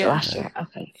 March Yeah. last year.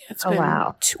 Okay. It's Oh, been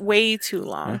wow. way too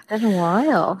long. It's been a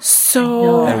while.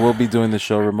 So And we'll be doing the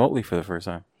show remotely for the first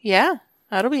time. yeah,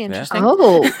 that'll be interesting.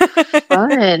 Oh,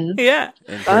 fun. Yeah.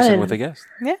 In person Fun. with a guest.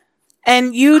 Yeah.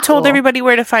 And you told Cool. everybody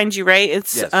where to find you, right?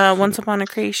 It's Yes. Once Upon a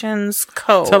Creations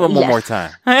Co. Tell them one Yes. more time.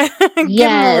 Give them a little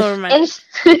Yes. reminder.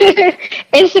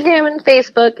 Instagram and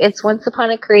Facebook, it's Once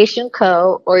Upon a Creation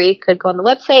Co. Or you could go on the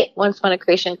website,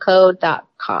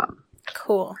 onceuponaCreationCo.com.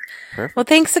 Cool. Perfect. Well,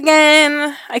 thanks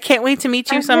again. I can't wait to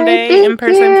meet you Okay, someday thank in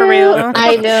person for you. real.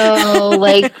 I know.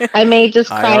 Like, I may just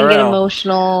cry and get IRL.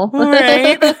 emotional.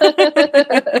 Right.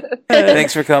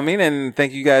 Thanks for coming, and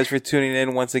thank you guys for tuning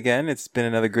in once again. It's been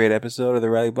another great episode of the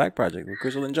Riley Black Project with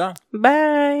Crystal and John.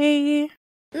 Bye.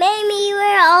 Maybe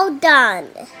we're all done.